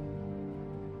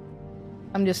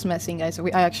 I'm just messing, guys.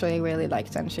 I actually really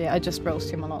like Tenchi. I just roast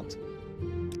him a lot.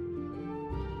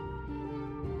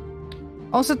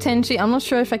 Also, Tenchi, I'm not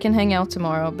sure if I can hang out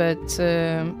tomorrow, but...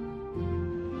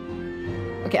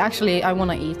 Okay, actually, I want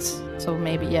to eat. So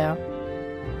maybe, yeah.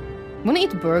 Want to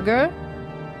eat burger?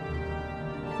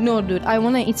 No, dude. I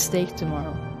want to eat steak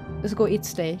tomorrow. Let's go eat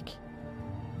steak.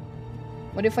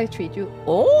 What if I treat you?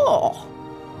 Oh!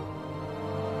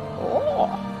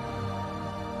 Oh!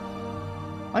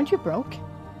 Aren't you broke?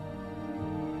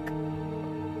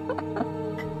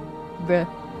 Bruh.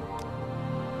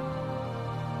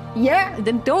 Yeah,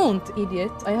 then don't,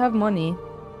 idiot. I have money.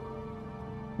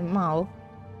 Mal.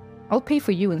 I'll pay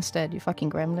for you instead, you fucking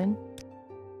gremlin.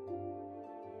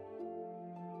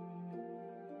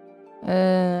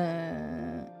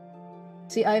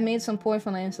 See, I made some poor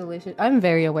financial issues. I'm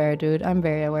very aware, dude. I'm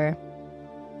very aware.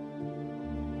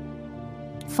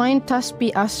 Find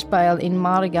Taspi Ashbile in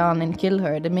Margan and kill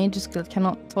her. The mage's guild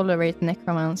cannot tolerate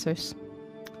necromancers.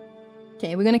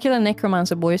 Okay, we're gonna kill a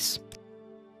necromancer, boys.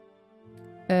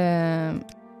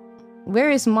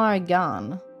 Where is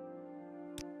Margan?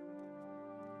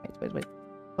 Wait.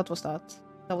 What was that?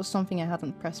 That was something I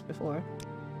hadn't pressed before.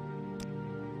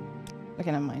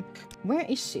 Okay, never mind. Where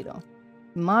is she, though?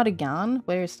 Margan?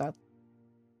 Where is that?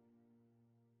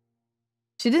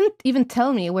 She didn't even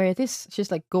tell me where it is.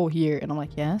 She's like, go here. And I'm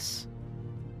like, yes.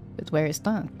 But where is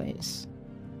that place?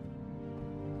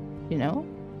 You know?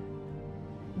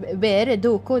 Where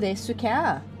do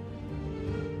Kodesuka?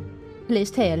 Please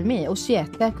tell me.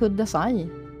 Oshieka Kudasai.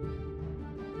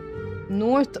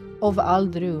 North of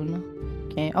Aldrun.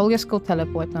 Okay, I'll just go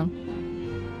teleport then.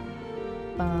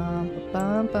 How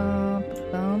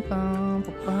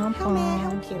may I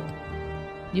help you?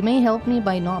 You may help me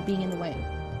by not being in the way.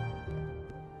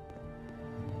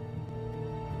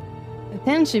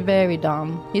 Tenchi very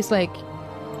dumb. He's like,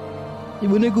 you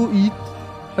wanna go eat?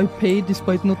 I paid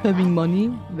despite not having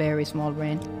money. Very small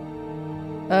brain.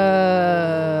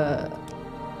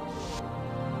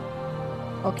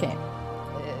 Okay.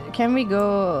 Can we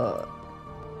go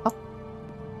up?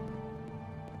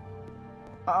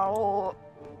 Oh.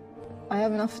 I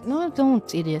have enough. No,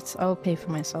 don't, idiots. I'll pay for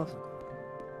myself.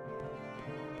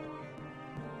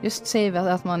 Just save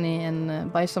that money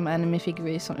and buy some anime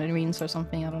figurines or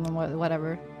something. I don't know,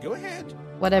 whatever. Go ahead.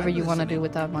 Whatever you want to do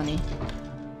with that money.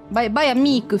 Buy a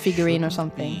Miku figurine or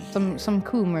something. Some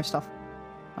Coomer stuff.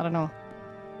 I don't know.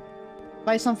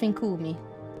 Buy something cool, me.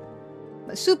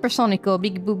 Super Sonico,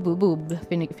 big boob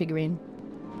figurine.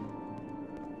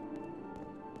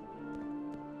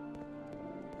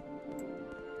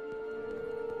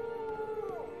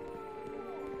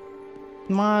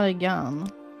 Margan.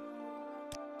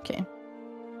 Okay.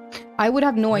 I would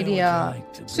have no idea.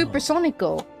 Super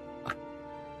Sonico.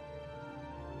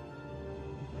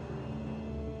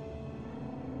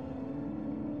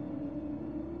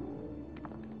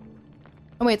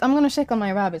 Oh, wait, I'm gonna check on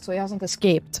my rabbit so he hasn't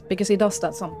escaped, because he does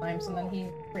that sometimes and then he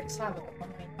wreaks havoc on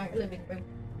my living room.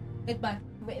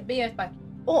 Be right back.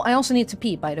 Oh, I also need to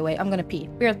pee, by the way. I'm gonna pee.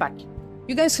 Be right back.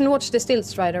 You guys can watch the Still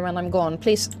Strider when I'm gone.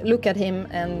 Please look at him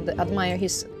and admire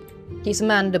his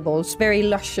mandibles. Very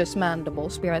luscious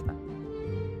mandibles. Be right back.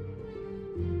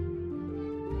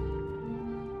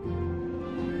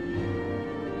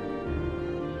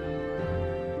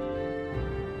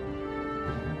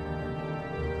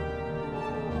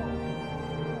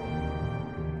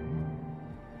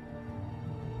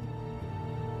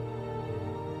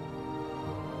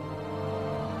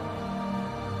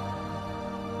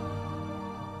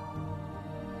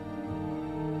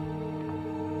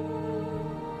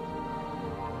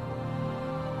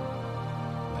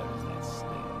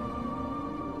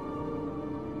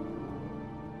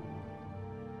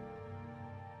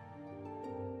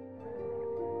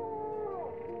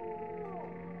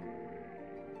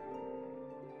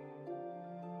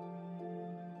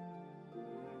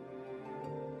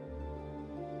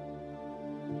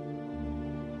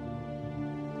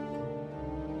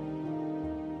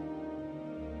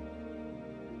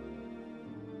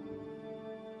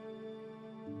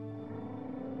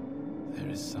 There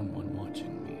is someone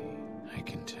watching me, I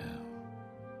can tell.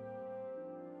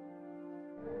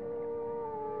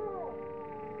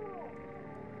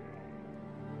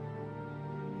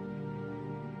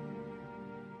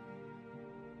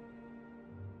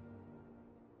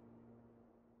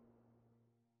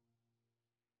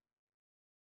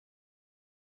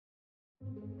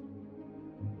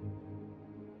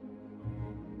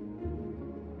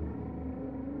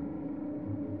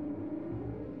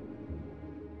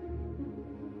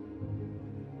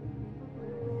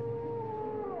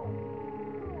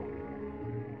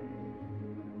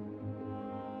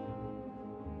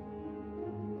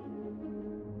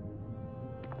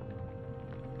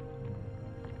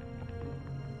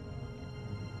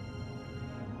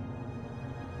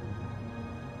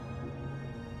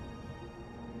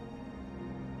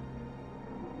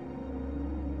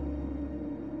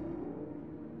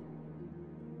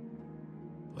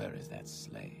 is that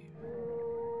slave?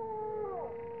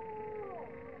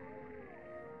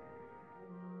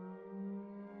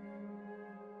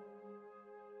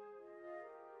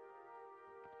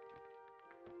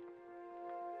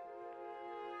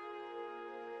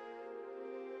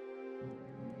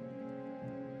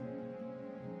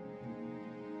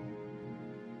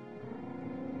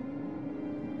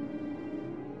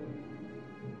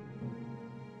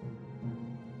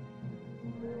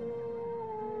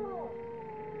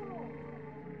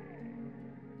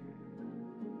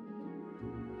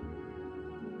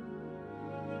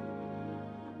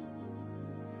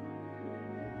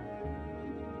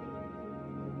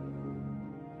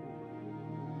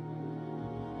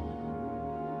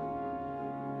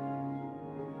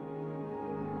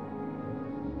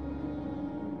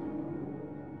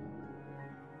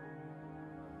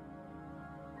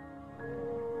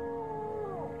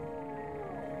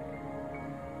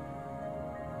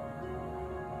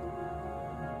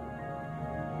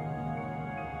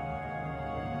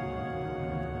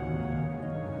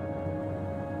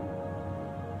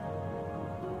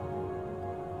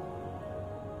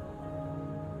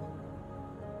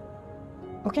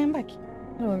 Okay, I'm back.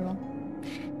 Hello, everyone.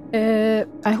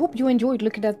 I hope you enjoyed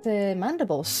looking at the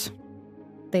mandibles.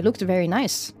 They looked very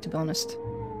nice, to be honest.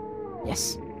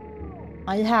 Yes.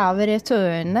 I have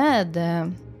returned.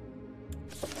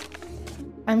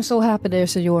 I'm so happy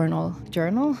there's a journal.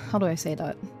 Journal? How do I say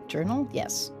that? Journal?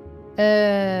 Yes.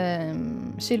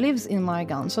 She lives in my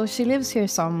gun, so she lives here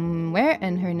somewhere,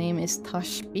 and her name is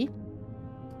Tashbi.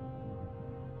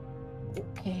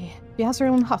 Okay. She has her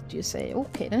own hut, you say?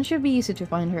 Okay, then should be easy to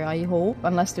find her, I hope.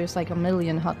 Unless there's like a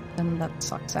million huts, then that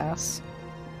sucks ass.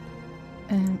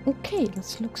 Okay,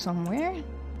 let's look somewhere.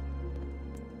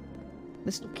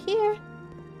 Let's look here.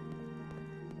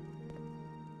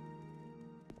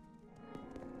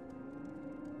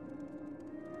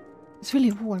 It's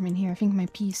really warm in here. I think my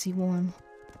PC warm.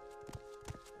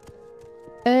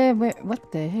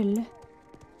 What the hell?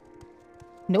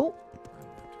 Nope.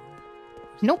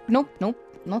 Nope, nope, nope.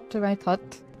 Not the right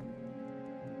hut.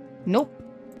 Nope.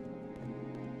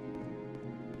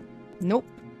 Nope.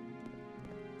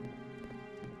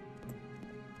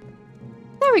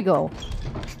 There we go.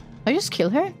 I just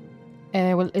kill her?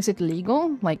 Well, is it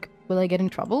legal? Like, will I get in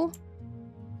trouble?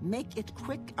 Make it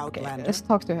quick, Okay, Outlander. let's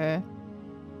talk to her.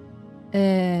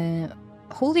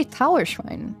 Holy Tower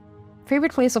Shrine.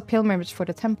 Favorite place of pilgrimage for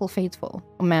the Temple Faithful.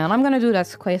 Oh man, I'm gonna do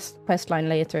that quest line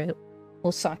later. It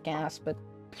will suck ass, but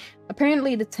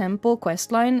apparently the temple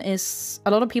quest line is...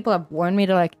 A lot of people have warned me,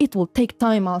 they're like, it will take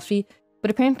time, Alfie. But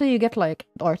apparently you get like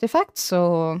artifacts,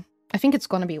 so I think it's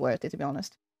gonna be worth it, to be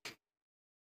honest.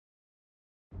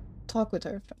 Talk with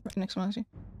her. Necromancy.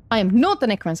 I am not a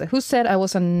necromancer. Who said I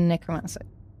was a necromancer?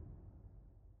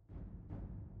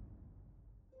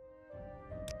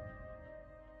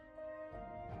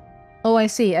 Oh, I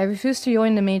see. I refused to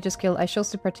join the Mages Guild. I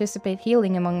chose to participate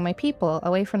healing among my people,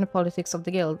 away from the politics of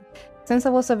the guild. Since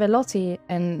I was a Velotti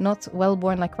and not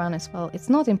well-born like Vanis, well, it's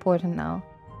not important now.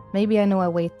 Maybe I know a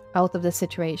way out of the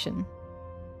situation.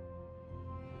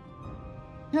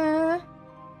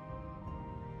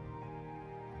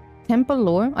 Temple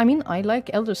lore? I mean, I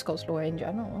like Elder Scrolls lore in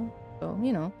general. So,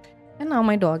 you know. And now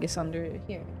my dog is under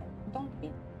here. Don't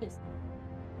be, please.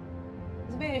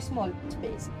 It's a very small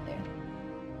space there.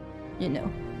 You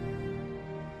know.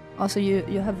 Also,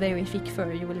 you have very thick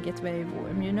fur. You will get very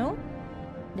warm, you know?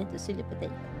 Little silly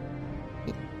potato.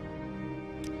 Yeah.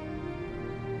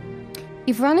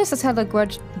 If Vanis has held a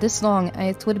grudge this long,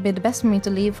 it would be the best for me to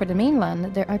leave for the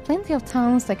mainland. There are plenty of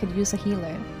towns that could use a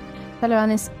healer. Tell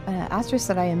Vanis, after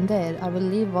that I am dead, I will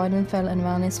leave Vardenfell and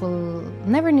Vanis will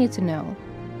never need to know.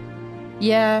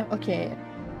 Yeah, okay.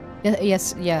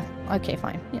 Yes, yeah. Okay,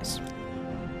 fine. Yes.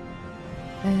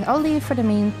 I'll leave for the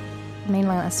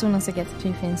mainland as soon as I get the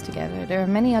two things together. There are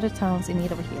many other towns in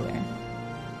need of a healer.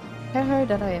 Tell her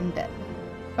that I am dead.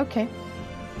 Okay.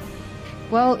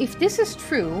 Well, if this is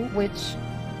true, which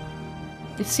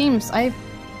it seems, I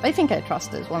think I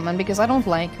trust this woman because I don't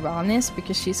like Vanis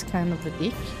because she's kind of a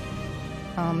dick.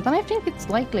 Then I think it's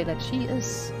likely that she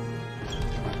is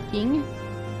king.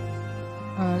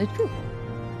 The truth.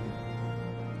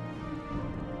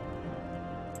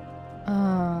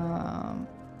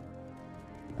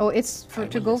 Oh, it's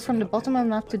to go from the bottom of the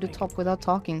map to the top without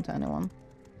talking to anyone.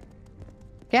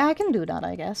 Yeah, I can do that,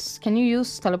 I guess. Can you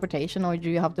use teleportation or do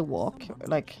you have to walk?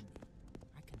 Like,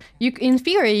 in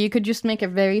theory, you could just make a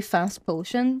very fast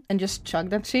potion and just chug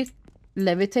that shit,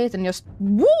 levitate, and just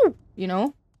woo! You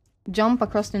know, jump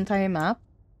across the entire map.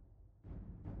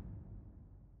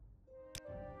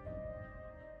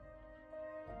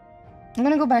 I'm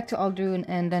gonna go back to Aldrun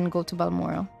and then go to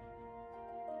Balmoral.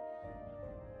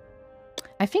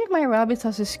 I think my rabbit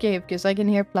has escaped because I can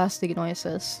hear plastic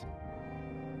noises.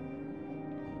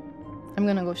 I'm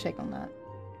gonna go check on that.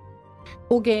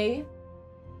 Okay.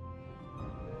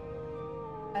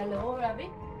 Hello,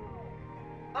 rabbit?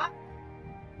 Ah.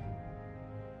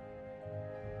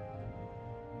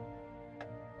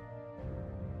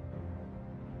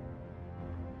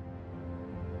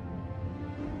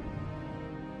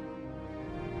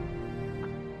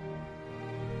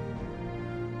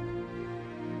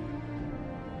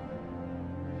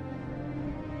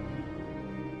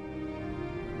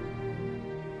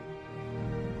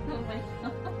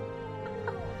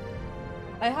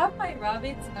 I have my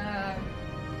rabbit.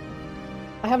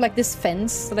 I have like this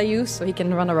fence that I use so he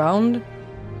can run around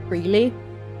freely.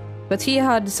 But he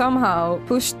had somehow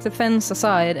pushed the fence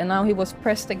aside and now he was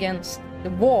pressed against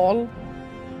the wall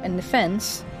and the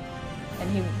fence. And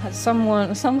he had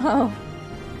somehow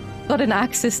gotten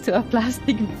access to a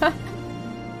plastic bag.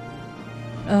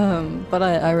 But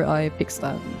I fixed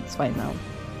that. It's fine now.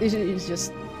 It's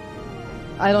just...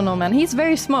 I don't know, man. He's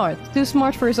very smart. Too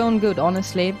smart for his own good,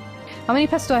 honestly. How many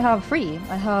pets do I have free?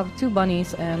 I have 2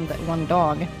 bunnies and 1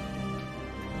 dog.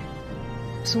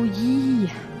 So yee.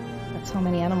 That's how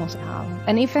many animals I have.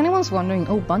 And if anyone's wondering,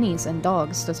 oh, bunnies and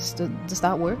dogs, does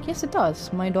that work? Yes, it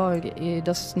does. My dog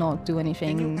does not do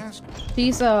anything.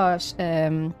 She's a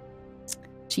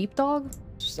sheepdog.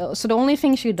 So the only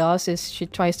thing she does is she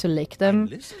tries to lick them.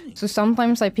 So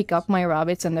sometimes I pick up my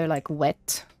rabbits and they're like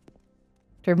wet.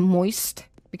 They're moist.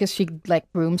 Because she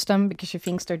like brooms them because she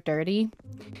thinks they're dirty.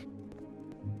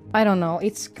 I don't know,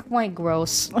 it's quite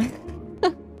gross.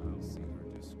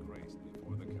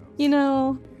 You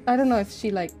know, I don't know if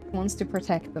she like wants to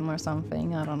protect them or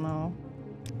something, I don't know.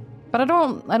 But I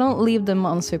don't leave them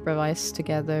unsupervised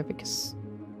together because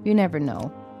you never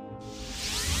know.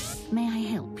 May I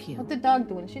help you? What's the dog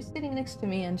doing? She's sitting next to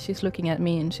me and she's looking at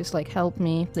me and she's like, help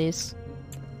me, please.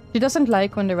 She doesn't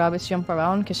like when the rabbits jump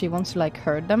around because she wants to like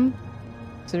herd them.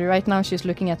 So right now she's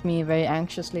looking at me very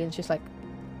anxiously and she's like,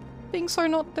 things are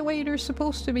not the way they're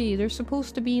supposed to be. They're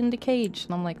supposed to be in the cage.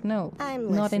 And I'm like, no,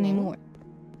 not anymore.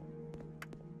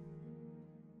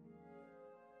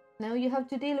 Now you have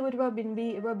to deal with rabbits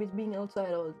being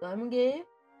outside all the time, okay?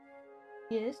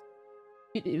 Yes.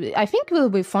 I think it will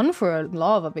be fun for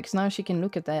Lava because now she can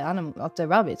look at the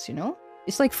rabbits, you know?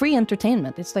 It's like free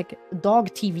entertainment. It's like dog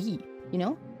TV, you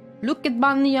know? Look at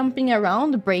bunny jumping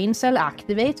around, brain cell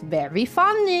activate, very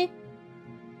funny!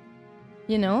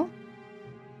 You know?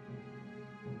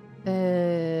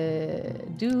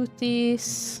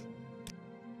 Duties...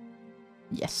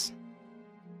 Yes.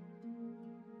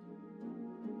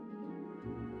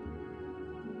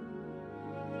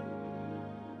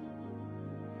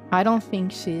 I don't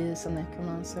think she is a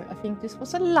necromancer. I think this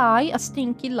was a lie, a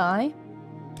stinky lie.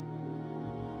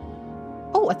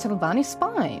 Oh, a Telvanni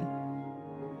spine!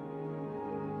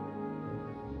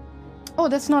 Oh,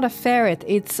 that's not a ferret.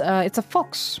 It's a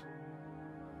fox.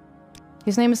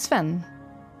 His name is Sven.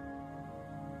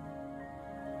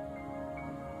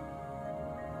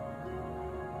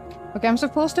 Okay, I'm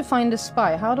supposed to find the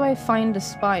spy. How do I find the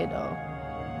spy, though?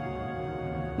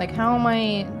 Like, how am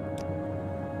I...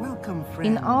 Welcome,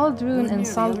 friend. In Aldrun and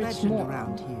Salvage Moor.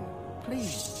 Around here.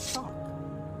 Please, talk.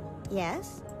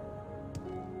 Yes?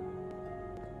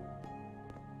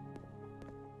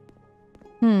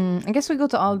 I guess we go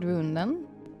to Aldrun then.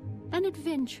 An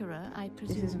adventurer, I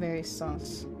presume. This is very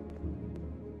sus.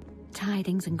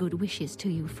 Tidings and good wishes to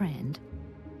you, friend.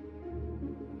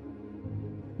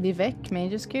 Vivek,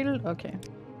 Mage's Guild? Okay.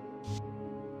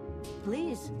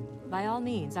 Please, by all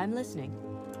means, I'm listening.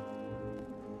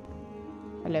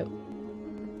 Hello.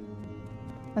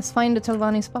 Let's find the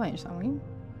Telvanni spy, shall we?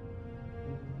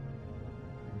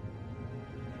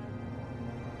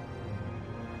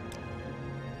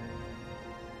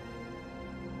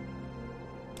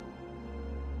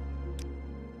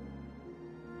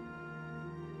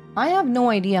 I have no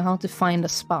idea how to find a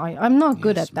spy. I'm not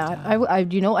good at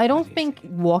that. You know, I don't think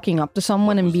walking up to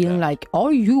someone and being like,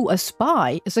 "Are you a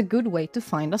spy?" is a good way to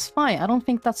find a spy. I don't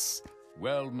think that's...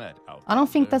 Well met, Alfhilde. I don't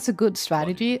think that's a good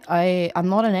strategy. I'm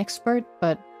not an expert,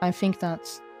 but I think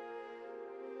that's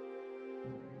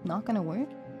not gonna work.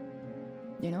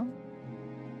 You know?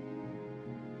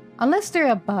 Unless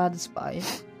they're a bad spy,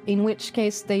 in which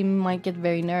case they might get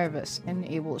very nervous and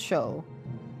it will show.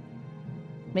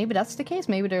 Maybe that's the case.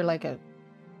 Maybe they're like a...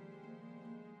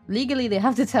 Legally, they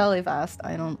have to tell if asked.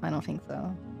 I don't think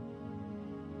so.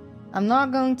 I'm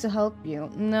not going to help you.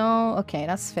 No, okay,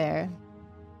 that's fair.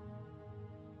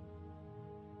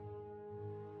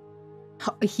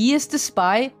 He is the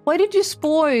spy? Why did you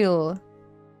spoil?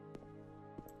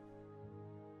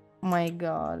 My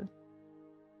god.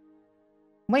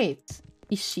 Wait,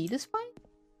 is she the spy?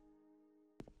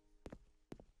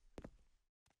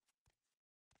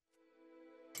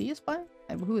 Is he a spy?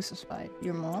 Who is a spy?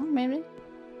 Your mom, maybe?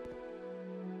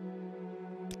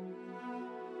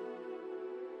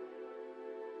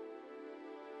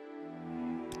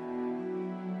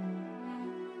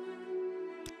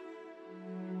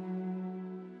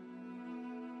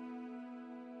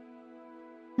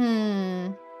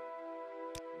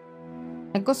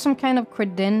 I got some kind of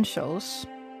credentials.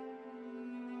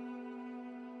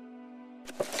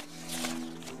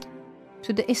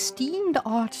 To the esteemed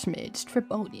archmage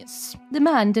Trebonius. The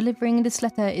man delivering this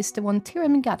letter is the one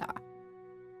Tiramgada.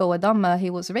 Though a Dhamma,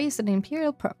 he was raised in the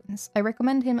Imperial Province. I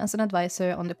recommend him as an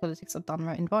advisor on the politics of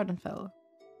Dhamma in Vardenfell.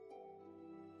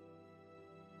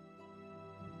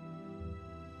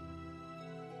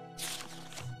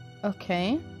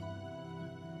 Okay.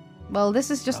 Well,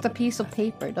 this is just a piece of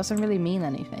paper. It doesn't really mean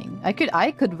anything. I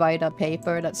could write a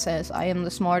paper that says I am the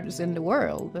smartest in the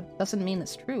world. It doesn't mean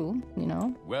it's true, you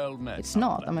know? Well met. It's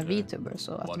not. I'm a VTuber,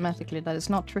 so automatically that is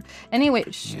not true. Anyway,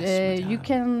 you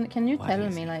can you tell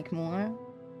me like more?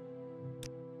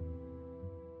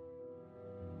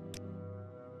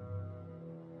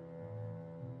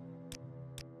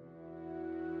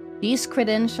 These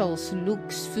credentials look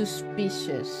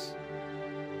suspicious.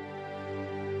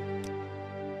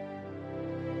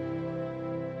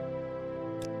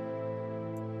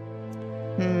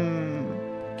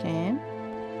 Okay.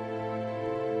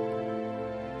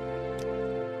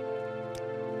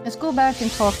 Let's go back and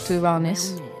talk to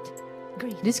Ranis.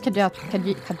 This Kajat.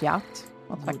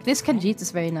 Oh, fuck. This Khajiit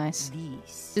is very nice.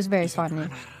 She's very funny.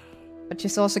 But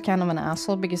she's also kind of an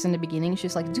asshole because in the beginning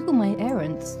she's like, do my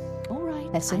errands.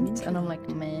 Alright, peasant. And I'm like,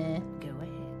 meh. Go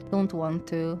ahead. Don't want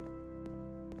to.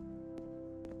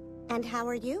 And how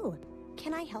are you?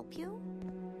 Can I help you?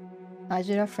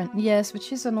 Ajira friend. Yes, but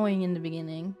she's annoying in the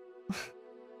beginning.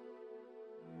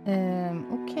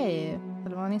 Okay.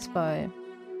 Alvani spy.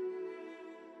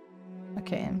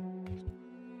 Okay.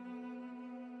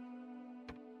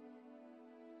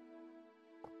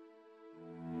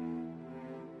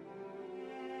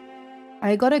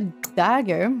 I got a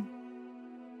dagger.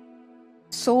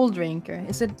 Soul drinker.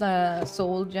 Is it a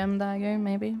soul gem dagger,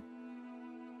 maybe?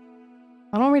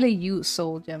 I don't really use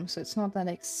soul gems, so it's not that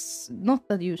not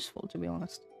that useful, to be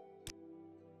honest.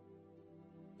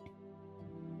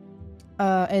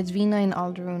 Edwina in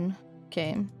Aldrun.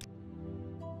 Okay.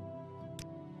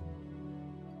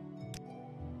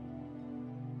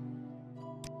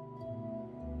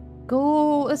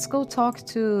 Let's go talk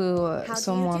to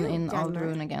someone in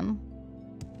Aldrun again.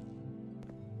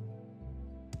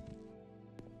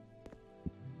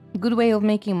 Good way of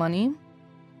making money.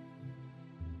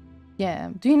 Yeah.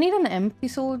 Do you need an empty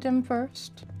soul gem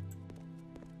first?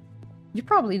 You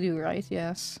probably do, right?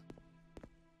 Yes.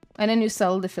 And then you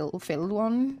sell the filled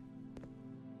one?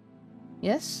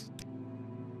 Yes?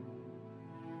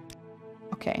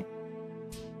 Okay.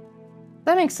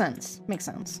 That makes sense. Makes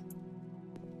sense.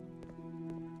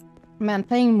 Man,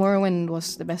 playing Morrowind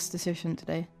was the best decision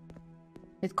today.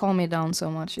 It calmed me down so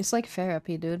much. It's like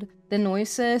therapy, dude. The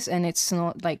noises, and it's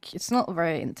not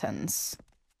very intense.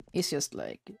 It's just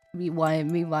like we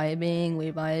vibing,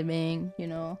 you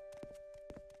know.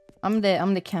 I'm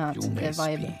the cat, the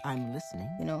vibe. I'm listening.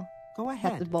 You know. Go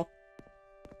ahead. Cat the bop.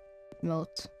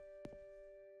 Moat.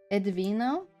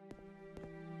 Edwina?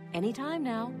 Anytime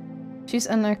now. She's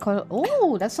a narcotic.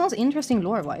 Oh, that sounds interesting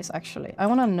lore-wise, actually. I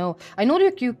wanna know. I know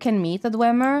that you can meet a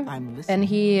Dwemer, and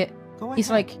he's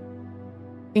like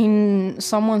in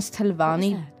someone's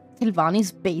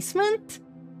Telvanni's basement,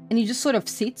 and he just sort of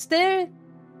sits there.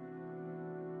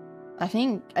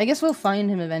 I guess we'll find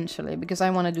him eventually because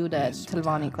I want to do that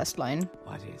Telvanni questline.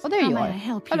 Oh, there you are. May I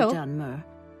help you, Hello. Dunmer?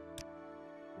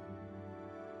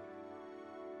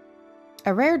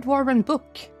 A rare dwarven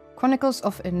book, Chronicles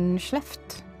of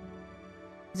Nschleft.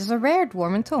 It is a rare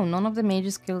dwarven tome. None of the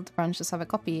Mages Guild branches have a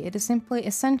copy. It is simply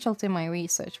essential to my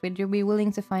research. Would you be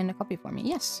willing to find a copy for me?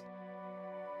 Yes.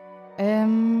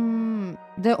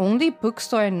 The only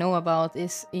bookstore I know about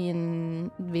is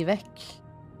in Vivek.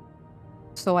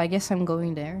 So I guess I'm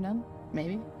going there then.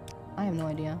 Maybe. I have no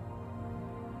idea.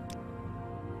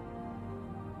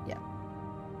 Yeah.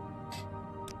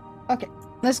 Okay.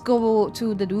 Let's go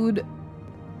to the dude.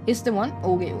 Is the one?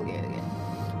 Okay.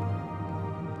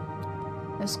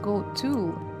 Let's go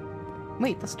to...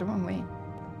 Wait, that's the wrong way.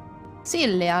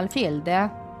 Silly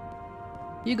Alfhilde.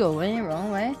 You going the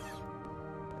wrong way.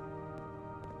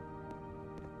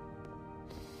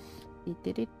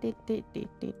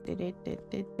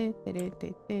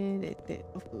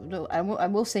 No, I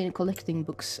will say collecting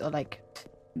books, or like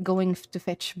going to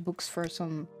fetch books for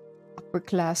some upper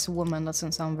class woman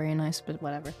doesn't sound very nice, but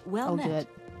whatever. Well I'll do met. it.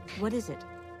 What is it?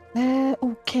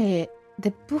 Okay.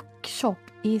 The bookshop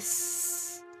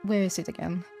is... Where is it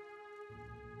again?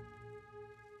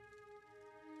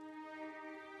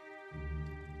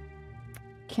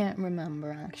 Can't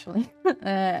remember, actually.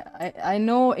 I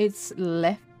know it's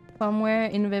left somewhere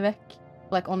in Vivek,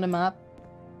 like on the map.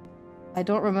 I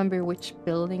don't remember which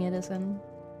building it is in.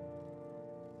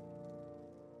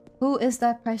 Who is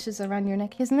that precious around your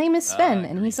neck? His name is Sven,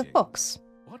 and he's a fox.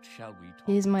 What shall we talk?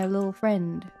 He's my little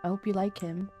friend. I hope you like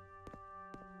him.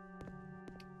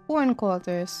 Foreign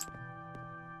quarters.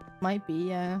 Might be,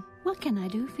 yeah. What can I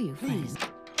do for you, friend?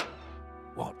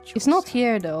 It's not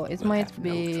here, though. It might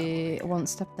be one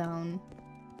step down.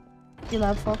 You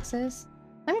love foxes?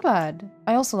 I'm glad.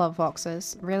 I also love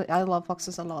foxes. Really, I love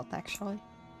foxes a lot, actually.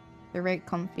 They're very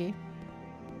comfy.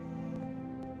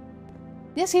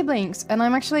 Yes, he blinks, and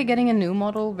I'm actually getting a new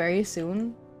model very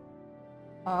soon.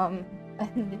 And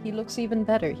he looks even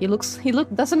better. He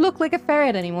doesn't look like a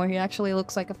ferret anymore. He actually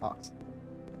looks like a fox.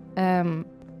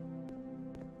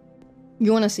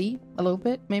 You wanna see a little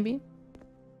bit, maybe?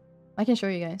 I can show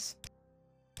you guys.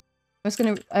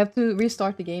 I have to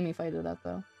restart the game if I do that,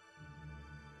 though.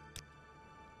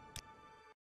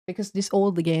 Because this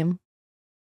old game.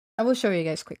 I will show you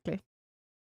guys quickly.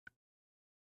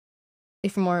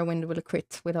 If Morrowind will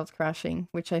crit without crashing,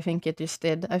 which I think it just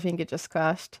did. I think it just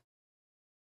crashed.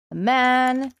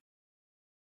 Man!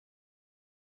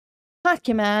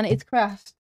 Hacky man, it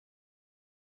crashed.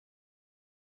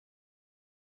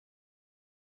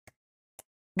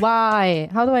 Why?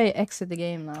 How do I exit the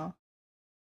game now?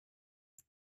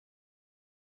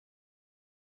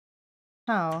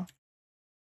 How?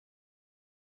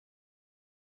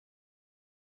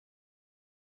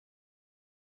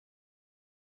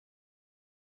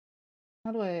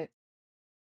 How do I...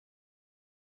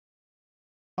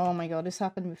 Oh my god, this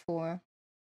happened before.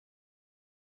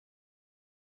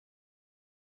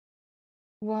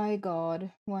 Why,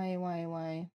 God?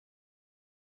 Why?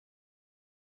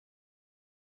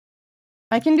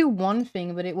 I can do one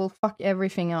thing, but it will fuck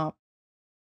everything up.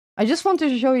 I just wanted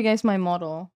to show you guys my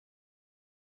model.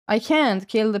 I can't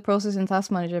kill the process in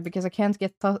Task Manager because I can't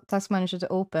get Task Manager to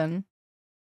open.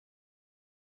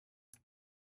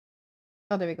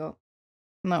 Oh, there we go.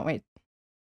 No, wait.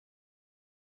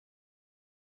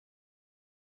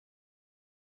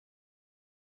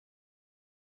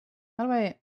 How do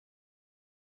I...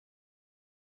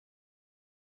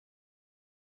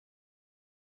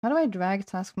 How do I drag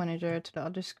Task Manager to the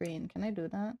other screen? Can I do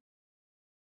that?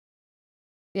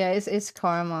 Yeah, it's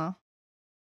karma.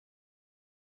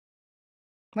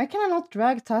 Why can I not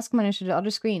drag Task Manager to the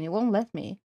other screen? It won't let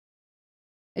me.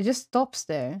 It just stops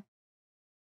there.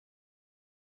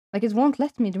 Like, it won't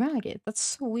let me drag it. That's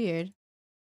so weird.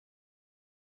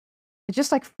 It's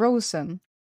just like frozen.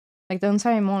 Like the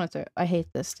entire monitor. I hate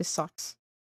this. This sucks.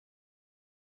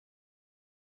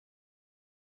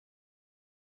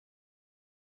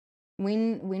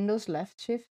 Windows left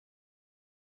shift.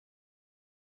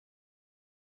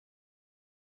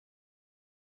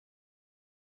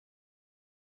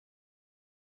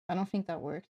 I don't think that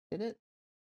worked. Did it?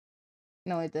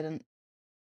 No, it didn't.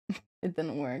 It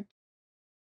didn't work.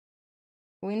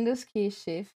 Windows key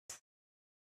shift.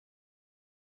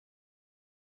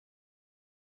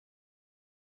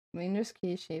 Windows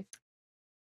key shift.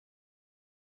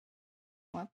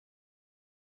 What?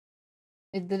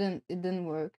 It didn't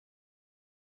work.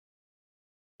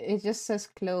 It just says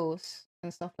close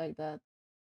and stuff like that.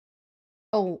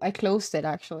 Oh, I closed it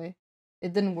actually.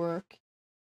 It didn't work.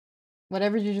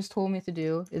 Whatever you just told me to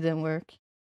do, it didn't work.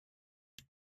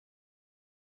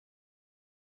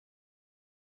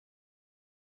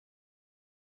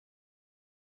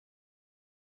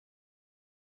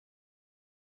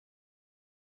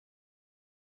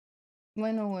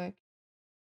 Why not work?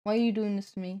 Why are you doing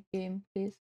this to me, game,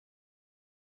 please?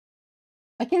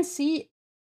 I can see...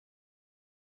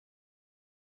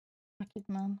 Fuck it,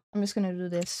 man. I'm just gonna do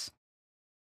this.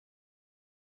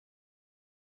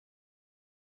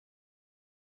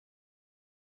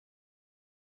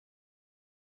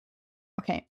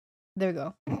 Okay, there we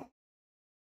go.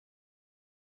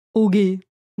 Okay,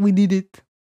 we did it.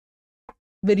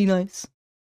 Very nice.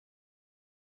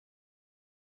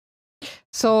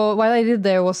 So what I did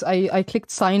there was I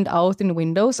clicked signed out in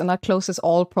Windows, and that closes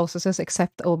all processes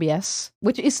except OBS,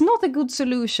 which is not a good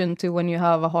solution to when you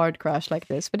have a hard crash like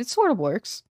this, but it sort of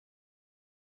works.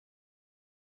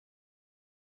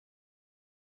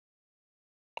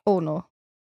 Oh no.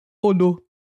 Oh no.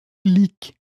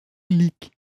 Leak.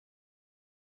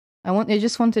 I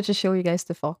just wanted to show you guys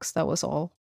the fox, that was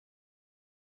all.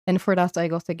 And for that I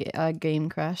got a game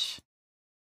crash.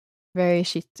 Very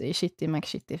shitty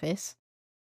McShitty face.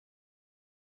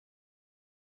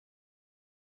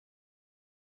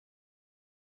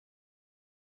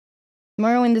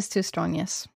 Morrowind is too strong,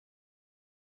 yes.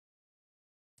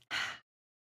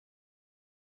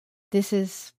 This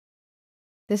is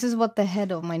what the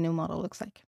head of my new model looks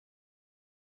like.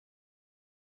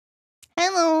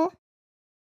 Hello.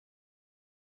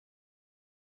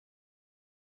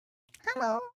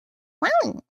 Hello.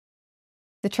 Wow.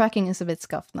 The tracking is a bit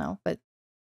scuffed now, but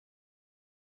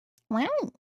wow.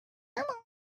 Hello.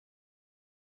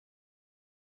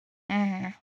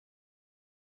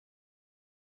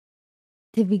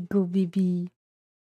 There we go, baby.